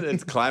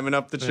 It's climbing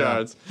up the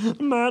charts.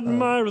 Matt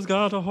Myra's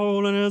got a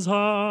hole in his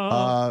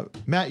heart.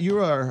 Matt, you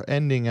are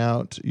ending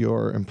out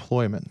your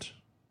employment.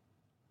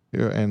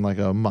 You're in like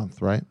a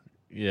month, right?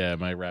 Yeah,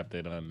 my wrap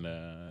date on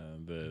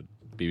the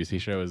BBC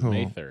show is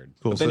May 3rd.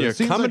 Cool. Then it you're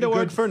seems coming like to a work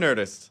good- for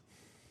Nerdist.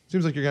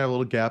 Seems like you're gonna have a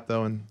little gap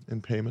though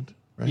in payment,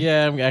 right?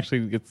 Yeah,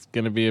 it's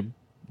going to be a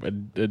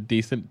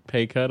decent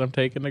pay cut I'm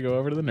taking to go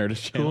over to the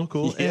Nerdist channel.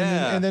 Cool.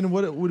 Yeah. And then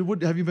what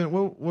have you been?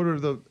 What are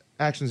the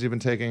actions you've been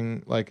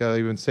taking? Like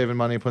you've been saving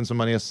money, putting some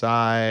money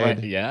aside.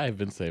 Right, yeah, I've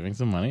been saving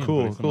some money. and Cool.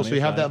 putting some Cool. money So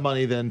you have aside. that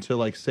money then to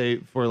like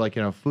save for like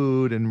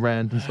food and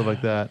rent and stuff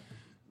like that.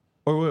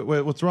 Or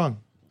wait, what's wrong?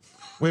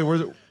 Wait,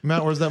 where's it?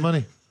 Matt? Where's that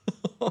money?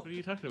 What are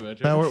you talking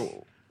about, Matt,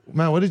 Joe?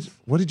 Matt, what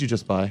did you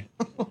just buy?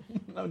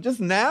 Just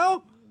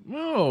now?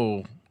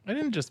 No, I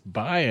didn't just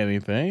buy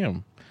anything.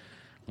 I'm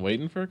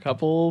waiting for a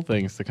couple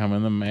things to come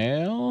in the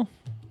mail.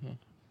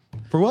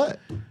 For what?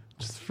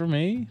 Just for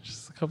me.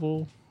 Just a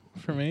couple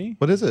for me.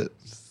 What is it?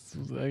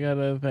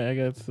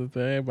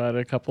 I bought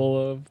a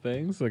couple of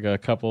things. I got a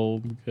couple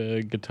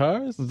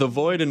guitars. The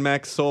Void and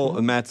Matt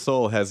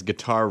Soul has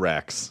guitar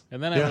racks.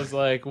 And then I was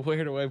like,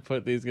 where do I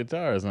put these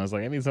guitars? And I was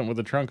like, I need something with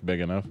a trunk big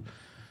enough.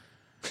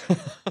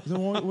 So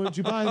what did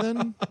you buy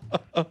then?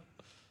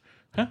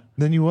 Huh?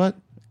 Then you what?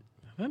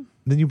 Then?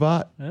 Then you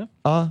bought Yeah.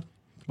 a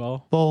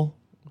Well, bowl.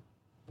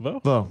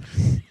 Bo.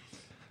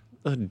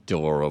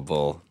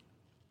 Adorable.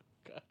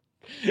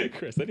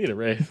 Chris, I need a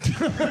raise.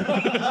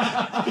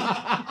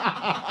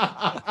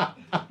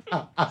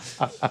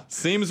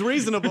 Seems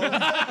reasonable.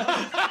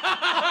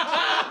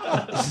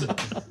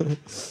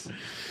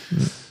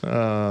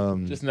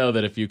 Just know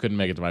that if you couldn't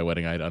make it to my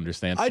wedding, I'd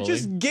understand I fully.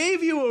 just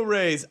gave you a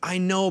raise. I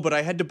know, but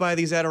I had to buy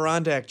these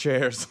Adirondack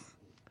chairs.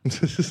 Do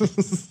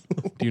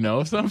you know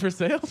of some for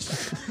sale?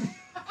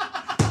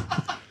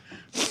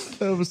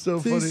 That was so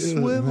funny.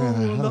 Swivel, Man,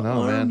 I don't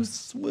know, man.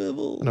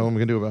 swivel. I don't know what I'm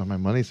gonna do about my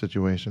money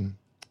situation.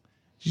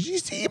 Did you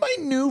see my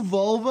new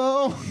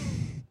Volvo?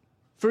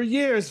 For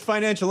years,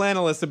 financial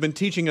analysts have been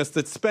teaching us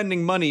that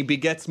spending money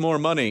begets more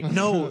money.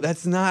 No,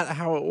 that's not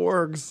how it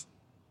works.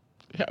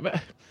 Yeah,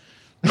 but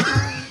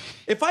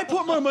If I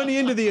put more money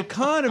into the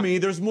economy,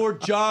 there's more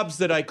jobs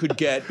that I could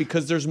get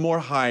because there's more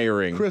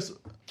hiring. Chris,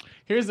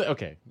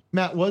 okay.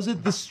 Matt, was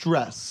it the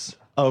stress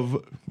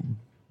of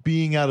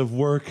being out of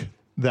work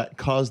that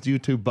caused you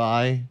to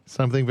buy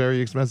something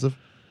very expensive?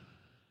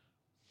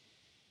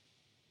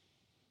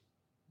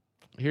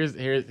 Here's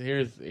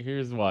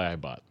why I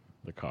bought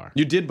the car.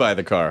 You did buy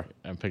the car.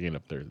 I'm picking it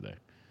up Thursday.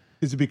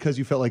 Is it because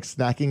you felt like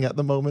snacking at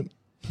the moment?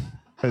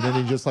 And then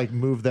you just like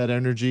move that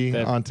energy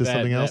onto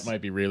something else? That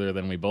might be realer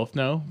than we both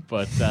know.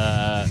 But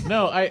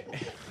no,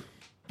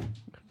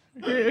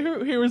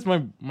 Here was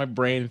my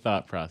brain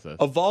thought process.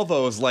 A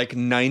Volvo is like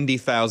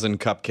 90,000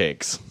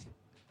 cupcakes.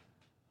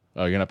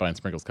 Oh, you're not buying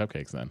Sprinkles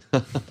cupcakes then?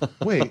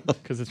 Wait.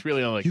 Because it's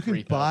really only like you can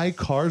 3,000. buy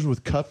cars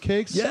with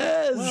cupcakes?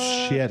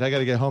 Yes. Shit, I got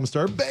to get home and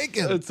start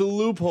baking. It's a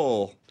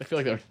loophole. I feel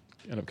like that would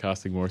end up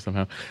costing more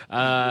somehow.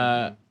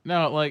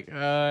 No, like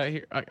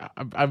here,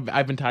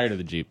 I've been tired of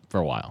the Jeep for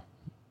a while.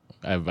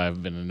 I've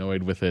been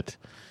annoyed with it.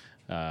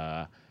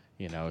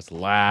 It's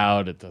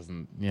loud. It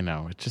doesn't.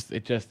 It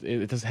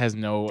just has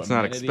no. It's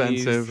not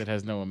expensive. It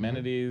has no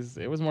amenities.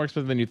 It was more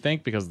expensive than you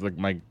think because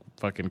my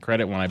fucking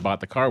credit when I bought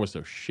the car was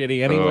so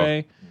shitty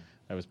anyway.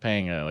 I was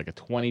paying like a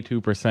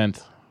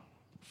 22%,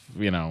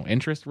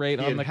 interest rate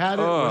on the car. Had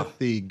it with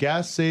the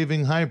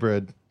gas-saving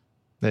hybrid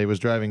that he was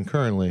driving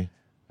currently.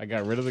 I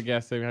got rid of the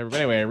gas-saving hybrid.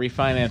 But anyway, I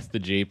refinanced the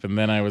Jeep, and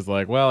then I was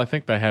like, well, I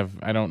think I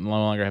don't no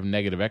longer have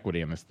negative equity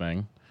in this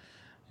thing.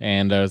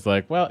 And I was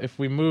like, well, if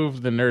we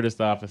move the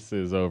Nerdist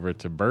offices over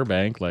to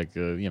Burbank,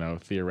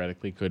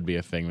 theoretically could be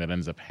a thing that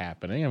ends up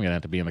happening. I'm going to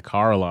have to be in the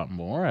car a lot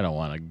more. I don't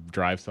want to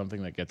drive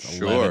something that gets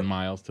 11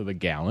 miles to the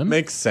gallon.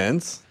 Makes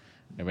sense.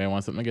 Maybe I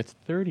want something that gets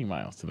 30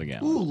 miles to the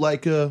gallon. Ooh,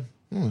 like a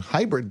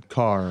hybrid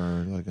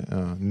car,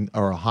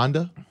 or a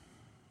Honda.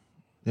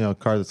 A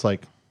car that's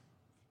like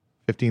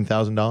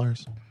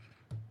 $15,000.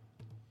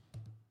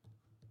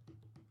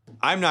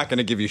 I'm not going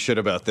to give you shit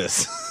about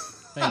this.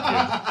 Thank you.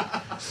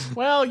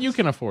 Well, you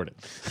can afford it.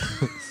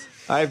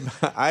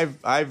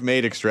 I've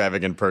made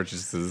extravagant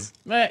purchases.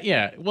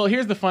 Yeah. Well,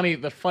 here's the funny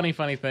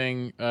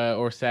thing,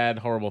 or sad,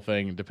 horrible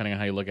thing, depending on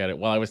how you look at it.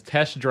 While I was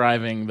test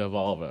driving the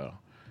Volvo,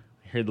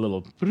 I heard the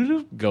little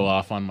go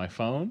off on my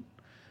phone,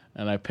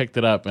 and I picked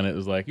it up, and it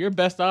was like, your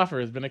best offer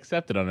has been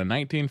accepted on a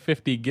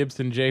 1950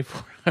 Gibson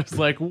J4. I was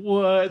like,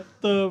 what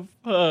the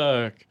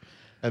fuck?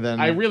 And then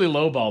I really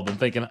lowballed them,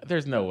 thinking,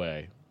 there's no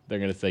way they're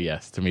going to say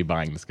yes to me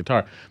buying this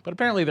guitar. But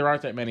apparently there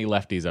aren't that many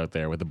lefties out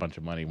there with a bunch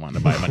of money wanting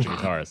to buy a bunch of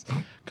guitars.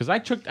 Because I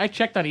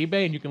checked on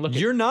eBay, and you can look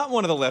You're not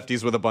one of the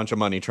lefties with a bunch of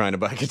money trying to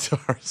buy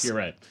guitars. You're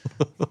right.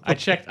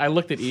 I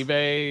looked at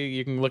eBay.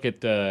 You can look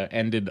at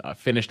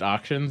finished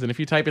auctions. And if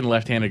you type in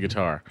left-handed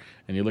guitar,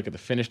 and you look at the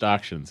finished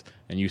auctions,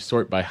 and you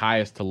sort by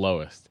highest to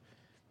lowest,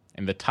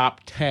 in the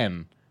top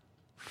 10,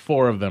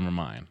 4 of them are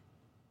mine.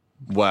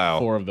 Wow.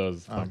 4 of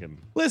those fucking...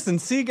 Listen,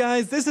 see,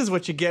 guys, this is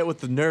what you get with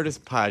the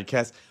Nerdist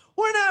podcast.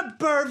 We're not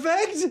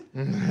perfect. Some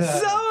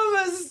of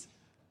us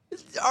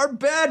are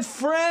bad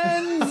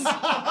friends.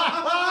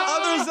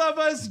 Others of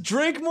us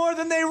drink more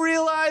than they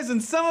realize,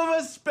 and some of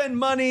us spend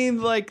money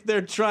like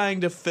they're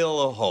trying to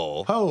fill a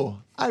hole. Oh,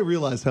 I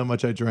realize how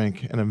much I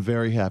drink, and I'm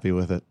very happy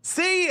with it.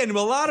 See, and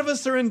a lot of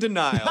us are in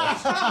denial.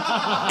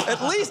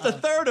 At least a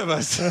third of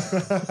us.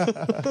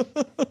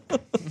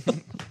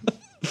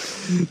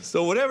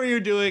 So whatever you're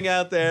doing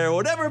out there,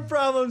 whatever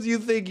problems you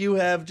think you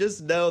have,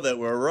 just know that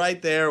we're right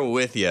there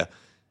with you.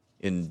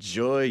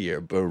 Enjoy your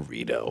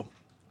burrito.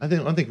 I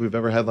don't think we've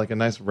ever had like a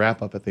nice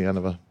wrap up at the end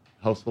of a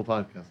hostful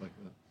podcast like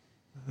that.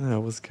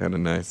 That was kind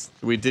of nice.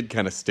 We did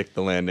kind of stick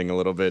the landing a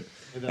little bit.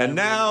 And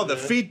now the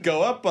feet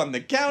go up on the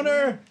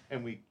counter.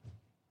 And we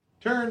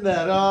turn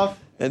that off.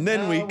 And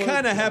then we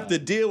kind of have to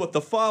deal with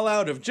the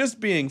fallout of just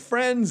being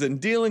friends and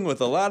dealing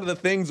with a lot of the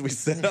things we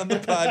said on the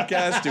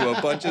podcast to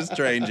a bunch of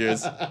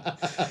strangers.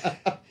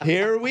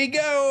 Here we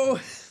go.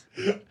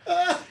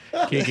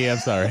 Kiki, I'm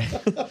sorry.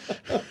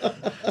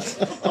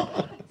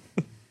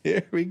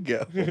 Here we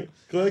go.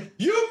 Click.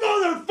 You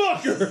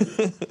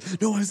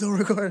motherfucker! No, I'm still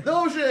recording.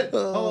 No shit. I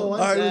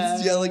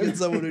was yelling at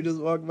someone who just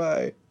walked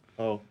by.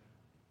 Oh.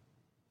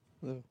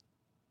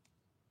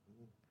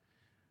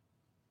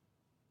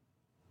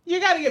 You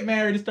got to get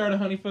married to start a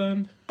honey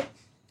fund.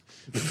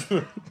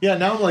 Yeah,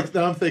 now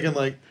I'm thinking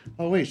like,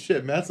 oh wait,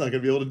 shit, Matt's not gonna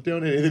be able to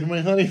donate anything to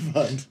my honey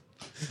fund.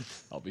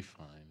 I'll be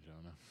fine,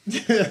 Jonah.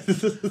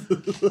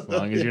 As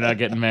long as you're not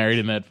getting married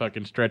in that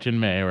fucking stretch in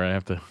May where I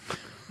have to...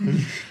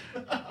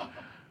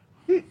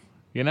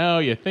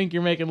 you think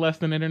you're making less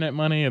than internet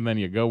money, and then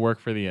you go work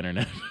for the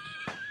internet.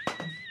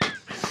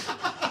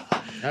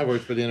 I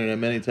worked for the internet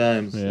many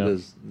times. Yeah. It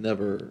was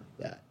never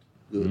that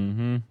good.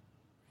 Mm-hmm.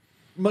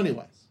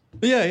 Money-wise.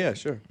 Yeah,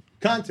 sure.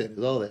 Content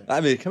is all there.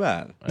 I mean, come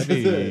on. Just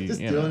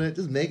doing it,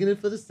 just making it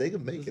for the sake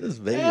of making it.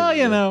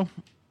 Well,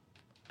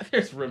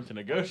 there's room to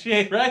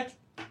negotiate, right?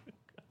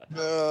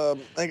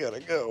 I gotta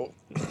go.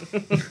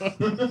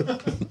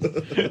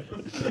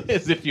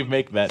 As if you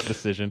make that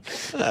decision.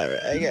 All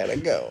right, I gotta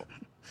go.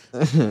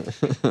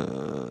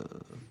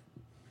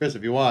 Chris,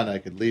 if you want, I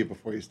could leave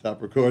before you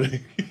stop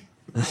recording.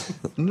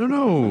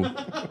 No.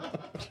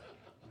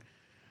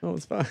 Oh,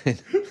 it's fine.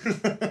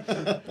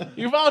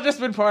 You've all just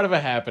been part of a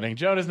happening.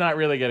 Jonah's not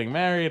really getting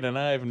married, and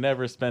I've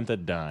never spent a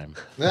dime.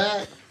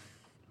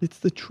 It's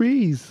the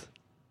trees.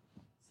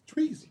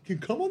 Trees. You can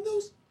come on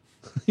those?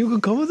 You can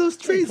come on those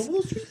trees? Come on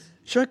those trees?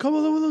 Should I come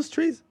on over those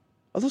trees?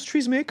 Are those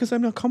trees mad because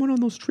I'm not coming on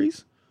those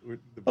trees?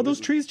 Are those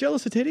trees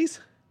jealous of titties?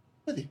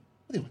 What do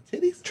they want,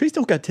 titties? Trees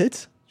don't got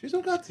tits. Trees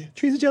don't got tits.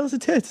 Trees are jealous of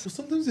tits. Well,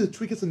 sometimes the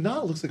tree gets a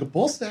knot. It looks like a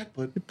ball sack,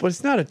 but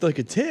it's not like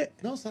a tit.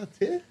 No, it's not a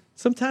tit.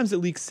 Sometimes it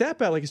leaks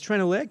sap out like it's trying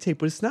to lactate,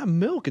 but it's not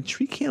milk. A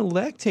tree can't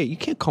lactate. You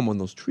can't come on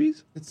those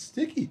trees. It's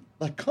sticky.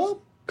 Like cum.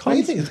 Cum.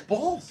 Anything, it's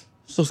balls.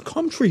 It's those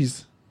cum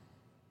trees.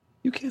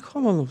 You can't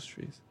come on those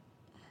trees.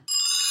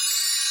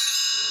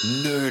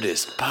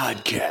 Nerdist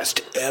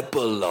Podcast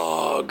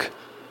Epilogue.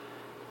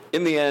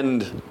 In the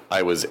end,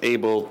 I was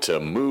able to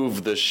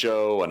move the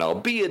show, and I'll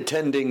be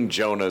attending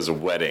Jonah's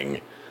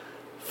wedding.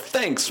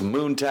 Thanks,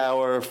 Moon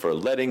Tower, for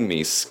letting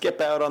me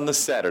skip out on the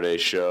Saturday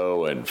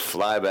show and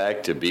fly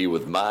back to be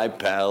with my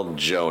pal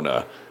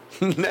Jonah.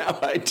 Now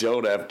I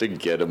don't have to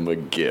get him a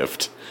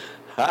gift.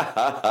 Ha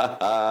ha ha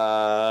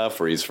ha.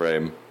 Freeze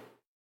frame.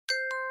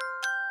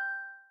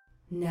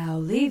 Now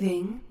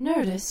leaving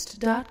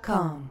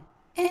Nerdist.com.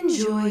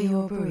 Enjoy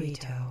your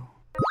burrito.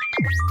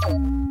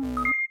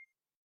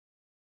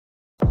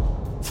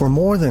 For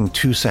more than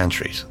 2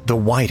 centuries, the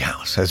White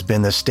House has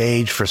been the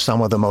stage for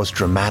some of the most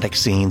dramatic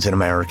scenes in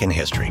American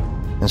history.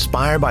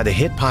 Inspired by the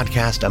hit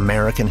podcast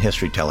American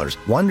History Tellers,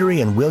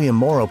 Wondery and William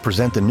Morrow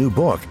present the new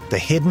book, The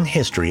Hidden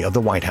History of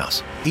the White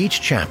House. Each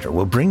chapter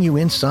will bring you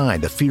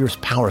inside the fierce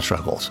power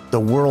struggles, the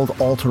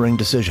world-altering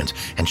decisions,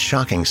 and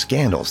shocking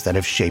scandals that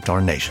have shaped our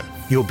nation.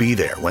 You'll be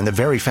there when the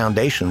very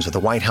foundations of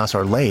the White House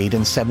are laid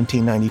in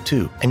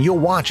 1792, and you'll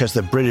watch as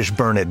the British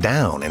burn it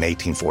down in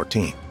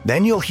 1814.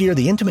 Then you'll hear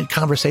the intimate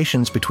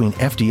conversations between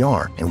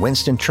FDR and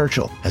Winston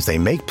Churchill as they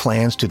make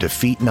plans to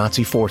defeat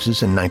Nazi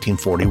forces in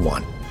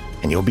 1941.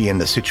 And you'll be in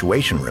the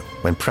Situation Room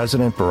when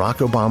President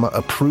Barack Obama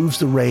approves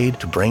the raid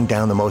to bring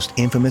down the most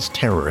infamous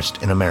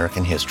terrorist in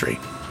American history.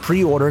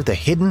 Pre-order The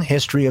Hidden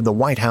History of the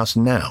White House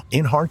now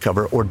in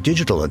hardcover or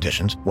digital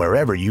editions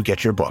wherever you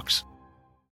get your books.